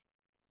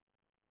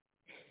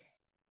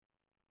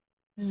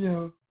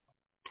 Yo,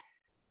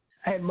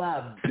 in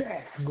my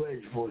best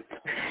great voice.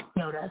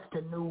 Yo, that's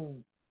the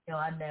new,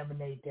 I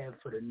nominate that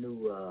for the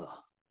new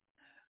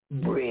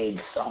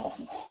Bridge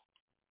song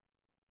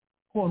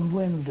on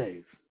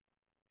Wednesdays.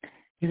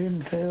 You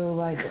didn't feel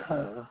like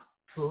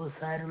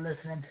suicidal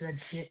listening to that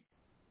shit?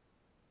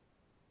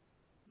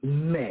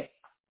 Man,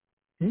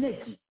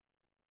 Nikki,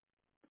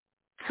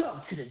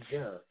 talk to the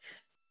judge.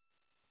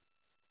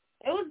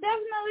 It was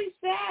definitely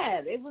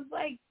sad. It was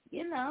like,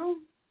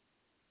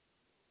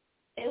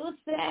 it was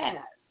sad.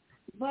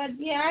 But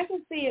yeah, I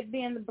can see it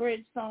being the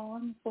bridge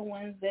song for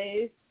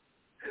Wednesdays.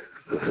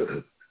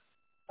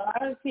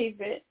 I'll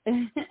keep it.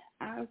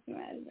 I'll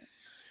smash it.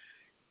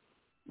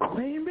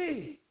 Queen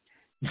Bee,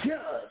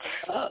 judge.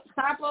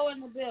 Capo in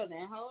the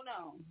building. Hold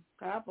on.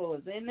 Capo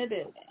is in the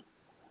building.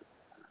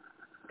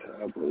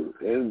 Capo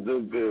in the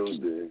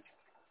building.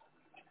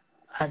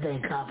 I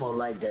think Capo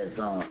liked that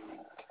song.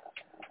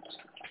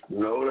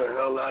 No, the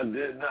hell I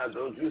did not.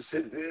 Don't you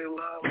sit there and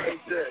lie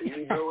like that.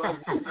 You know I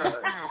did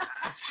not.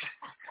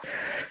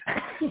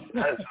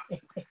 That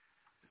shit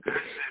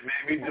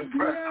made me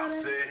depressed. I'm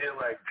sitting here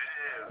like,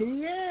 damn.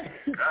 Yeah.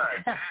 God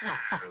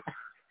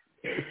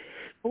damn.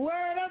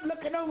 Word up,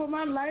 looking over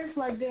my life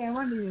like, damn,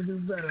 I need to do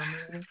better,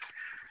 man.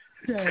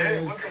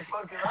 Hey, what the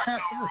fuck did I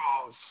do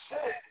wrong?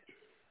 Shit.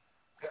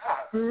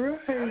 God.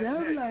 Right,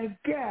 I'm like,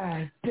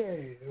 God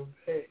damn,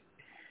 man.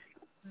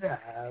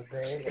 Nah,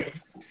 man.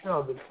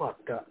 All the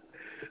fucked up.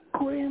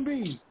 Queen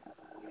Bee,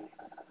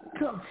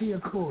 talk to your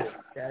core.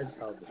 That's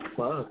all the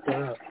fucked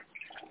up.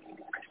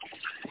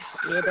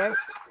 Yeah,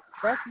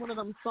 that's one of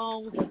them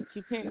songs that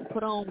you can't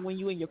put on when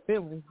you in your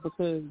feelings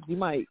because you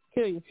might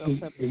kill yourself.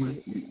 Type of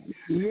shit.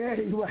 Yeah,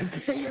 you might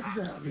kill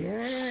yourself.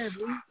 Yeah,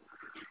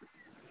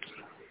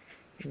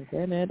 dude.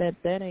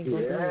 That ain't gonna do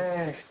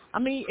Yeah. it. I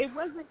mean, it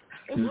wasn't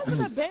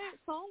a bad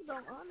song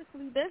though.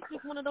 Honestly, that's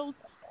just one of those.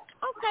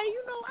 Okay,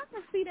 I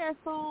can see that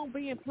song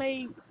being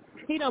played.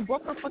 He done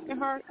broke her fucking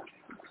heart.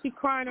 She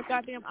crying her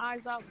goddamn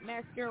eyes out,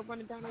 mascara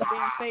running down her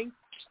damn face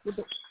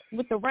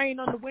with the rain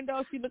on the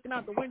window. She looking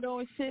out the window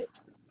and shit.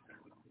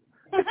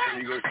 And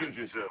you gonna shoot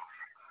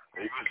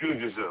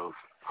yourself.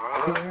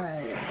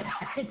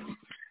 Right.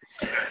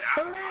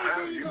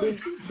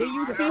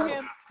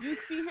 Then you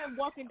see him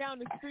walking down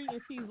the street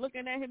and she's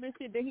looking at him and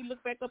shit. Then he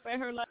look back up at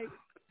her like,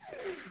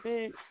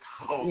 bitch.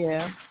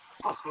 Yeah.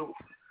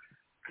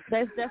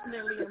 That's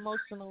definitely an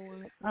emotional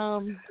one.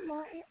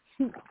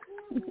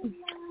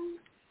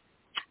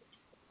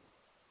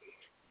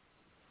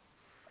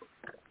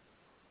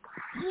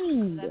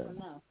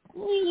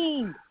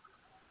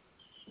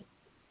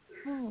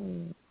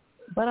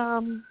 But I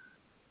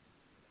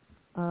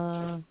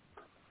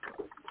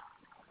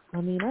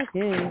mean, I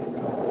guess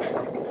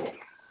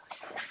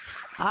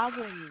I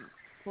wouldn't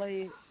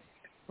play it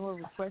or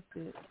request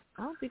it. I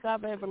don't think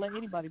I've ever let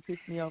anybody piss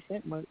me off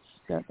that much.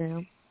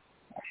 Goddamn,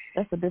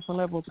 that's a different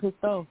level of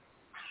pissed off.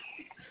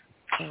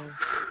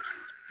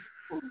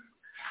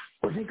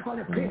 What they call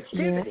it,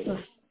 festivity.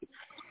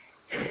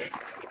 Yeah.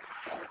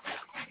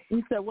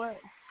 You said what?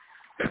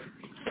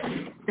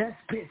 That's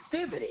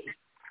festivity.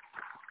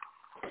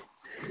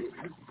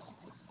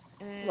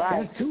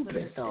 Right. That's too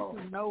pissed off.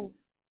 No,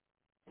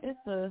 it's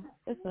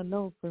a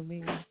no for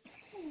me.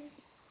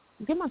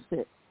 Get my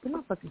shit. Get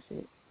my fucking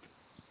shit.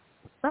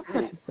 Stop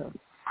touching yourself.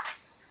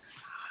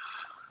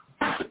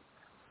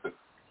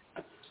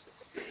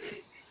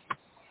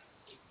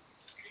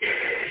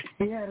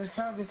 Yeah, the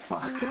song is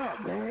fucked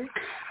up, man.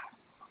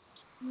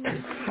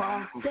 It's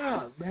fucked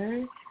up,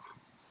 man.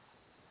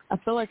 I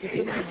feel like it's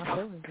in my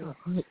feelings.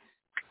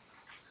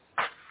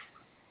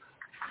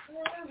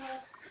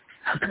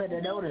 I couldn't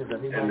have noticed.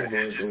 Everybody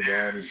going through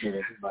all this shit.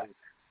 Everybody.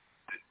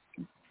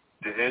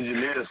 The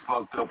engineers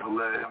fucked up and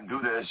let him do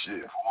that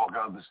shit. Walk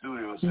out the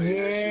studio and say that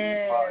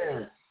shit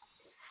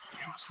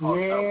was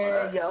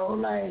fire. Yeah, yo,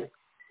 like,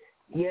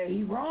 yeah,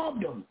 he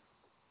robbed him.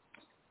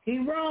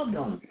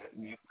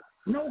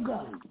 No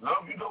gun. No,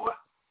 you know what?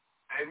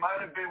 They might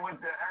have been with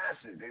the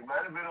acid. They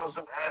might have been on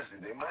some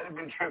acid. They might have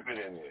been tripping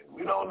in there.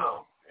 We don't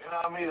know. You know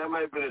what I mean? That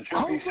might have been a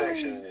trippy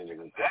section in there.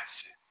 That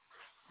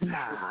shit.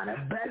 Nah, the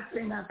best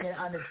thing I can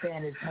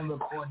understand is him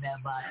recording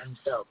that by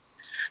himself.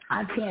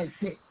 I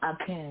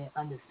can't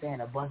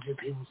understand a bunch of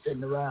people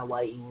sitting around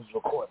while he was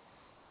recording.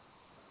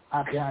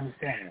 I can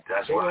understand it.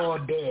 They're all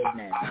dead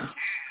now.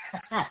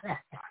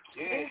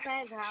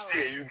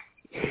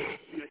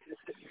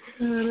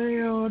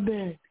 They all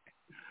dead.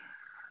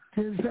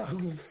 This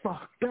song was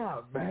fucked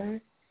up,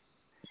 man.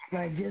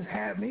 Like, just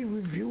had me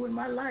reviewing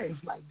my life.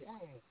 Like,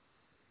 dang.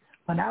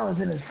 When I was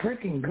in a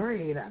freaking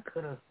grade, I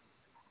could have.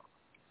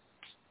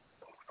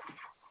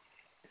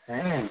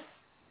 Man.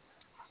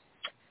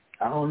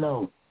 I don't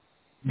know.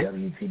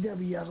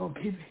 WTW, y'all gonna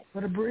keep it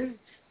for the bridge?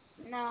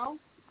 No.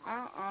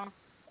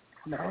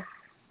 No.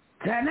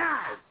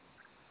 Tonight.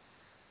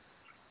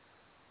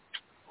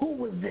 Who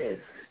was this?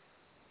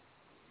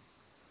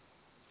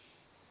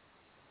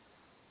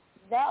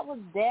 That was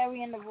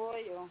Darian the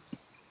Royal.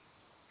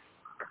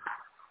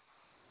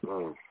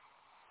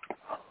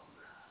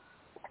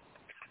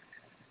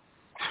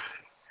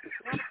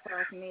 That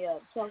fucked me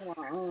up. Talking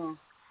about,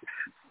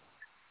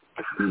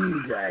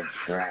 He's a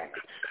trash.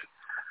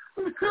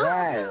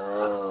 Right.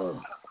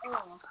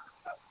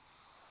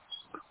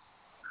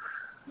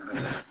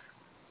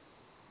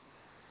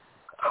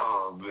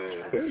 Oh,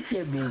 man. This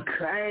should be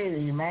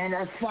crazy, man.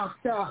 That's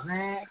fucked up,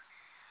 man.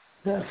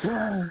 That's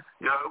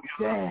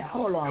damn,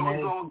 hold on, man.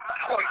 It was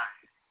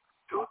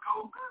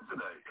going good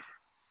tonight.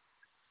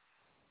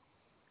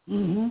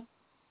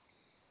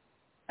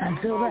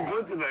 Until that.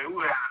 Good today.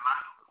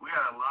 We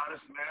had a lot of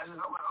smashes.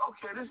 I'm like,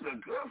 okay, this is a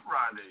good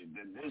Friday.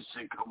 Then this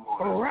shit come on.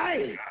 All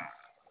right.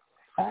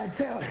 I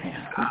tell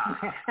him.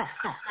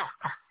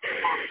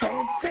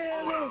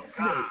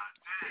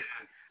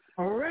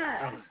 All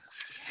right.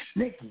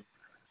 Nikki,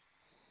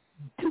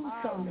 do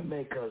something to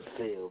make us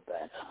feel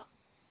better.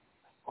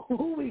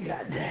 Who we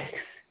got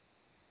next?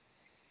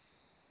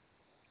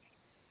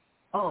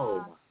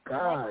 Oh,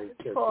 my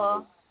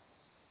God.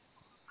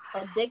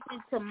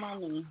 Addicted to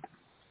Money.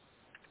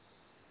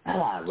 I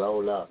gotta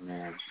roll up,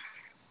 man.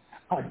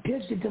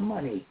 Addicted to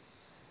Money.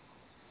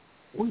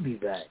 We be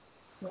back.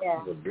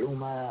 Yeah. It blew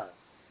my eyes.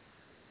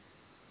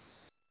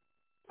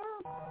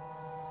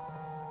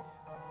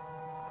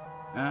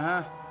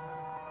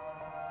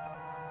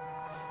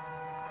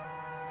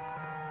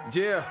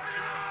 Yeah.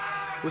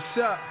 What's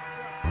up?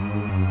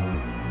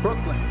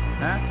 Brooklyn,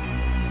 huh?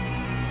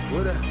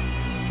 What up?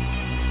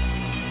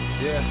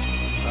 Yeah.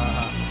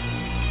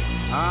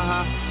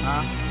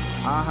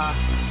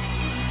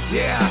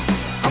 Yeah.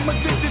 I'm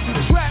addicted to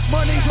trap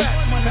money.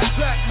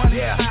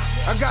 Yeah.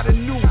 I got a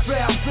new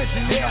valve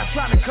vision. Yeah. I'm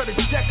trying to cut a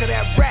check of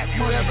that rap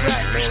money.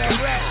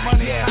 That rap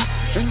money. Yeah.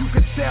 And you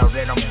can tell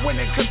that I'm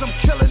winning cause I'm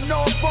killing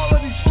off all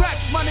of these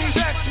tracks money.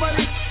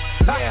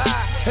 Yeah,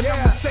 and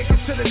I'ma take it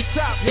to the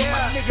top with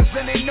my niggas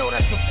and they know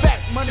that's a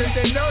fact money.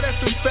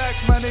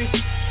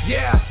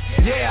 Yeah.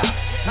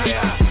 I'm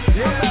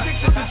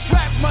addicted to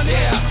trap money.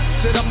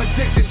 Said I'm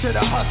addicted to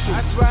the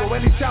hustle. So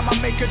anytime I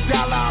make $1,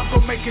 I'm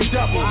gon' make it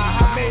double.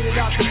 I made it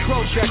out the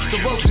projects, the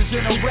roaches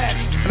in a rap.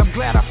 And I'm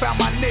glad I found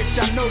my niche,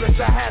 I noticed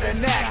I had a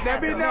knack.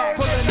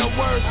 Pulling the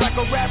words like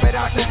a rabbit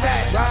out the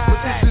hat.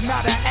 But this is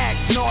not an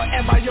act, nor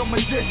am I your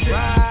magician.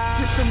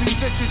 Just a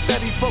musician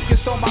steady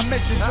focused on my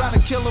mission. Trying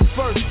to kill him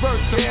first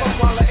verse,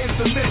 while the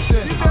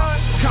intermission.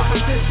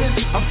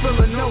 Competition, I'm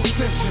feeling no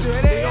tension.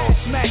 They all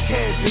smack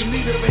heads in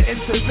need of an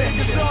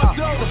intervention.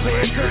 So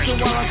pay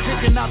attention while I'm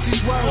kicking out these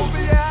words.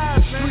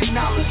 Street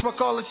knowledge, fuck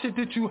all the shit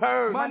that you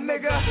heard. My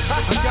nigga,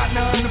 I got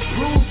nothing to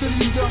prove to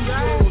you dumb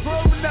fools.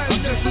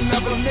 I'm just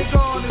another nigga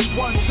on this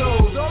one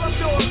toes. All I'm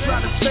doing is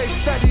trying to stay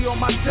steady on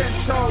my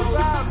 10 toes.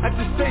 At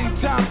the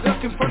same time,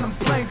 ducking from them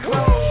plain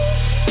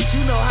clothes.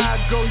 You know how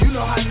it go, you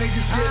know how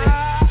niggas get it.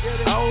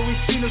 I always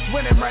seen us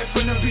winning right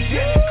from the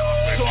beginning.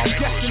 So I'm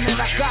guessing that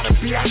I gotta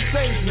be our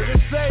savior.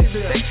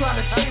 They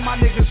tryna say my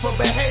niggas for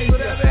behavior.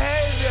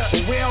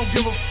 But we don't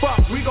give a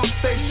fuck, we gon'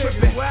 stay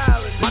trippin'.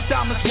 My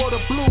diamonds water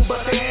blue,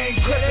 but they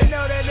ain't grippin'.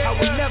 I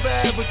would never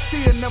ever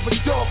see another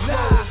door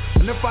close.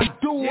 And if I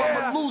do,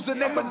 I'ma lose a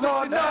nigga,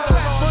 Lord knows.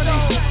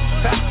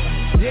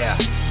 Yeah,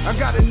 I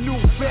got a new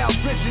found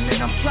vision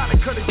and I'm trying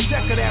to cut a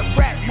check of that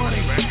rap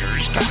money.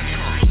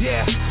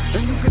 Yeah,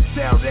 and you can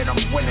tell that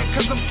I'm winning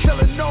cause I'm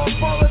killing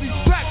off all of these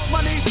tracks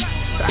money.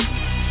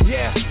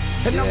 Yeah,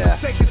 and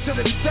I'ma take it to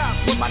the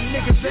top with my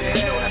niggas and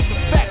they know that's a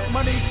fact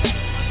money.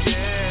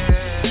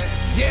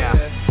 Yeah,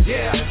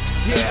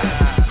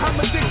 I'm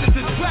addicted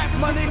to trap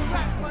money.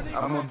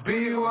 I'ma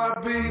be who I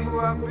be,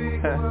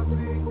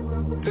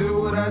 do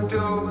what I do.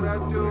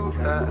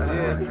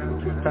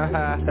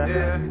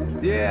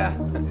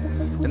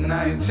 And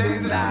I ain't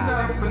changing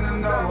nothing to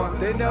no one.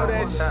 They know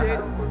that shit.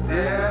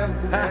 Yeah.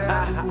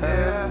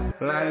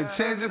 I ain't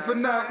changing for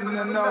nothing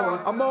to no one.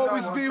 I'm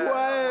always be who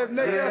I am,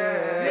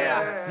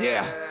 nigga.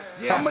 Yeah.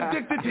 I'm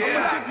addicted to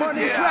black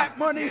money, black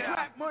money,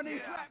 black money,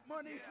 black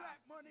money, black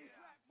money.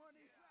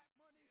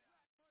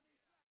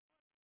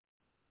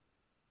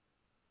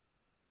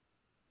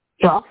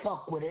 Yo, I'll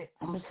fuck with it.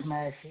 I'm gonna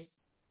smash it.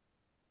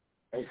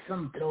 It's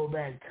some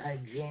throwback type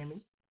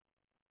jammy.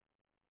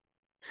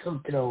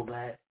 Some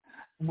throwback.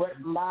 What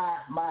my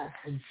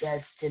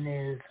suggestion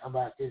is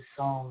about this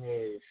song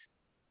is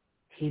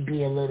he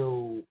be a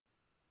little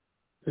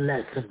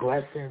less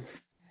aggressive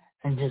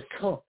and just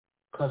talk.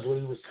 Because what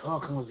he was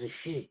talking was a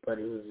shit, but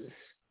it was just,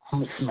 I'm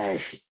gonna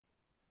smash it.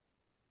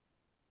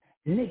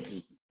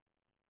 Nikki,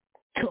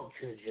 talk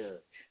to the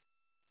judge.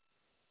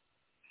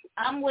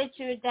 I'm with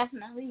you. It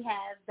definitely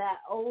has that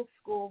old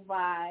school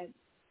vibe.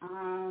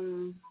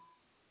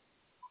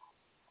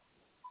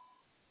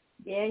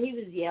 Yeah, he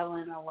was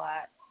yelling a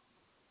lot.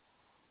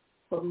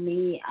 For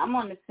me, I'm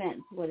on the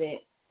fence with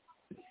it.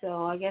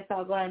 So I guess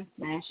I'll go ahead and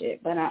smash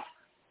it. But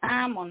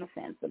I'm on the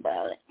fence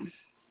about it.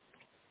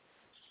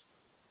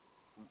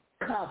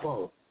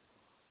 Capo,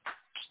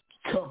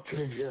 talk to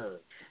the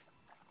judge.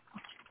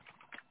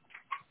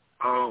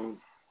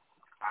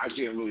 I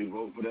can't really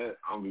vote for that.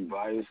 I'll be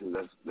biased, and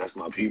that's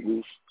my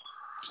people's.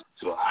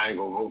 So I ain't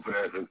gonna vote for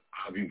that.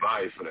 I'll be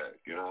biased for that.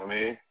 You know what I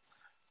mean?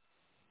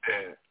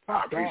 And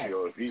I appreciate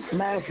all the feedback.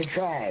 Smash the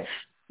trash.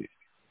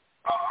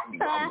 I'm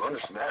gonna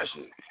smash it.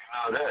 You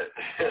know that.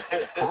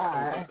 I'm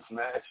gonna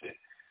smash it.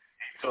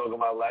 You talking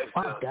about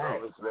lifestyle, so I'm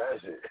gonna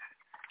smash it.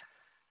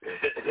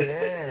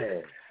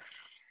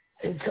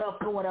 Yeah. He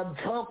talking what I'm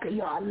talking.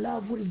 Yo, I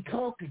love what he's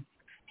talking.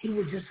 He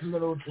was just a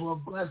little too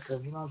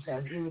aggressive, you know what I'm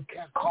saying? If he would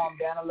calm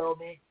down a little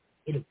bit,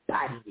 he'd have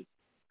bodied it.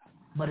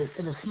 But it's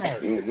in a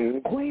smash. Mm-hmm.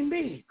 Queen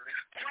B,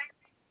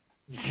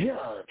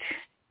 judge,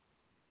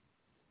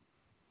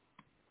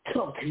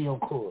 talk to your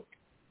court.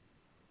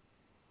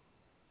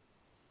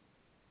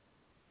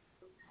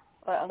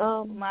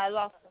 My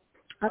loss.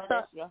 I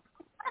thought,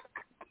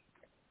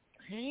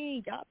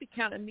 hey, y'all be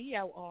counting me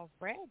out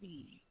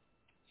already.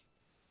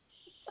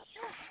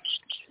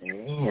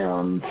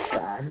 Damn,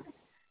 son.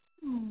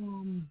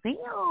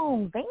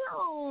 Damn.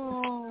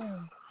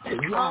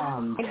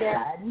 Son.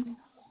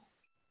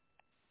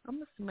 I'm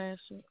gonna smash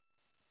it.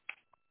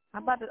 I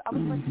was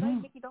gonna say,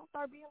 Nikki, don't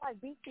start being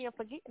like beefy and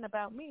forgetting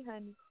about me,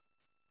 honey.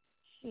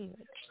 Shit.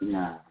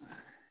 Nah.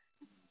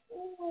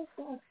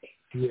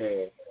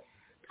 Yeah.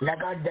 Like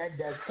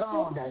that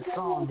song,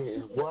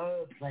 the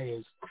wordplay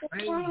is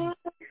crazy.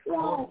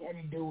 All he had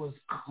to do was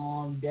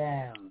calm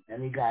down,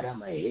 and he got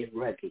him a hit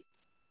record.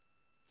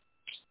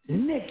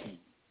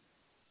 Nikki,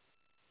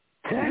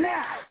 turn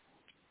out.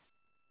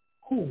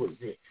 Who was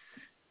this?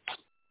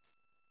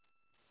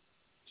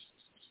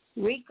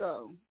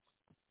 Rico.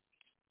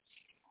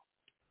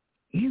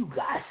 You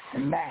got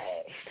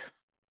smashed.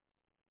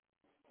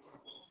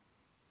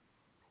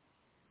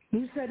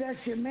 You said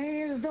that's your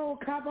man, though,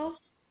 Capo?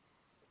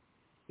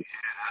 Yeah,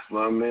 that's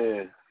my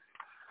man.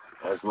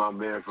 That's my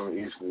man from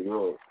East New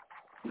York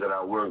that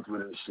I worked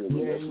with and shit.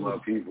 Yeah, that's my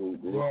people,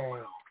 bro.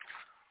 Yeah.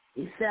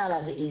 He sound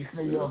like an East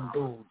New York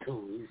dude,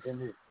 too.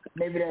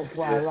 Maybe that's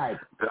why I like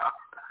him.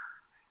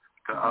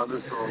 The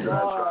other song that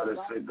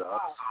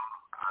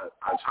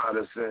I try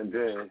to send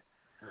in,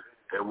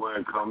 it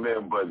wouldn't come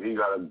in, but he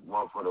got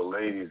one for the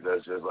ladies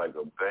that's just like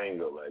a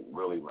banger, like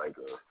really like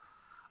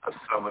a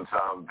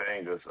summertime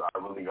banger. So I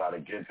really got to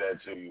get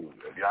that to you.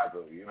 If y'all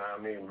could, you know what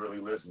I mean, really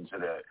listen to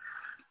that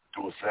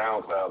through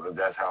SoundCloud, and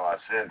that's how I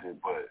sent it.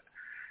 But,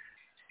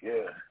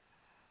 yeah.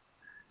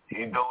 He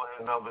doing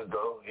his numbers,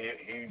 though.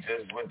 He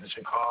just went to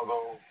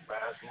Chicago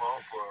last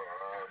month.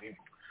 He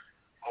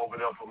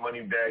opened up for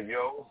Moneybagg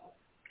Yo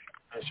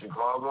in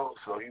Chicago,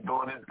 so he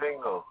doing his thing,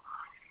 though.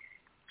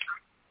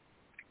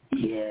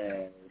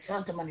 Yeah. Shout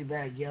out to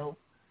Moneybagg Yo.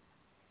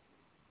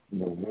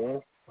 Mm-hmm.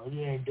 Oh,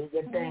 yeah, do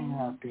your thing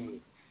out there.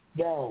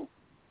 Yo,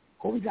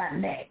 who we got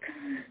next?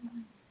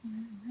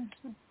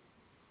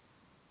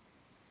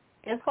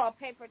 It's called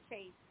Paper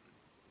Chase.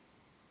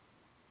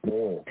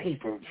 Oh,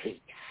 Paper Chase.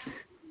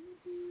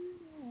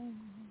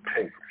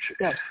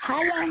 Yeah.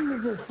 How long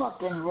is this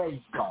fucking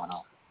race going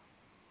on?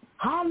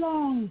 How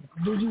long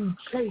do you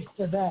chase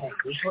the bag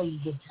before you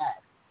get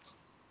tagged?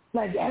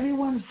 Like,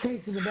 everyone's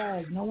chasing the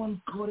bag. No one's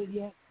caught it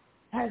yet.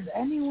 Has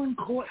anyone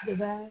caught the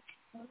bag?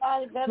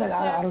 I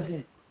don't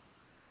think.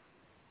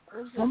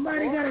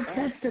 Somebody got to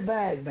catch the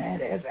bag, man.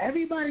 If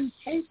everybody's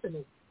chasing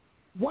it,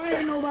 why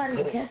ain't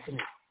nobody catching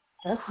it?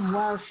 That's some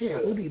wild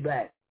shit. We'll be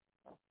back.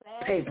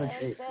 Paper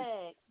Chase.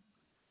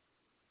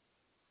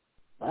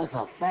 That's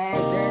a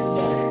fast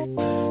ass bag.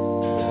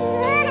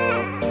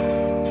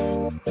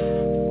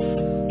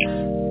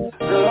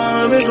 Hey,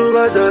 I'm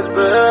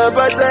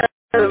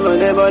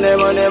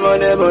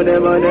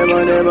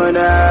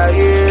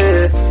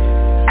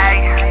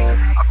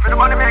for the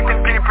money making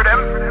people them.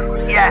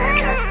 Yeah.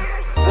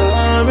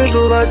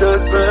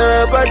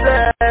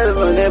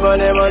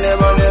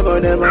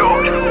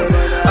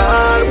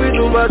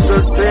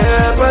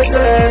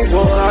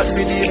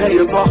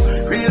 paper.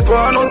 Real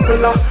born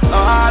hustler,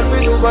 all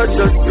we do but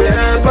just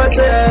paper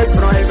chase.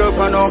 Right up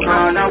on no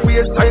corner,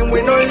 waste time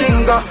we no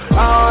linger.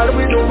 All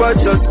we do but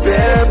just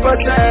paper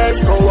chase.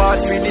 Go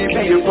out with the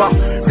paper.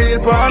 Real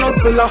born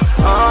hustler,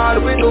 all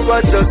we do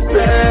but just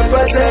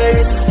paper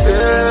chase.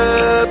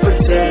 Paper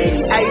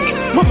chase. Ay,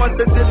 mama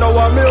said you know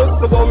I'm milk,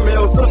 so I'm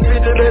milk, so see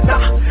the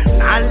better.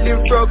 And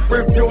live drug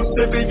refuse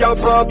to be your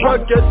proper.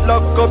 Get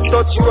locked up,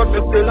 touch road, me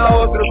still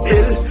out the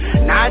still.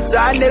 Not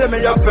Daniel,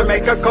 me up to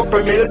make a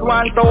couple meals.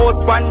 1,000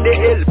 on the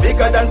hill,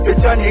 bigger than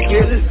fish on the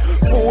kill.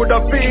 Food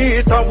or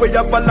feet, and we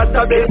have a lot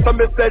of bills. So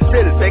me say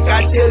chill, take a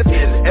chill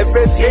pill.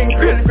 Everything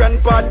grill,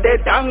 grandpa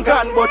dead and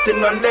gone, but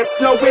in no left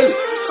no will.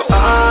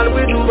 All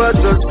we do is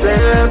just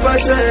paper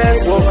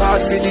chase. Work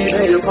hard for the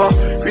helper.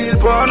 Real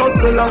born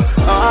hustler.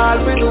 All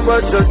we do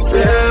is just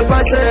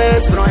paper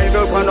chase. Drive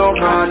up on no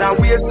corner,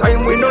 waste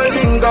time we no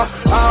linger.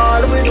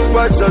 All we do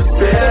is just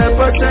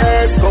paper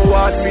chase. Go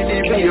hard for the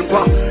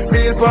paper.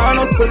 Real born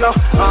hustler.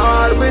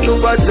 All we do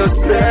is just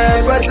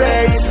paper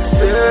chase.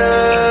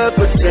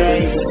 Paper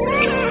chase.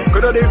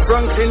 Could have the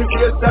Franklin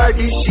Fiesta,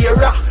 the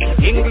Shira.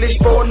 English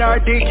born or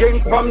the king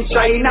from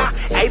China.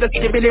 I just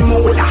give it the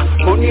moolah.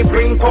 Money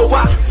bring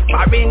power.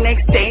 Foreign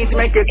exchange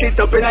make you sit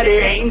up in the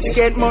range.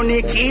 Get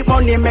money, keep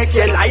money, make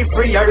your life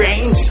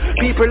rearrange.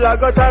 People are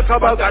gonna talk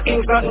about got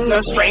things something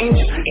strange.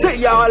 Say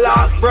y'all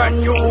are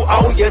brand new,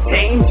 how you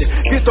change.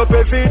 Get up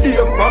every day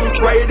from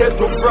Friday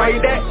to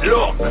Friday.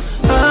 Look,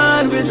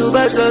 all we do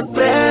but just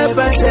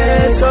paper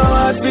chase. So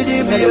hard for the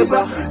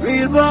paper.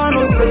 Real born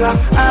hustler.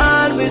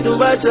 All we do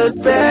but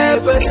just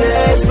paper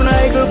chase. When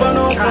I go for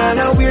no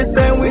corner, we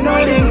say we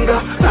no linger.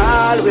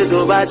 All we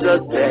do but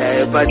just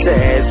paper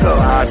chase. So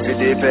hard for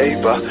the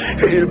paper.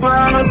 Real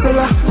born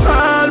hustler.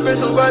 All we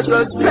do but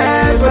just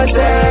paper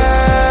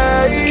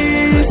chase.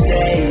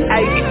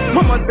 Ay,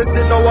 mama said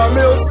you know I'm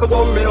milk, so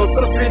I'm milk,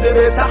 so see the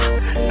better.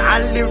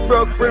 And live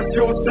drug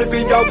refuse to be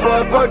your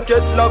purpose.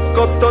 Get locked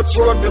up, touch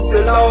road, you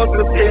still out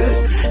the still.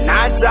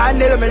 Not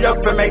Daniel, me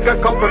up to make a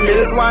couple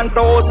meals. 1,000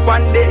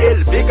 on the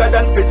hill, bigger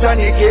than fish on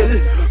the kill.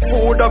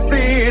 Food or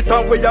feet,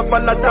 and we have a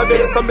lot of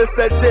bills. So me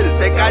say chill,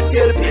 take a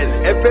chill pill.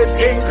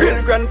 Everything grill,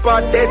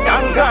 grandpa dead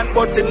and gone,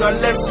 but in no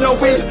left no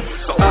will.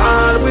 So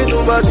all we do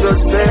but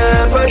just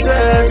paper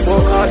chase.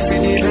 Work hard for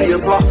the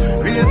paper.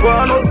 Real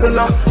born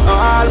hustler.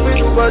 All we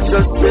do but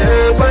just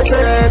paper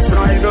chase.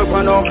 Drive up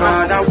on no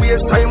corner,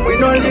 waste time we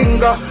no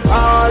linger.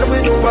 All we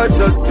do but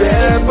just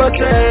paper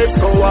chase.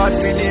 Go out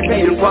for the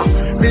paper.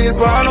 Real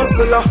born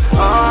hustler.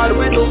 All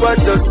we do but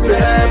just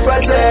paper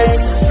chase.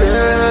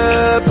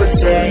 Paper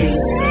chase.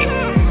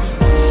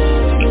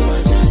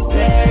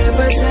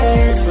 Paper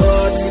chase. Go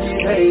out for the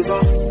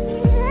paper.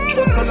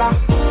 Hustler.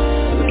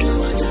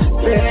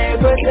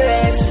 Paper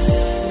chase.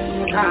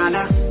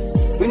 Corner,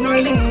 we no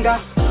linger.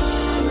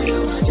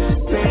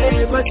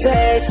 Paper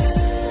chase.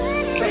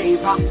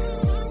 Paper.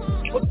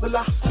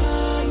 Hustler.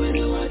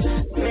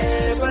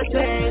 Paper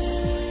chase.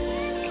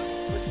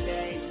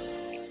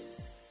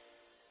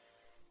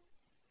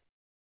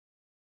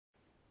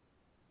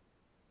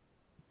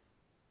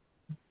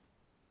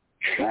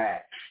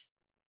 Trash.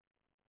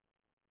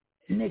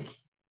 Nikki,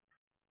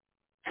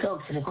 talk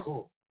to the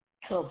court.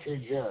 Talk to the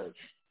judge.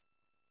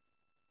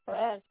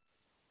 Trash.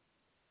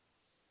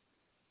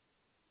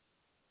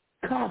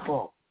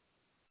 Capo,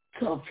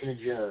 talk to the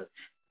judge.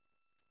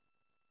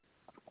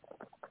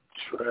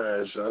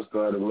 Trash. I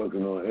started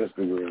looking on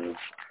Instagram.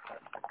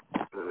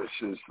 That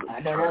shit's I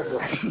know that's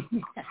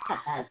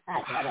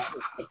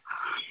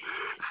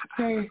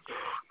what.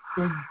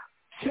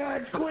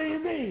 Judge Queen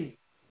B.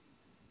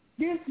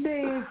 This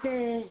man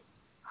said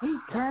he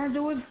turned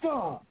to his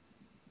phone.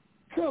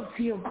 Talk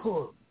to your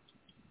court.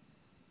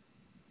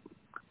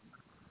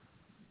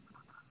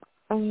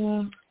 I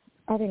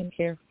didn't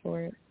care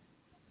for it.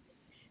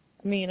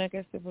 I mean, I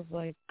guess it was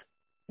like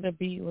the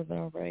beat was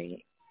all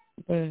right,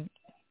 but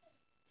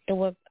I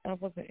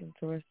wasn't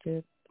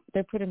interested.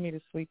 They're putting me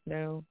to sleep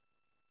now,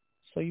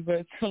 so you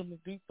better tell them to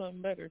do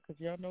something better because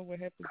y'all know what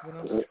happens when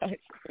I'm tired.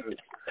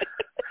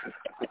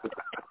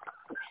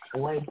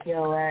 Wake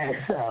your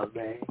ass up,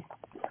 man.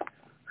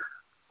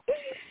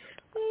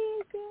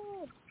 Oh,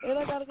 God. And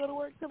I got to go to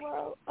work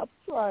tomorrow. I'm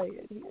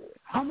trying here.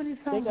 How many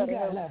songs you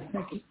got left,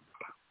 Nikki?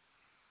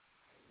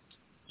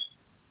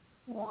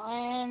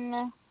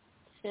 1,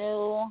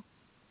 2,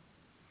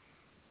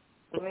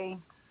 3.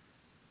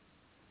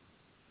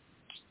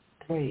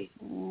 3.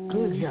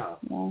 Good job.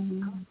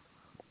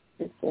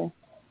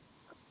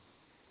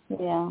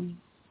 Yeah.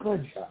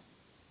 Good job.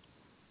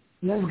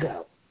 Let's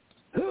go.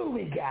 Who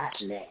we got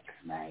next,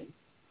 man?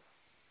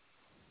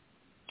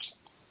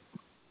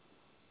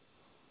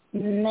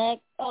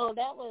 Next,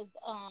 that was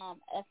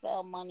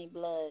FL Money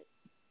Blood.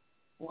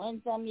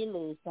 Win some, you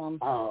lose some.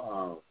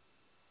 Oh.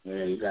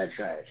 Yeah, you got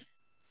trash.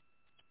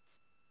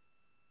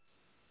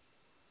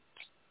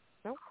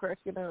 I'm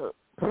cracking up.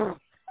 Oh,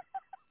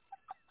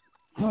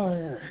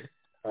 yeah.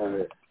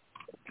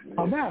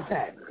 About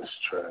that. It's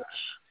trash.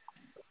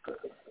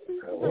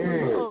 Yeah. Oh,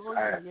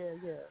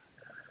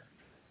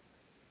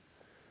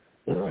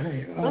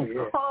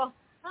 yeah.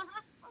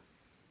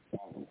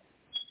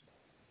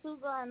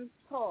 Guns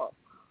Talk.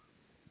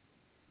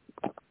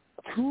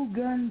 Two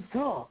Guns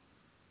Talk.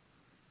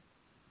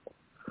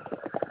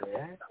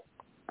 Yeah.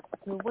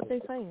 So what they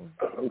saying?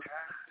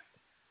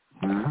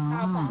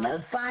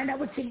 Let's find out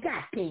what you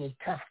got there,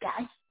 tough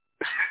guy.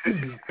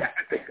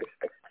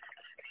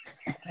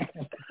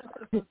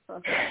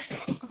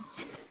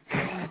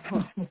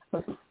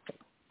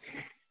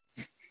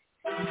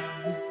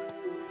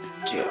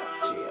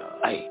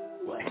 Hey.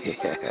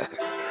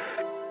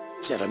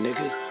 Shut up,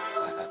 nigga.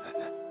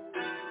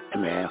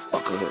 Man,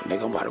 fuck her,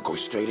 nigga. I'm about to go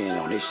straight in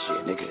on this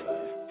shit, nigga.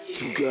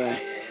 Too good.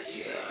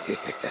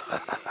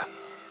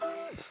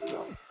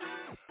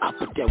 I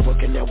put that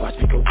work in there, watch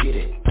me go get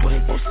it.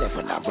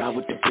 24/7, I ride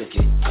with the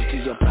biscuit. I see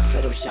your block,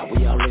 set up shop,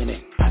 we all in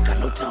it. I got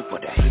no time for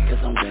the hate,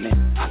 cause I'm winning.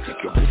 I take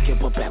your biscuit,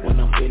 but back when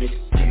I'm finished.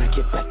 Then I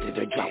get back to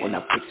the drop when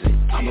I fix it.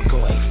 I'ma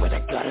go ace where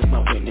that God is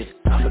my witness.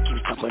 I'ma keep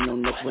stomping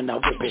on next when I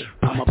whip it.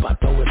 I'm about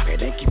to whip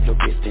it and keep no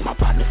distance. My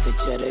partner said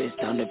cheddar, it's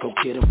time to go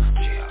get him.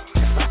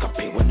 Just like a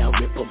pig when I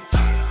rip him.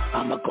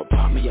 I'ma go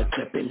pop me a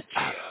clipping.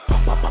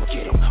 Pop,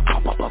 get him.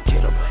 Pop,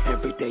 get him.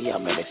 Every day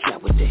I'm in the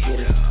trap with the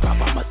hitters. Pop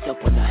by myself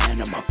when I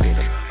hand on my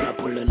business. I'm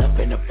pulling up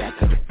in the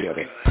back of the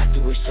building. I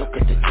do a show,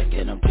 get the check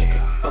and I'm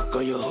digging. Fuck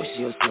on your hoe,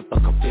 she'll slip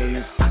like a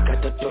feelings. I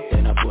got the dope,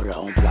 then I put her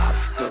on block.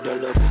 Told the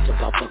little bitch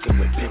about fucking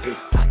with pimpin'.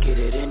 I get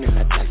it in and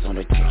I tax on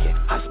the ticket.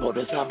 I smoke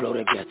this, I blow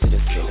the gas to the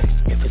ceiling.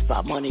 If it's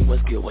about money,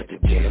 what's good with the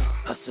dealing?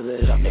 Hustle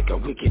it up, nigga,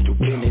 we can do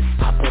business.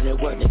 I put in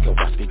work, nigga,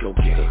 watch me go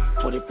get it.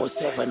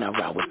 24/7, I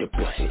ride with the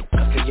bullshit.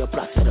 Cause your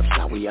block set up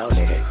shop, we all in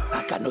it.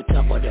 I got no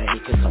time for the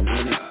hate, cause I'm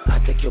winning. I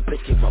take your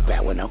bitch, give her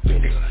back when I'm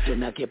finished.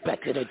 Then I get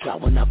back to the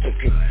drop when I fix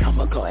it.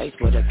 I'ma go ace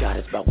where the God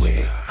is my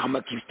witness.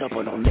 I'ma keep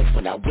stomping on next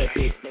when I whip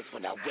it. Next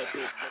when I whip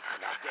it.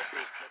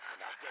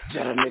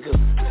 Jetta nigga.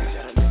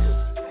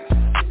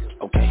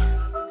 Okay.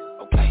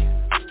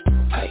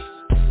 Hey.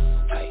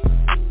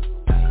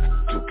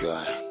 Too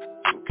good.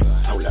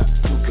 Hold up.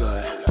 Too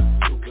good.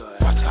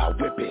 Watch how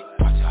I whip it.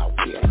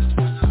 Yeah.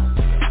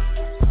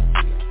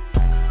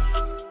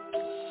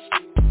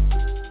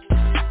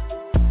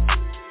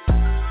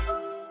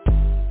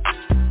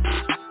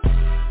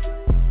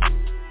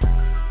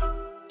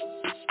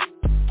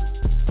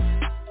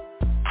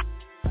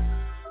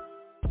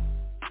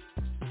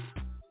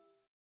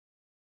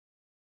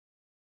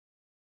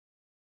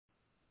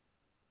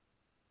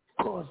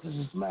 Of course, this is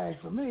a smash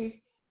for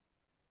me.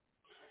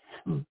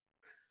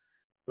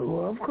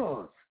 Well, of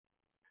course.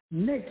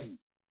 Nikki,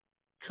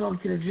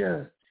 talk to the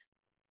judge.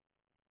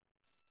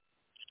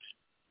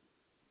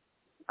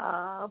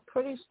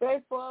 Pretty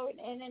straightforward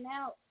in and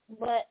out,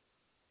 but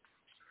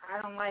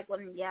I don't like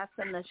when y'all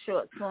send a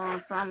short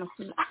song, so I'm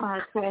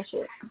gonna crash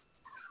it.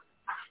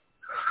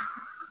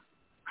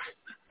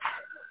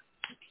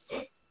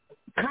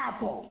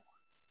 Capo,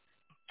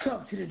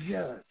 talk to the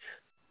judge.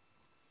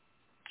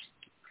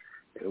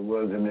 It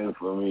wasn't it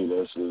for me.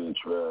 That shit is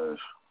trash.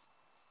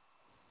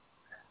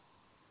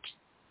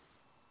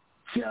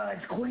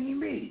 Judge Queen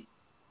Bee,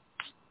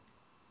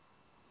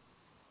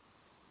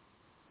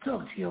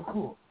 talk to your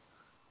court.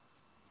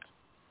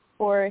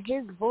 For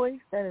his voice,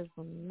 that is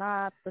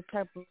not the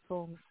type of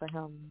song for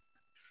him.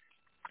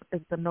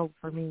 It's a no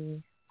for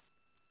me.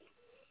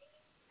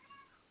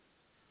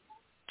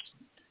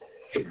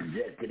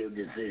 Executive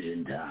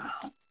decision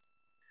time.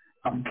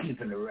 I'm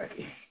keeping the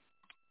record.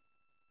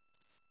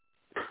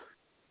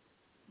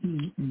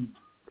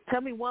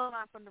 Tell me one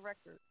line from the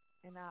record,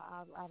 and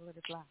I'll let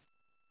it fly.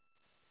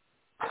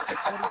 What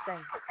do you say?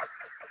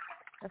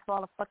 That's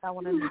all the fuck I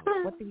want to know.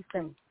 What do you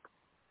say?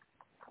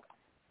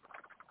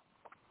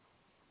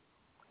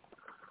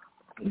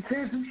 He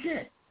said some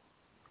shit.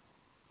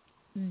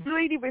 You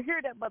ain't even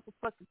hear that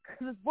motherfucker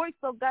because his voice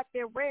so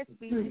goddamn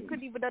raspy, you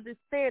couldn't even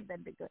understand that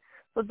nigga.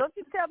 So don't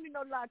you tell me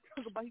no lie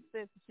talk about he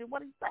said some shit.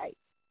 What did he say?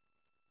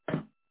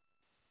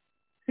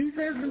 He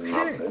said some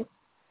shit.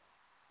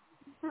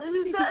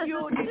 You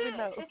don't even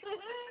know.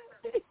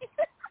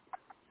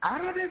 I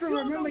don't even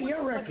remember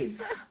your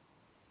records.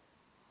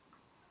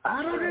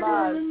 I don't even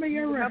remember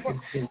your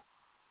records. Okay.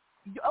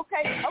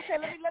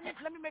 Let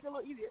me make it a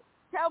little easier.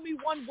 Tell me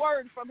one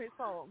word from his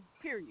song.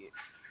 Period.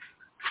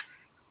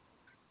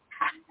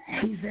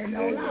 He said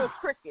no lie.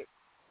 Cricket.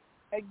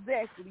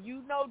 Exactly.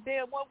 You know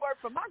damn one word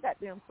from my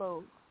goddamn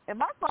song. And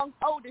my song's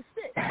old as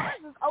shit.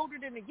 Mine is older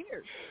than a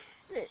year.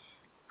 Shit.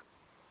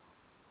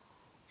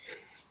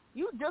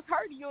 You just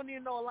heard it. You don't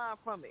even know a line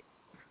from it.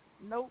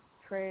 Nope.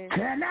 Trash.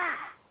 Can I?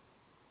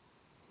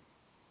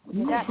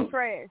 That's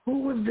trash. Who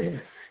was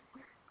this?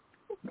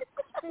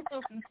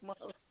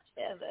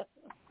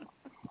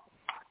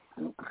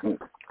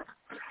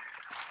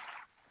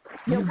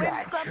 You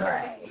got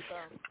trash.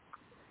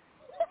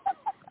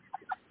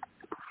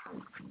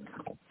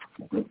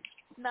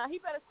 Nah, he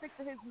better stick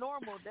to his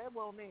normal. That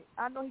won't it.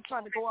 I know he's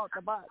trying to go out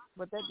the box,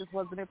 but that just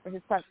wasn't it for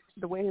his type,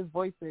 the way his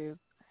voice is.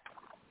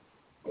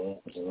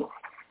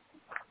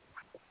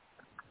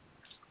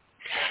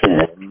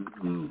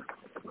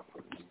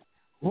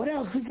 What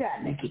else we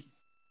got, Nikki?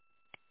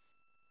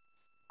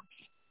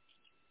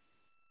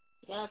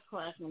 Y'all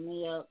cracking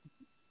me up.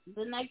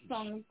 The next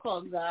song is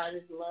called God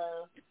is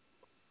Love.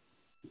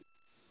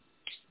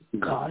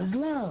 God is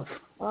love.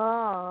 Oh,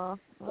 all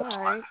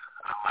right.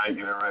 I like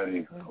it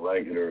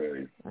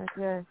already.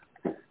 Okay.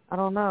 I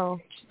don't know.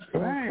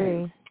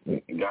 Right.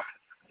 Let's see.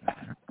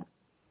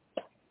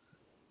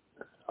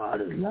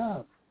 God is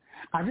love.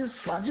 I just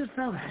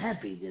felt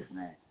happy just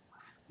now.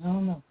 I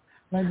don't know.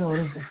 Let go.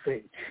 This is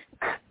fake.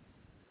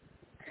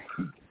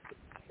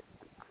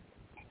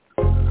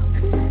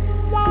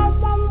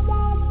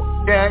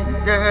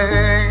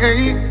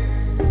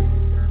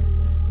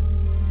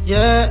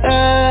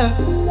 Yeah.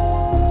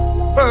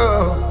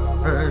 Oh.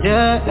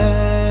 Yeah.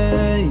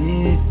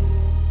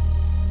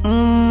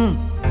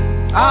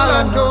 All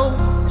I know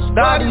is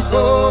that it's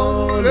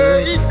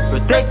holy.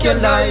 Protect your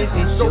life,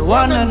 it's your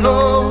one and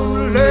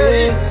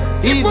only.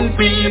 Evil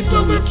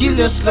people will kill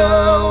you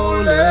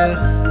slowly.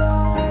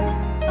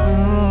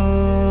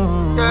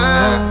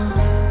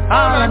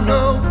 All I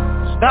know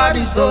is that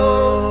it's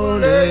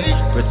holy.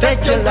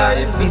 Protect your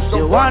life, it's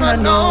your one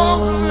and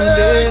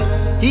only.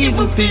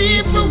 Evil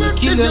people will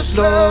kill you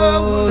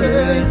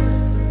slowly.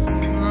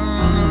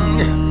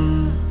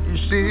 You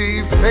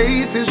see,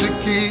 faith is a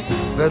key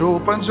that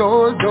opens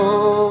all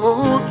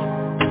doors.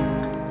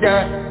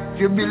 Yeah, if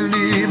you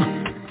believe.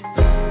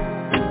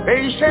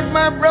 Patient,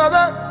 my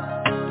brother,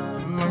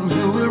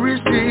 you will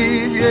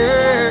receive,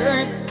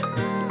 yeah.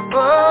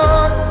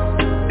 Oh,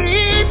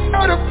 be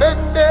not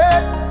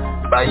offended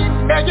by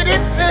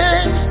negative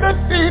things that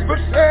people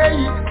say.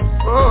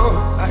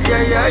 Oh,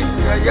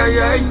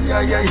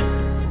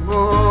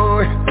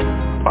 oh,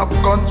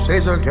 popcorn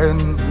says again.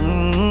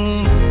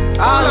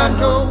 All I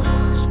know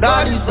is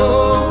that is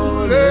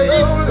holy.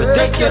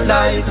 Protect your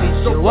life,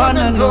 it's your one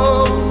and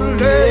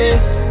only.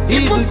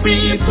 Evil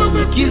people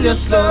will kill you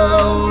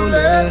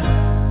slowly.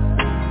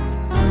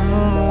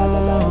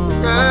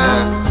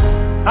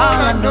 All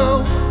I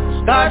know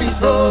is that is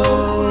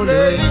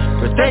holy.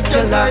 Protect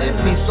your life,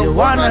 it's your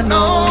one and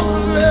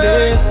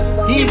only.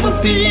 Evil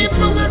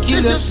people will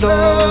kill you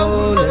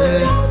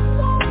slowly.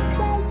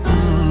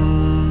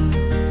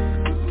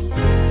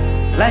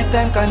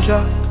 Lifetime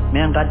contract, me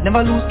and God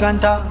never lose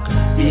contact.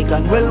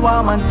 Vegan, well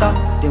warm and stock.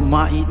 Them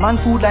want eat man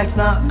food like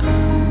snack.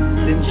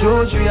 Them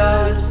judge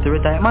real,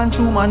 stereotype man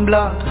true man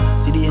black.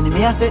 See the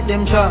enemy I set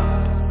them trap.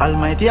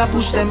 Almighty I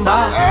push them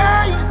back.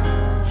 Hey,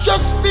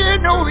 just fear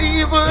no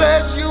evil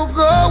as you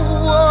go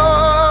on.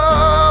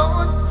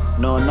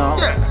 No.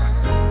 Yeah.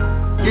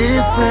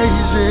 Give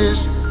praises,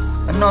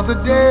 another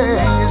day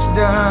is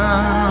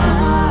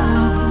done.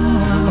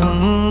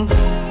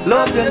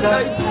 Love your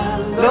life,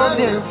 love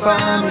your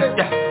family.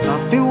 Now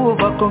if you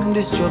overcome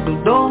the struggle,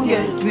 don't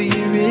get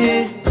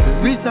weary.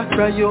 We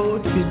cry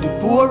out for the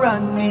poor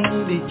and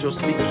needy. Just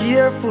be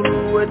careful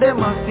where them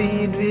a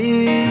feed we.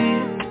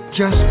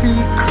 Just be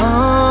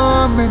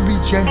calm and be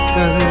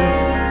gentle.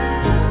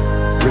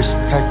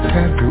 Respect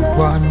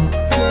everyone.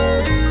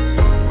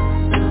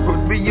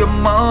 Could be your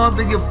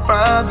mother, your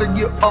father,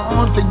 your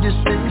aunt and your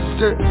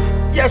sister.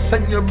 Yes,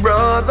 and your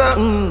brother.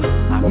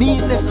 I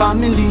mean the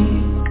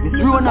family. This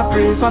ruin a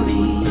pray for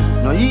me.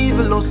 No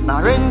evil us,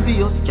 nor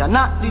envious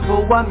cannot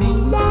devour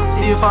me.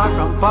 Stay far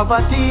from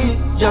poverty,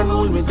 Jah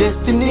rule me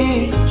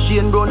destiny.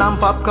 Shane brown and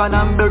popcorn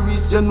and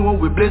berries, you know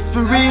we blessed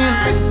for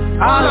real.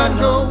 All I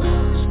know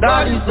is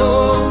that is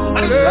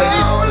holy.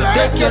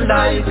 Protect your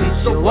life,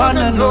 it's your one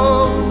and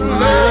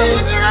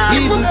only.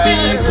 Evil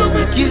people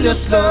will kill you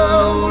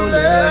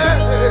slowly.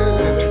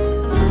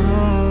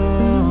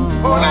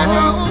 All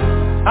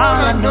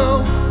I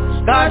know.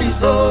 That is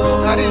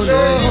holy.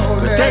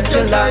 Protect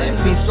your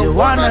life, it's your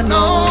one and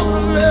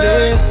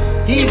only.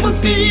 Evil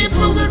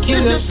people will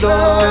kill you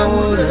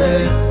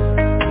slowly.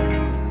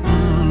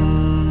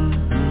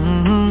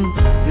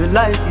 Your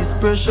life is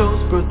precious,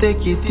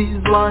 protect it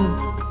is one.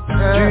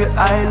 Three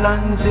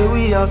islands, say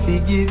we have to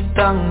give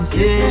thanks,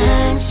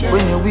 yeah.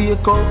 When you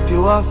wake up,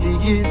 you have to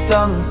give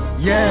thanks,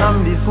 yeah.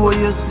 And before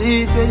you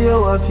sleep,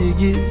 you have to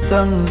give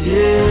thanks,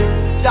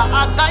 yeah.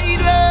 Jah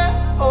guide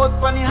out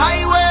on the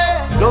highway.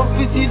 Love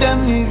to see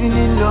them living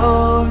in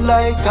love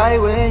like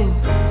highway.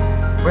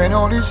 When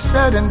all is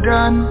said and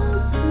done,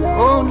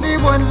 only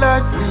one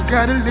life we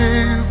gotta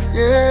live,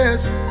 yes.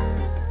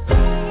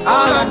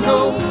 All I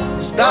know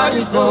is that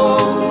is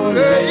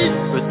holy.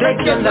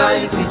 Protect your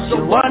life, it's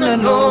your one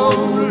and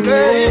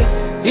only.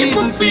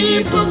 Evil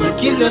people will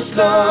kill you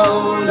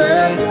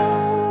slowly.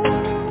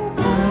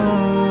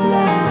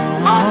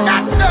 All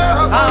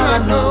I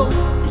know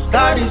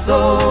that is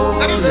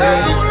holy.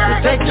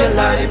 Protect your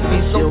life,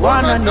 it's your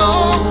one and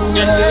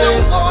only.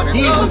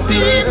 Evil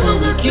people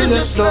will kill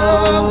you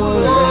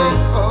slowly.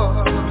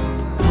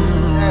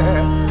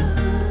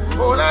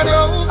 All I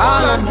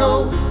know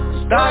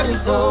is that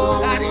is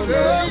holy.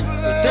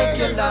 Protect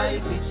your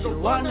life, it's your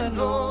one and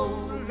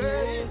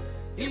only.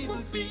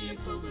 Evil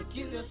people will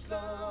kill you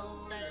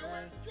slowly.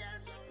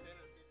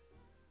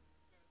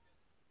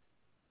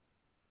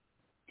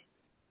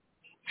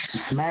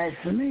 Smash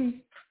for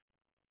me.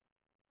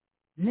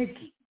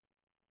 Nikki,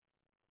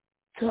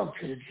 talk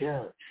to the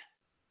judge.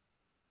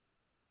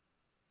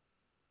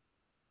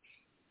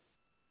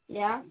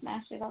 Yeah,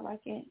 smash it. I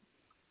like it.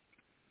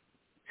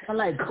 I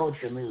like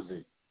culture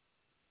music.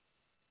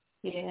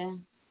 Yeah.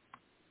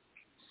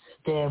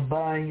 They're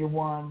buying you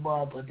one,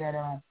 boy, put that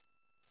on.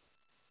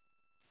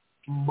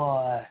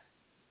 Boy,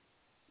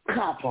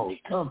 Capo,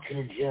 talk to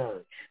the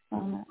judge.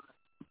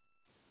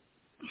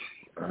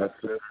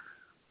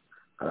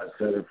 I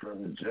said it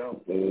from the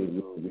jump that it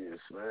was going to be a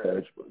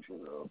smash, but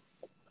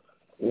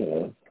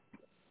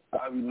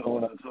I be know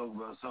what I talk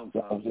about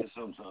sometimes, just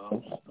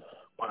sometimes.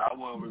 But I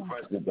won't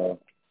request it, though.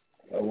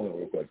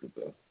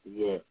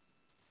 Yeah.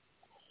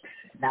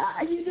 Now,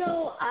 I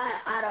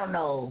don't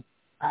know.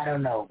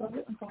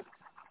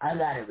 I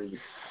gotta be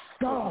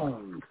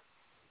stoned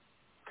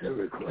to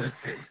request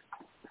it.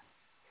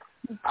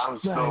 I'm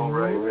stoned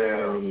right now.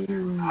 I won't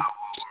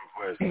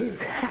request it.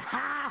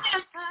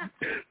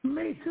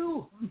 Me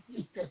too.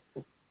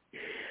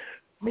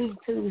 Me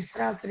too.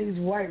 Shout out to these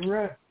white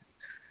ruts.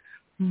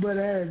 But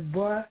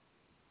boy,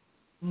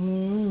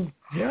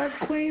 Judge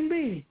Queen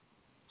B.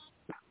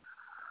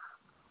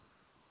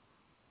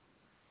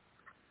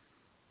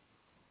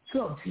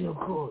 Talk to your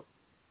court.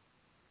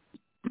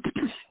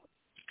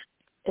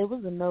 It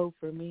was a no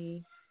for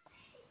me.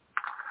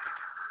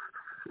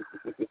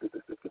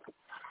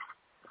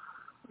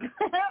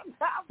 Why are you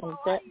laughing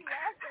like that?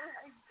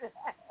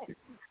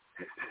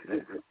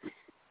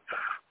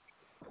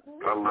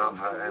 I love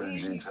her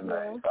energy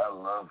tonight. I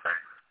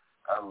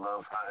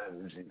love her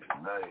energy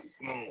tonight.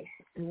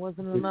 It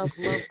wasn't enough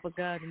love for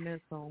God in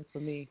that song for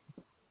me.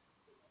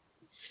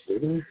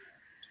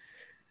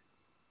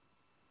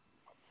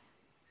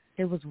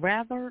 It was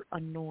rather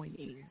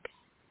annoying.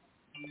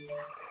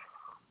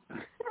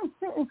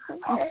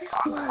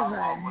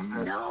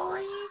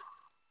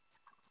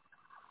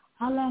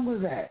 How long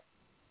was that?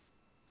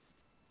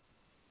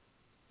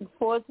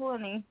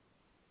 4:20.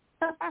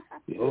 That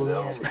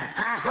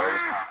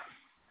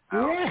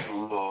was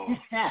too long.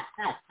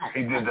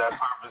 He did that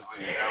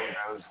purposely.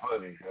 That was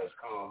funny. That's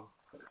cool.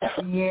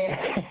 Yeah.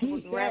 It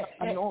was rather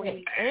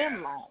annoying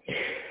and long.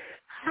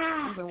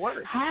 Even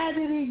worse. How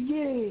did he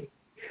get it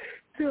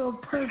to a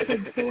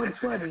perfect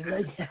 420?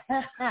 Like,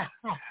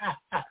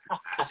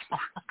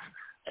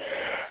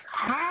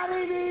 how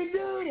did he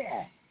do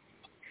that?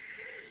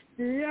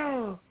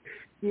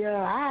 Yo,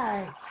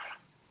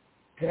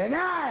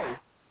 tonight,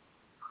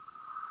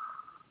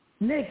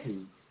 Nikki,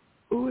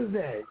 who is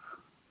that?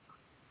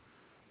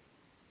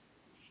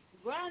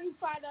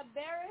 Grandfather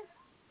Barris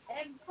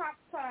and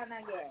Popcorn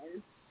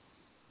again.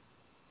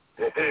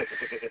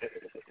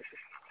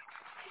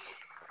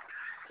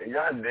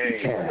 Y'all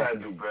names, you gotta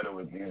do better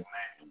with these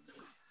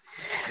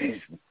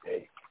names.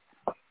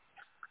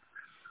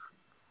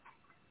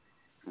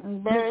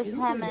 Barris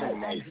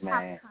Hammond nice and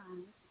man.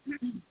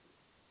 Popcorn.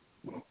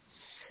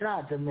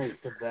 Shout out to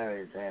Mr.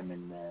 Barris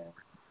Hammond, man.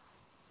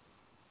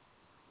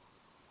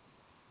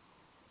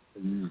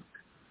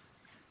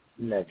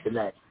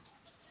 Tonight.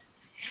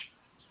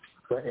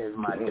 What is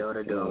my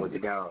daughter doing with the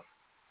dog?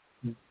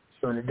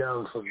 So the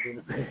dog's supposed to be in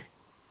the bed.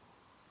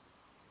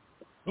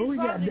 Who we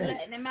got probably there?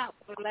 letting him out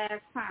for the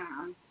last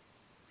time.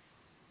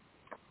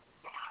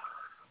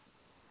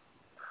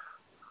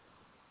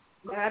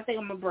 But I think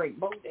I'm going to break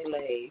both their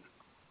legs.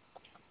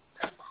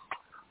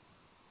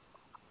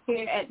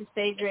 Here at the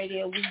Stage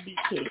Radio, we be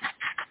kids.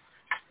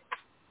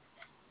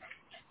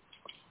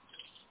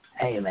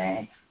 Hey,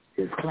 man.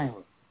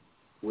 Disclaimer.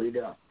 We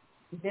done.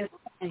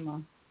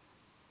 Disclaimer.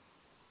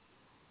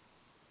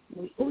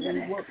 We whoop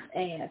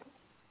ass.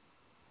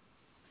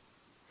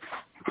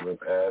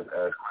 Whip ass,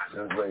 ask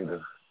questions later.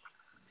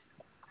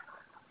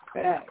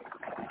 Right.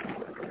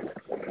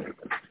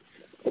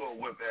 Well,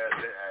 whip ass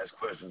and ask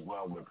questions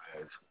while whip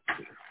ass.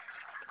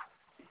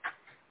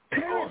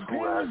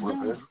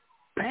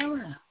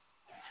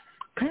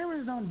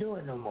 Parents don't do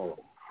it no more.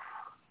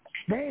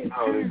 They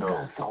don't.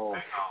 got soul.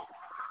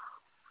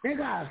 They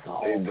got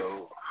soul. They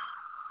don't.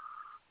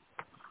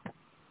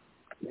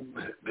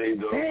 They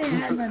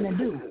ain't had nothing to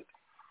do.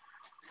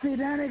 See,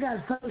 now they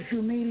got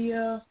social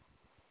media.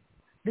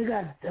 They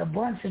got a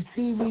bunch of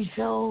TV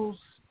shows.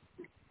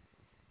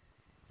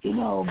 You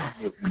know,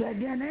 back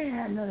then they ain't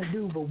had nothing to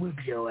do but whip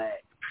your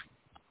ass.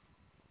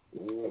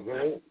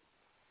 Mm-hmm.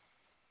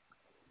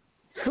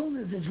 Soon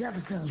as the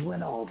Jeffersons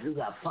went off, you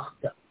got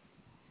fucked up.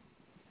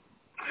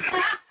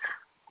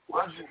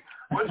 What's your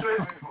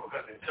before?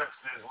 Because the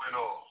Jeffersons went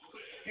off.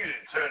 You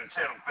didn't turn the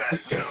channel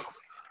fast enough.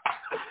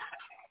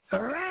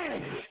 All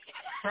right.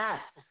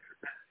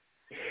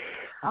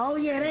 Oh,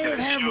 yeah, they didn't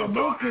have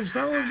remote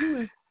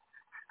controls.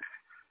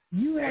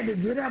 You had to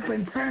get up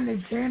and turn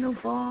the channel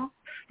for them.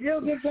 You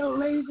don't get your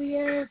lazy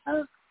ass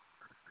up.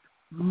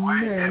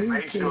 Man,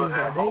 make these sure kids that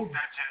are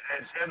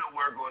that channel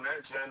work on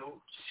that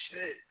channel.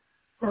 Shit.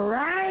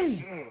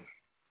 Right.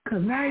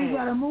 Because now you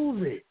got to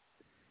move it.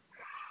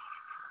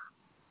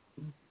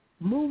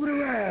 Move it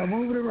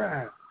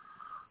around.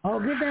 Oh,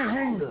 get that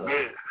hanger.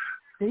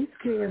 These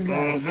kids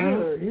got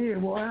good here,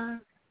 boy.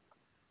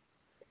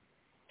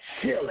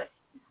 Chilling.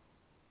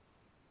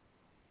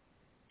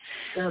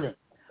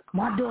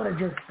 My daughter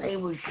just say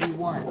what she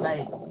wants,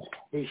 like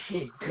the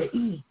shit to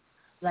eat,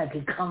 like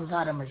it comes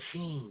out of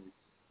machines.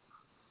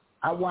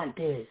 I want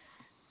this.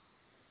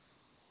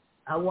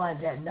 I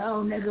want that.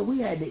 No, nigga, we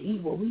had to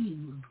eat what we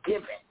was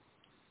given.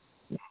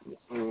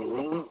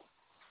 Mm-hmm.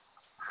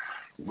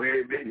 We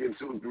ain't making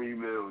 2-3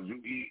 meals. You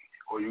eat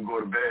or you go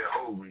to bed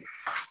hungry.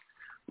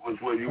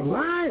 Which way you want?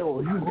 Right,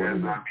 or you go to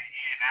bed.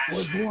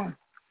 Which one?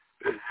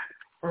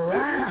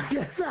 Right, I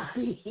guess I'll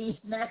be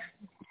eating that.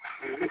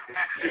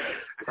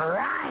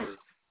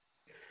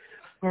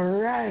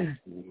 Right.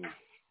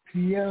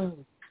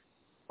 Yo.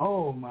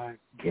 Oh, my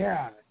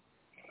God.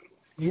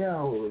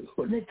 Yo,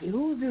 Nikki,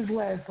 who's this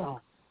last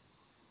song?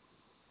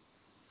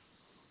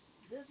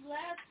 This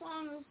last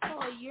song is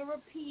called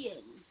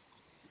European.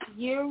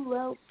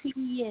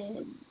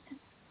 European.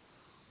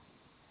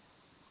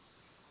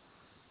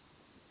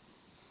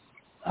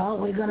 Oh,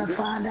 we're going to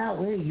find out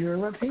we're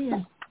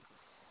European.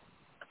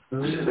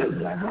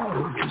 Like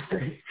always you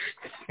say.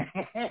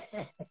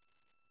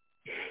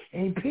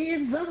 Ain't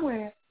peeing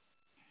somewhere.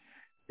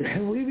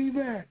 We be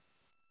back.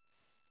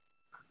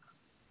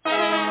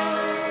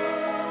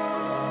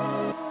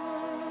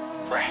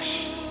 Fresh.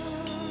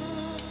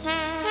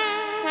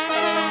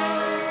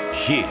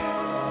 Yeah.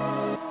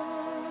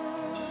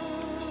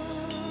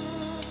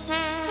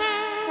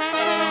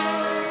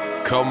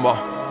 Come on.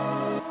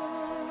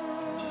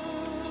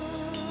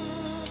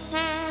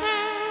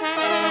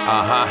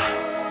 Uh-huh.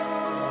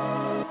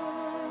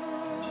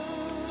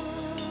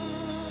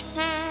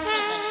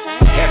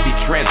 Heavy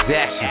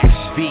transactions,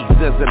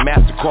 Visas and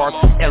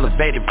MasterCards,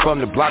 elevated from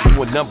the block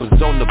doing numbers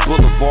on the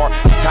boulevard.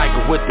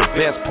 Tiger with the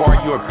best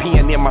part,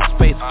 European in my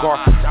space car,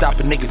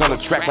 stopping niggas on the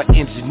track like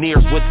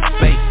engineers with the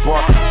space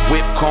bar.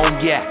 Whip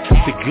cognac,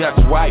 the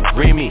guts white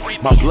Remy,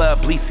 my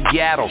blood bleeds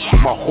Seattle,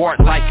 my heart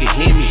like a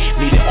Hemi.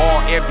 Need it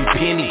all, every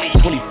penny,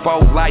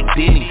 24 like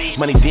Denny,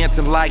 money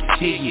dancing like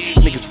Chiggy,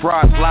 niggas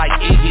frauds like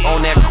Iggy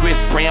on that Chris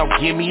Brown,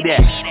 give me that.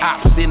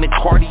 Ops in the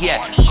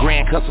cardiac,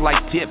 grand hustle like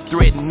tip,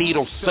 thread and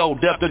needle,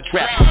 sold up the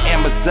trap.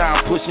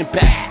 Amazon pushing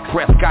back,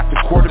 Prescott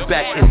the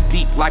quarterback, and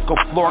deep like a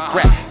floor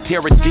crack,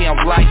 tear it down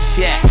like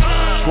Shaq.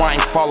 Try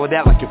and follow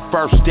that like your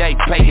first day,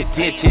 pay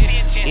attention.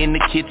 In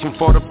the kitchen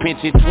for the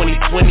pension,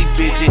 2020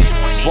 vision.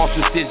 Boss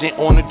decision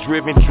on the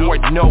driven,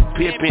 Jordan, no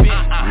Pippin.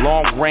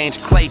 Long range,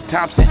 Klay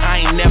Thompson,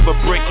 I ain't never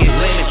bricking.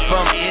 Lennon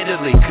from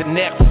Italy,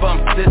 Connect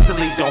from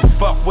Sicily, don't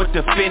fuck with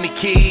the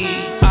finicky.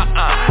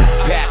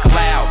 Back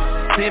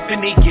loud,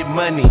 symphony, get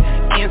money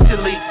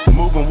instantly,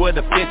 moving with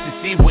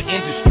efficiency, with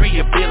industry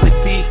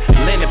abilities.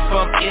 Lennon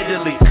from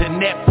Italy,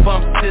 Connect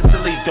from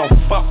Sicily, don't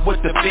fuck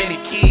with the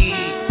finicky.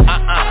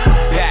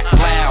 Back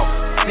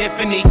loud,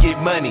 symphony, get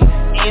money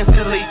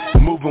instantly,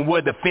 moving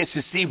with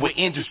efficiency, with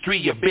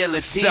industry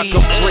ability.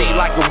 Sucker free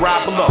like a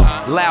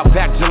Robolo, loud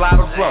back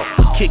gelato flow,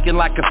 kicking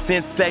like a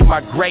sensei,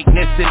 my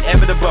greatness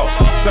inevitable.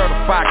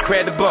 Certified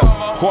credible,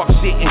 hawk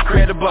shit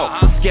incredible,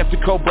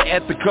 skeptical but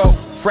ethical,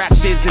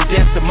 fractions and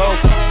decimals,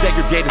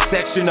 segregated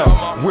sectional,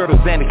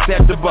 weirdos and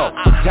acceptable.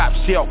 Top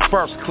shelf,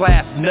 first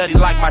class, nutty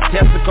like my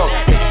testicles,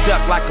 they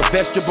stuck like a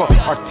vegetable,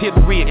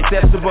 artillery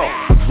accessible,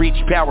 reach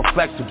power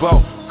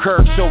flexible,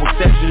 curve so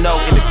exceptional,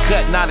 in the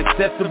cut not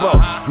accessible,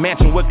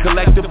 mansion with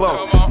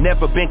collectibles,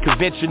 never been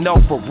conventional,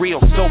 for real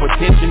so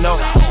intentional,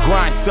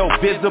 grind so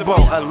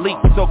visible, elite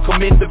so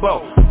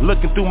commendable,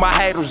 looking through my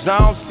haters, I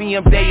don't see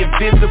them, they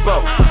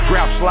invisible,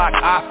 grouch like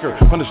Oscar,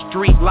 on the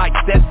street like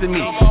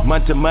Sesame,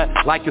 month to month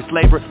like a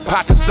slaver,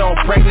 pockets on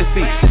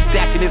pregnancy,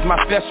 stacking is my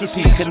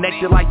specialty,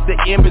 connected like the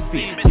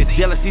embassy, your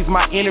jealousy's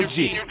my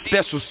energy,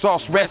 special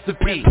sauce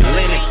recipe,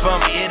 Lennon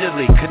from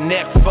Italy,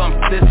 Connect from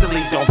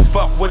Sicily, don't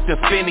fuck with the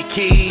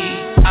finicky.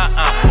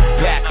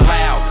 Back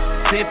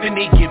loud,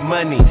 symphony, get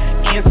money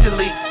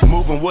instantly,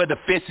 moving with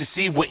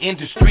efficiency, with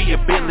industry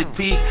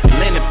ability.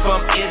 Lennon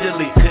from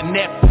Italy,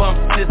 Connect from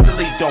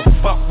Sicily, don't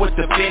fuck with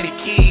the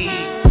finicky.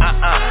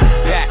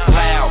 Back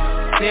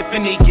loud,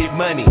 symphony, get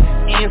money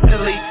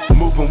instantly,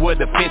 moving with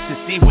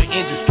efficiency, with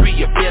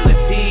industry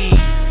ability.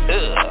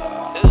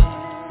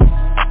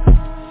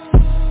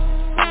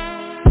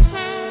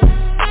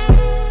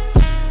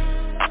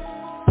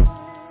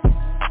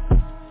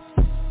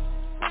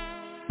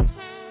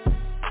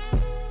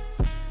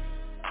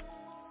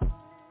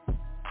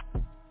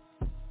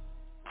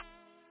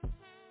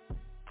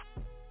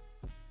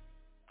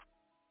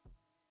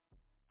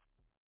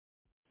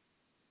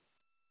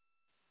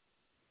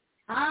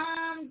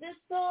 This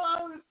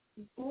song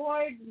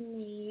bored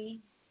me.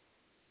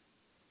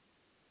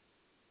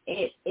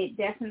 It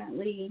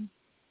definitely,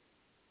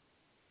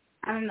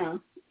 I don't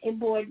know, it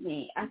bored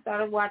me. I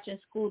started watching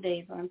School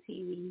Days on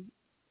TV.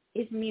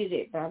 It's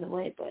muted, by the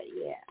way, but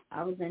yeah,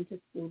 I was into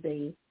School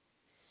Days.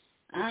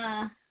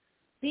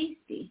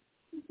 Beastie.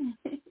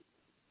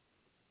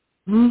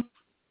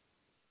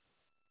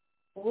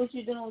 What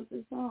you doing with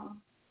this song?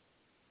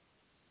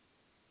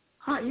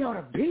 Yo,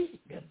 the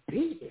beat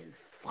is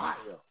fire.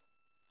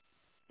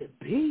 The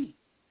beat.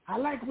 I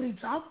like what he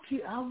talked to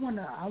you.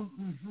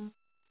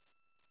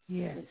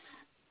 Yes.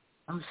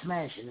 I'm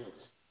smashing this.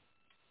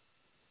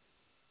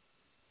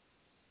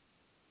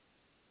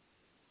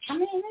 I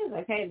mean, it's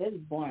okay. This is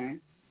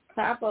boring.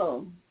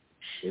 Capo.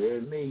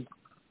 Sure me.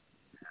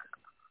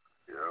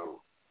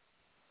 Yo.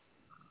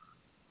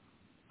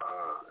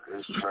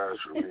 it's trash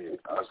for me.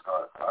 I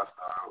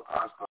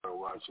started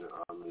watching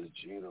Miss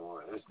Gina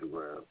on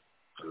Instagram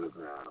just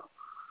now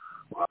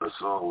while the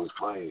song was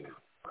playing.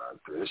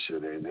 This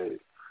shit ain't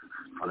it.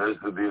 For this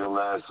to be the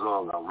last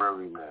song, I'm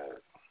very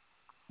mad,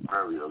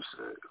 very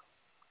upset.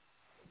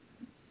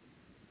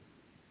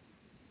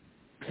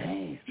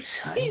 Damn,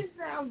 son. He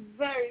sounds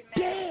very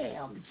mad.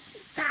 Damn,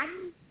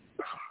 son.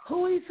 Who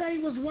he say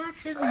he was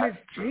watching? Miss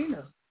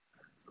Gina.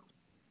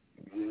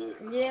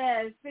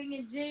 Yeah,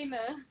 singing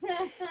Gina.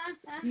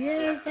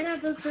 Yeah, can I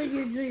go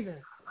singing Gina?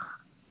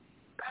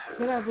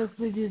 Can I go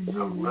singing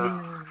Gina?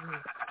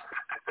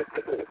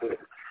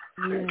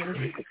 Yeah.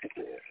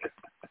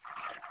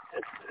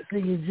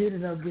 Singing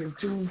Gina, I'm getting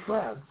 2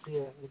 fucks.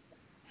 Yeah.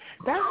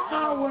 That's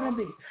how I want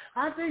to be.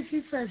 I think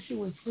she said she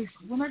was 60.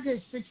 When I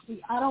get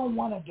 60, I don't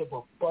want to give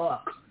a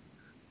fuck.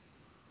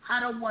 I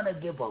don't want to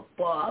give a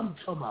fuck. I'm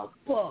talking about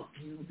fuck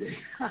you.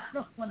 I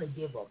don't want to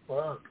give a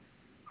fuck.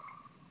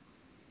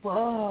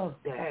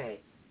 Fuck that.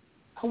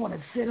 I want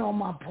to sit on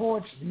my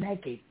porch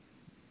naked.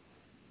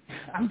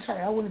 I'm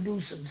telling you, I want to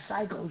do some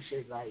psycho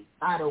shit like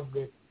I don't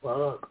give a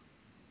fuck.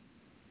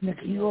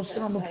 Nikki, you gonna sit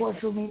on the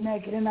porch with me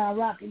naked and I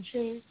rocking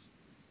chairs?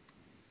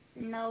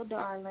 No,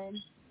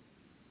 darling.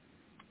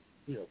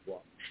 You're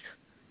watched.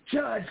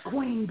 Judge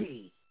Queen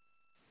Bee,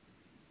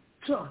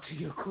 talk to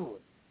your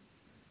court.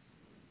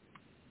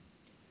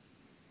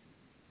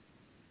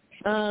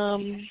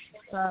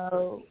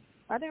 So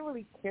I didn't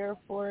really care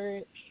for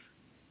it.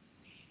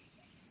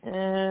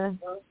 It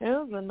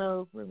was a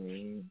no for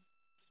me.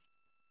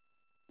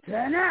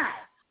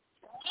 Tonight,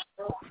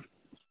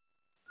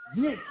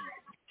 Nikki,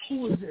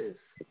 who is this?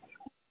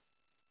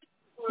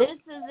 This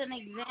is an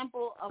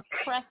example of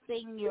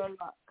pressing your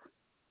luck.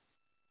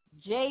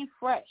 Jay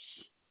Fresh.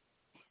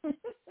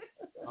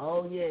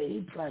 Oh yeah,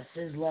 he pressed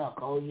his luck.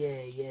 Oh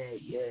yeah.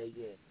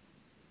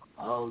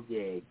 Oh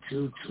yeah,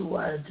 2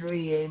 out of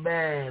 3 ain't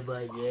bad,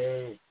 but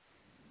yeah.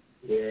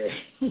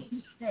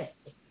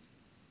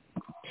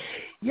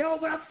 Yo,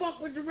 but I fuck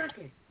with the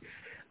record.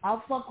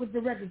 I'll fuck with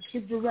the record.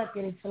 Keep the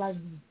record until I.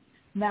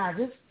 Nah,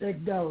 just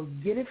go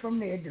get it from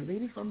there,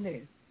 delete it from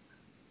there,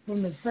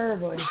 from the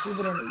server, and keep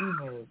it in the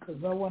email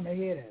because I want to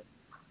hear that.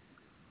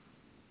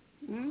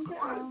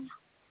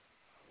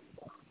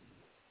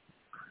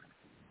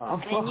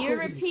 Okay. And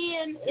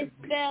European is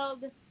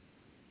spelled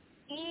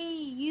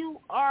EUROPEAN.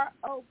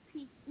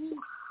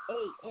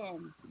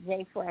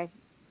 Jay Fresh,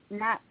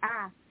 not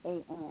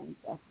IAN.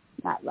 That's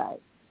not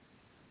right.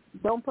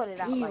 Don't put it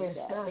out like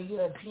that. Spell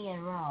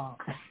European wrong.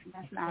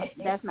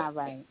 That's not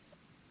right.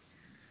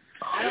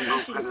 I don't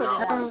want you to put it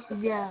out.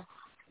 Yeah.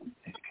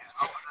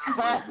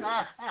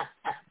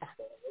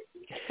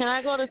 Can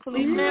I go to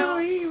sleep now?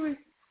 You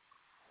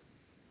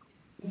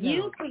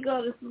can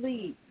go to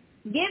sleep.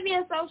 Give me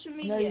a social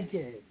media. No, you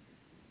can't.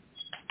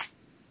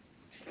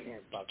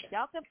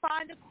 Y'all can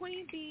find the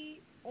Queen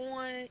Bee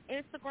on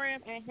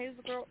Instagram at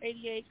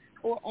HazelGirl88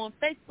 or on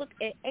Facebook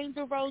at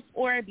Angel Rose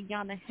or at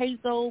Beyond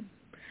Hazel.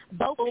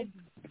 Both is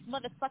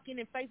motherfucking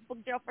in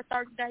Facebook jail for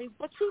 30 days.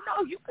 But you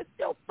know you can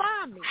still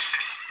find me.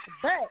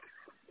 But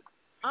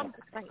I'm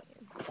just saying.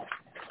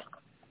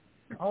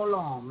 Hold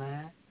on,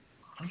 man.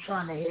 I'm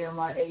trying to hear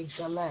my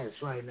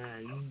HLS right now.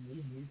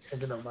 You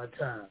taking up my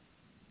time.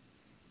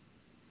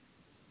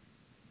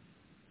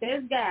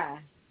 This guy.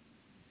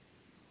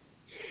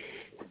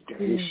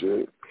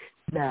 Shit.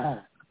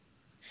 Nah.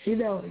 She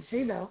know.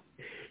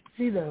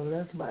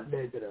 That's my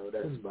nigga, though.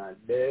 That's my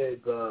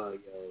nigga, yo.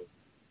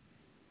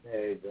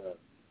 There you go.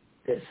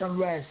 Get some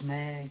rest,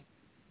 man.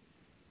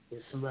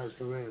 Get some rest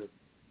for real.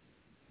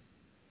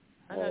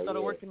 I gotta go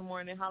to work in the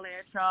morning. Holler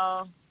at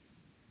y'all.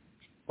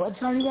 What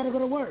time you gotta go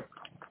to work?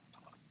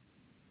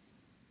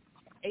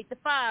 8 to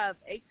 5.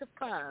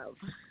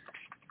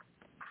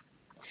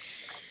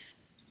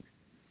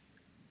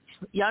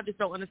 Y'all just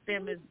don't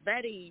understand Miss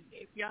Betty.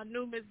 If y'all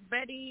knew Miss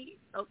Betty,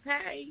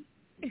 okay,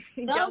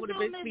 y'all would have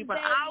been asleep an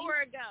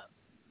hour ago.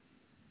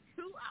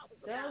 2 hours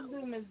ago. Don't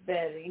do Miss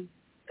Betty.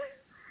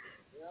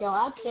 Yo,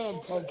 I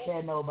can't take care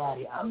of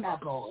nobody. I'm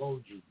not gonna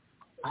hold you.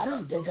 I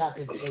don't think I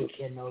can take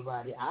care of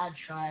nobody. I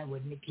tried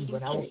with Nikki,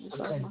 but I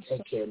couldn't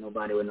take care of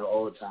nobody with no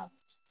old time.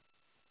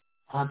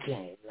 I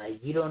can't.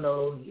 Like, you don't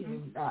know.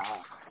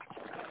 Nah.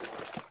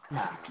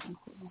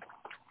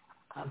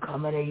 I'm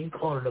coming in, you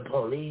calling the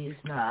police?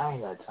 Nah, I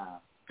ain't got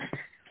time.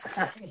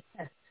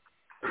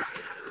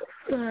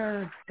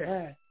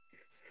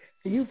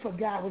 You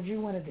forgot what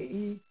you wanted to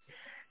eat.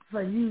 So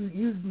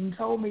you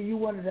told me you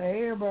wanted a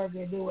hamburger,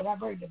 and then when I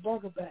bring the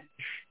burger back,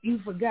 you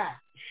forgot.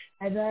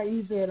 And then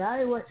you said,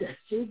 I ain't want that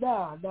shit.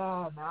 No.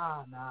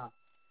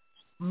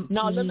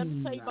 No, let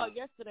me tell you about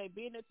yesterday.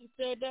 Being that you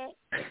said that,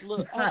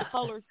 look, I had to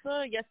call her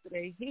son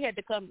yesterday. He had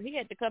to come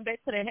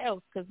back to the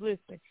house because,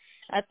 listen,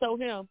 I told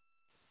him,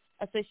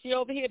 I said, she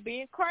over here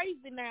being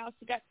crazy now.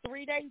 She got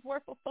 3 days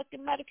worth of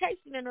fucking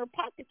medication in her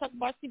pocket talking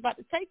about she about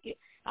to take it.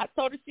 I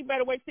told her she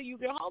better wait till you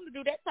get home to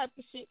do that type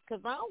of shit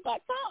because I don't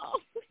got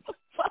time.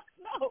 Fuck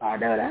no. I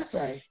know, that's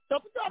right.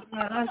 Don't be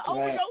trying to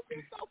overdose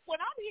yourself when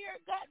I'm here.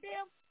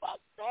 Goddamn, fuck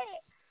that.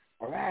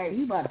 All right,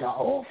 you about to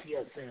off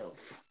yourself.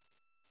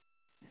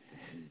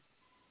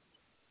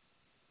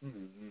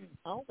 Mm-hmm.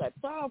 I don't got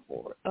time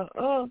for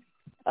it.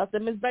 I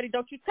said, Miss Betty,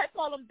 don't you take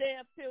all them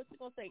damn pills. She's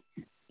going to say,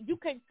 you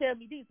can't tell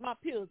me these my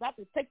pills. I've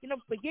been taking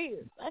them for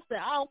years. I said,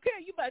 I don't care.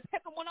 You better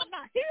take them when I'm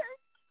not here.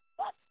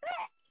 Fuck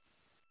that.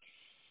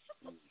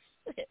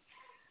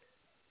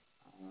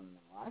 I don't know.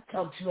 I'll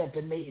talk to you at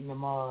the meeting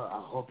tomorrow.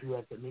 I hope you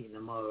at the meeting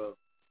tomorrow.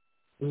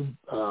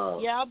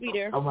 Yeah, I'll be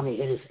there. I want to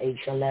hear this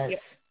HLS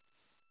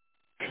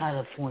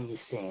California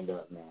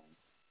stand-up, man.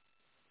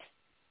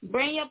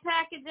 Bring your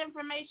package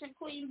information,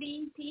 Queen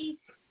Bee. Peace.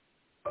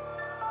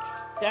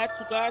 Got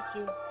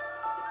you.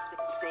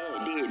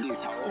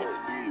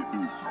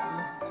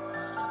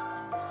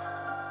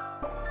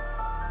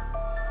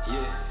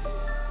 Yeah.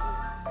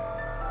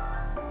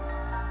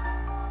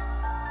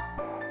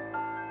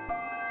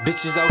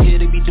 Bitches out here,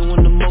 they be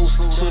doing the most.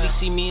 Shorty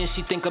see me and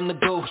she think I'm the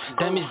GOAT.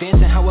 Diamonds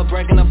dancing, how I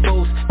brag and I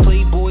boast.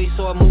 Playboy,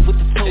 so I move with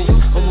the toes.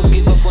 Almost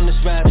gave up on this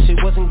rap shit,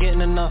 wasn't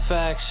getting enough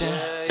action.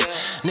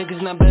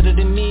 Niggas not better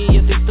than me,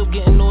 yet they still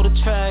getting all the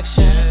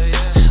traction.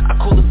 I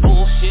call it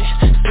bullshit.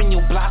 Spin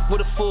your block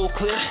with a full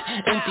clip.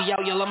 Empty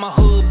out, y'all on my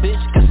hood,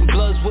 bitch. Got some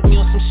bloods with me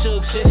on some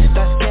sugar shit.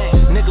 That's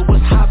gang. Nigga,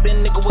 what's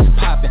hoppin'? Nigga, what's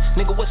poppin'?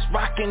 Nigga, what's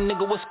rockin'?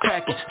 Nigga, what's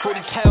crackin'?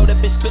 40 cal, that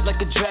bitch spit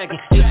like a dragon.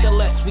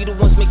 HLS, we the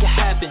ones make it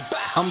happen.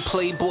 I'm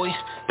Playboy,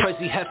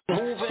 Prezi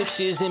Hefner. 6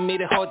 years in,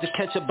 made it hard to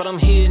catch up, but I'm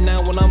here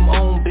now when I'm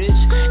on, bitch.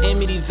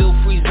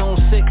 Amityville, free zone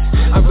 6.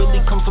 I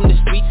really come from the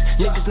streets.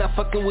 Niggas not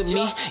fucking with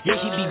me. Yeah,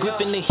 he be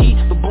gripping the heat,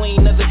 but boy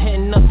ain't never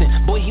hitting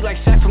nothing. Boy, he like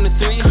Shaq from the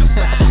 3.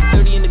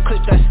 30 in the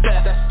clip, that's that.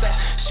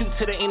 Shoot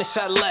till there ain't a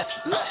shot left.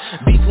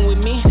 Beefing with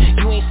me,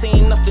 you ain't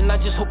saying nothing. I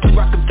just hope you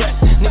rock a vest.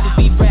 Niggas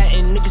be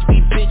ratting, niggas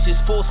be bitches.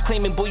 False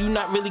claiming, boy, you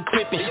not really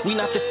gripping. We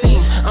not the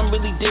same, I'm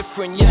really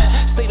different,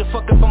 yeah. Stay the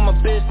fuck up on my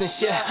business,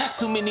 yeah.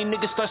 Too many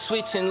niggas start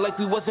switching like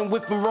we wasn't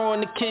whipping raw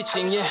in the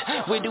kitchen,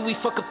 yeah. Where do we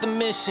fuck up the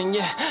mission,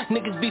 yeah.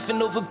 Niggas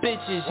beefing over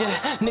bitches,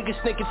 yeah.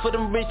 Niggas snaking for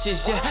them riches,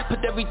 yeah.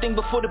 Put everything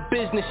before the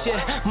business,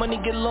 yeah. Money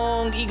get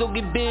long, ego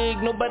get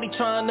big, nobody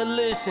trying to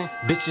listen.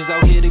 Bitches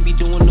out here, they be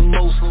doing the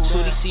most.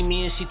 Shorty see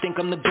me and she think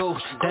I'm the GOAT.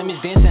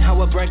 Diamonds dancing,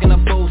 how I brag and I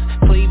boast.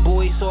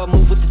 Playboy, so I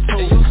move with the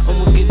toes.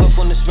 Almost gave up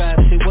on this rap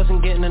shit,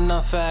 wasn't getting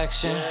enough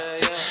action.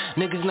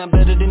 Niggas not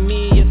better than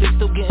me, yet they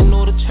still getting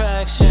all the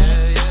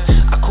traction.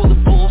 I call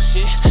it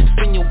bullshit.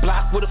 Spin your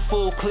block with a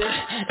full clip.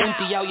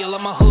 Empty out, y'all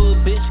on my hood,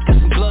 bitch. Got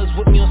some bloods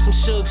with me on some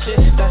sugar shit.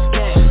 That's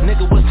gang.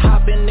 Nigga, what's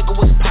hoppin'? Nigga,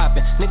 what's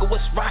poppin'? Nigga,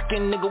 what's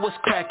rockin'? Nigga, what's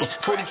crackin'?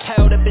 40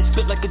 cal, that bitch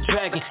spit like a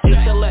dragon.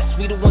 HLS,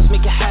 we the ones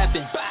make it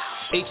happen.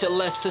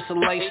 HLS, it's a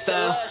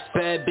lifestyle.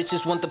 Bad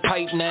bitches want the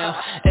pipe now.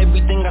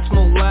 Everything I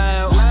smoke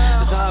loud.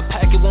 This hard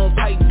pack, it won't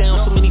pipe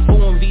down. So many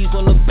foreign V's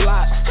on the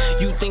block.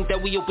 You think that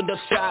we opened up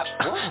shop?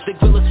 They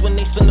grill us when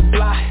they spin the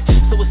block.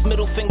 So it's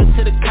middle finger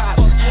to the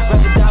cops.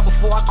 Rather die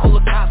before I call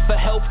a cop for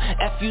help.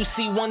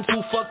 FUC 1,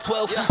 2, fuck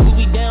 12.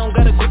 Louis down,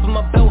 got a grip on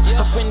my belt.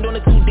 A friend on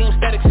the 2 damn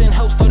statics and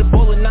help. Started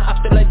ballin', now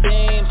I feel like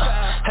damn.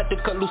 Had to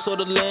cut loose all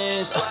the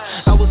lens.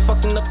 I was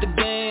fucking up the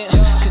game.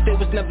 Cause they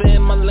was never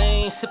in my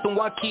lane. Sippin'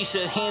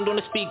 Waukesha, hand on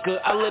the speaker.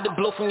 I let it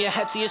blow from your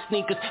hat to your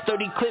sneakers.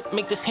 30 clip,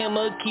 make this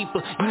hammer a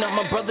keeper. You not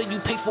my brother, you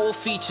pay for a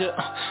feature.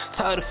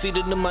 Tired of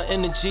feeding them my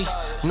energy,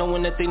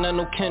 knowing that they not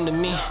no kin to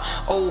me.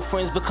 Old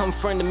friends become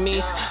friend of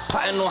me,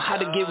 plotting on how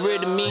to get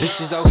rid of me.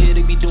 Bitches out here,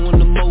 they be doing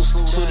the most.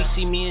 Shorty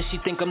see me and she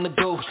think I'm the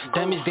GOAT.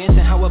 Diamonds dancing,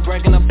 how I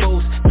brag and I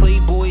boast.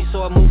 Playboy,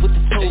 so I move with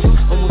the toes.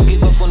 Almost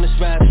gave up on this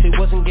rap shit,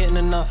 wasn't getting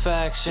enough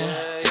action.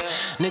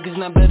 Niggas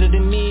not better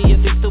than me,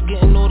 yet they still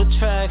getting all the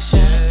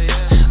traction.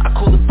 I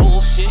call it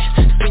bullshit.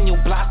 Spin your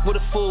block with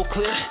a full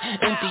clip.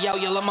 Empty out,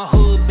 y'all on my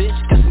hood, bitch.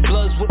 Got some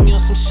bloods with me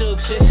on some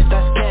sugar shit.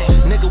 That's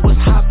gang. Nigga, what's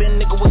hoppin'?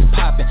 Nigga, what's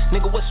poppin'?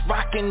 Nigga, what's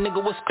rockin'?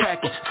 Nigga, what's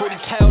crackin'? 40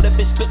 cal, that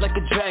bitch spit like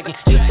a dragon.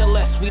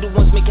 HLS, we the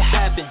ones make it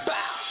happen.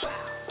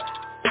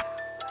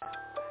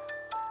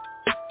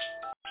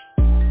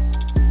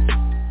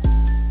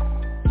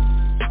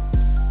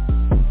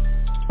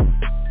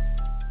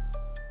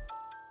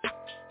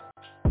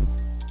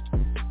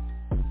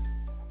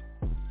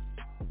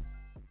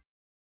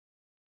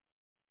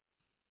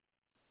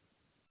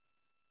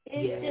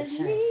 Yes,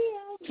 sir.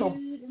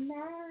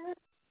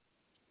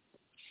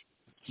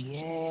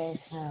 Yes,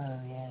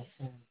 sir. Yes,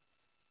 sir.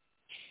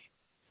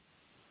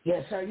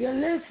 Yes, sir. You're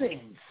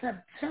listening.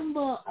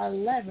 September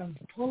 11th,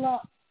 pull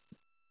up.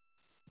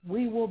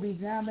 We will be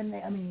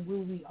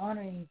we'll be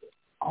honoring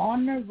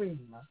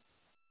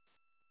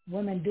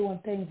women doing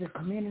things in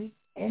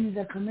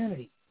the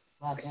community.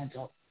 Well, I can't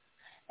talk.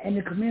 In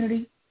the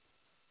community,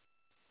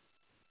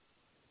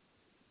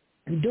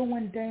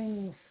 doing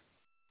things,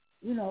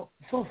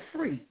 for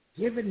free,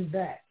 giving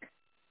back.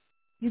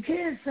 You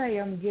can't say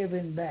I'm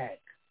giving back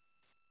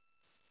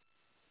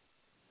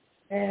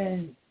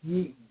and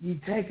you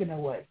taking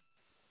away.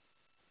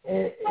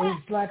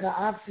 It's like an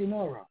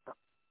oxymoron.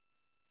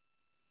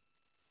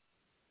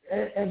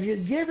 If you're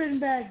giving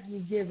back,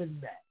 you're giving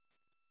back.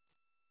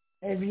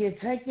 If you're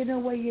taking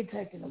away, you're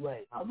taking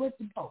away. I'm with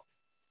the both.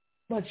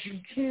 But you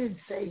can't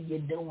say you're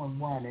doing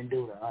one and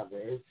do the other.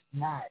 It's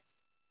not.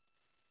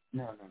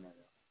 No.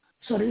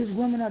 So these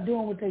women are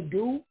doing what they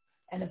do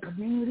in the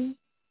community,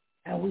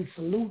 and we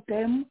salute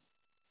them.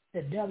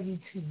 The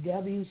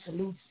WTW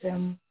salutes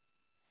them.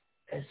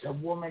 It's a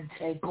woman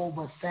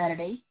takeover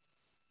Saturday.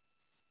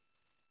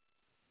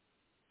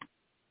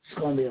 It's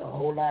going to be a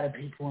whole lot of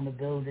people in the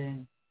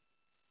building.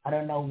 I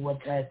don't know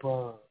what type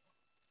of,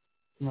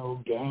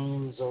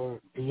 games or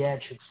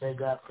theatrics they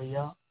got for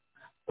y'all,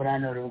 but I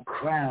know the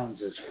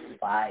crowns is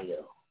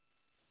fire.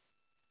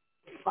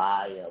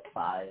 Fire.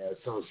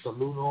 So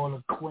salute all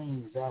the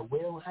queens that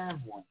will have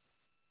one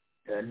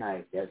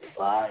tonight. That's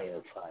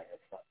fire.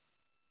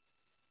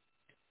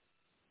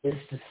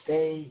 It's the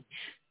stage.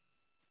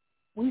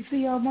 We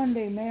see y'all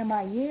Monday, man.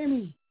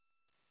 Miami,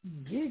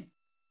 get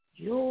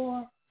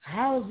your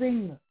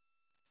housing.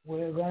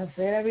 We're going to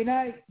say it every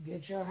night.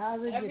 Get your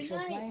housing, get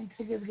your plane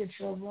tickets, get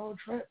your road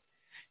trip,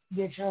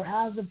 get your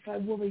housing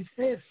February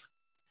 5th.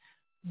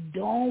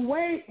 Don't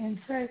wait and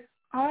say,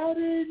 I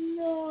didn't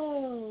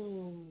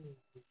know.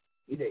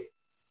 You did.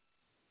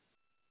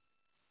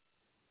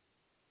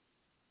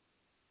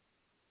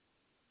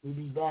 We'll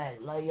be back.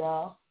 Love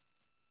y'all.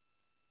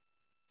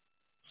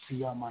 See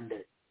y'all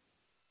Monday.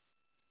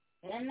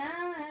 Good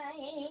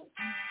night.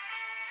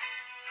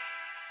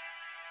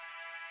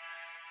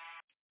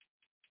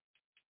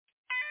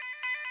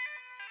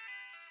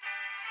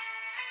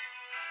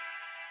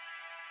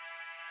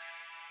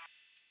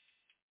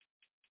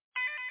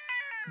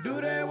 Do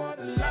they want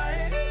the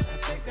lion?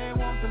 I think they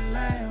want the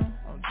lamb.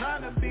 I'm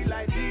trying to be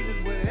like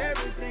Jesus with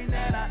everything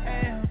that I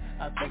am.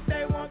 I think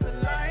they want the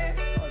lion,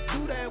 or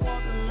do they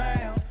want the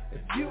lamb?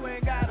 If you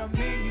ain't got a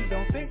mean, you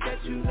don't think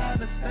that you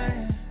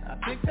understand. I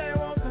think they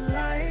want the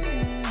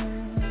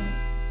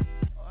lion,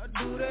 or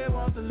do they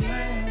want the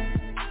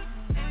lamb?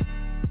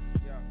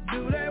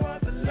 Do they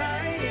want the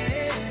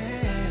lion?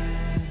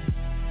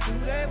 Do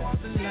they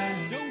want the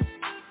lamb?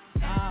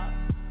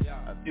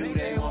 Do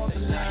they want the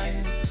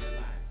lion?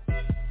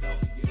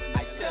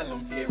 I tell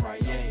them here I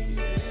am.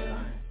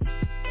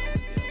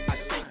 I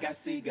think I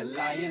see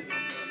Goliath.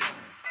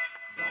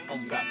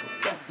 I'm about to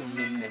bust them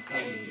in the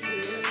head.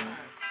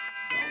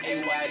 Hey,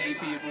 why these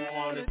people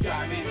wanna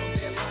try me?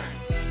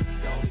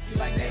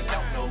 Like they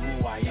don't know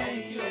who I am.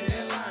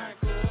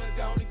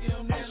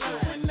 I'm sure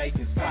when they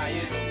conspire,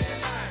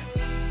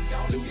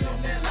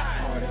 losing that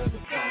line. Part of the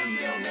fun,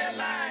 get on that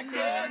line, cuz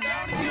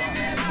don't get on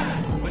that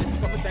line. But it's a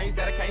couple things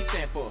that I can't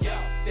stand for.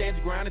 Stand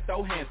your ground and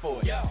throw hands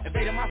for it.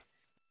 Invading my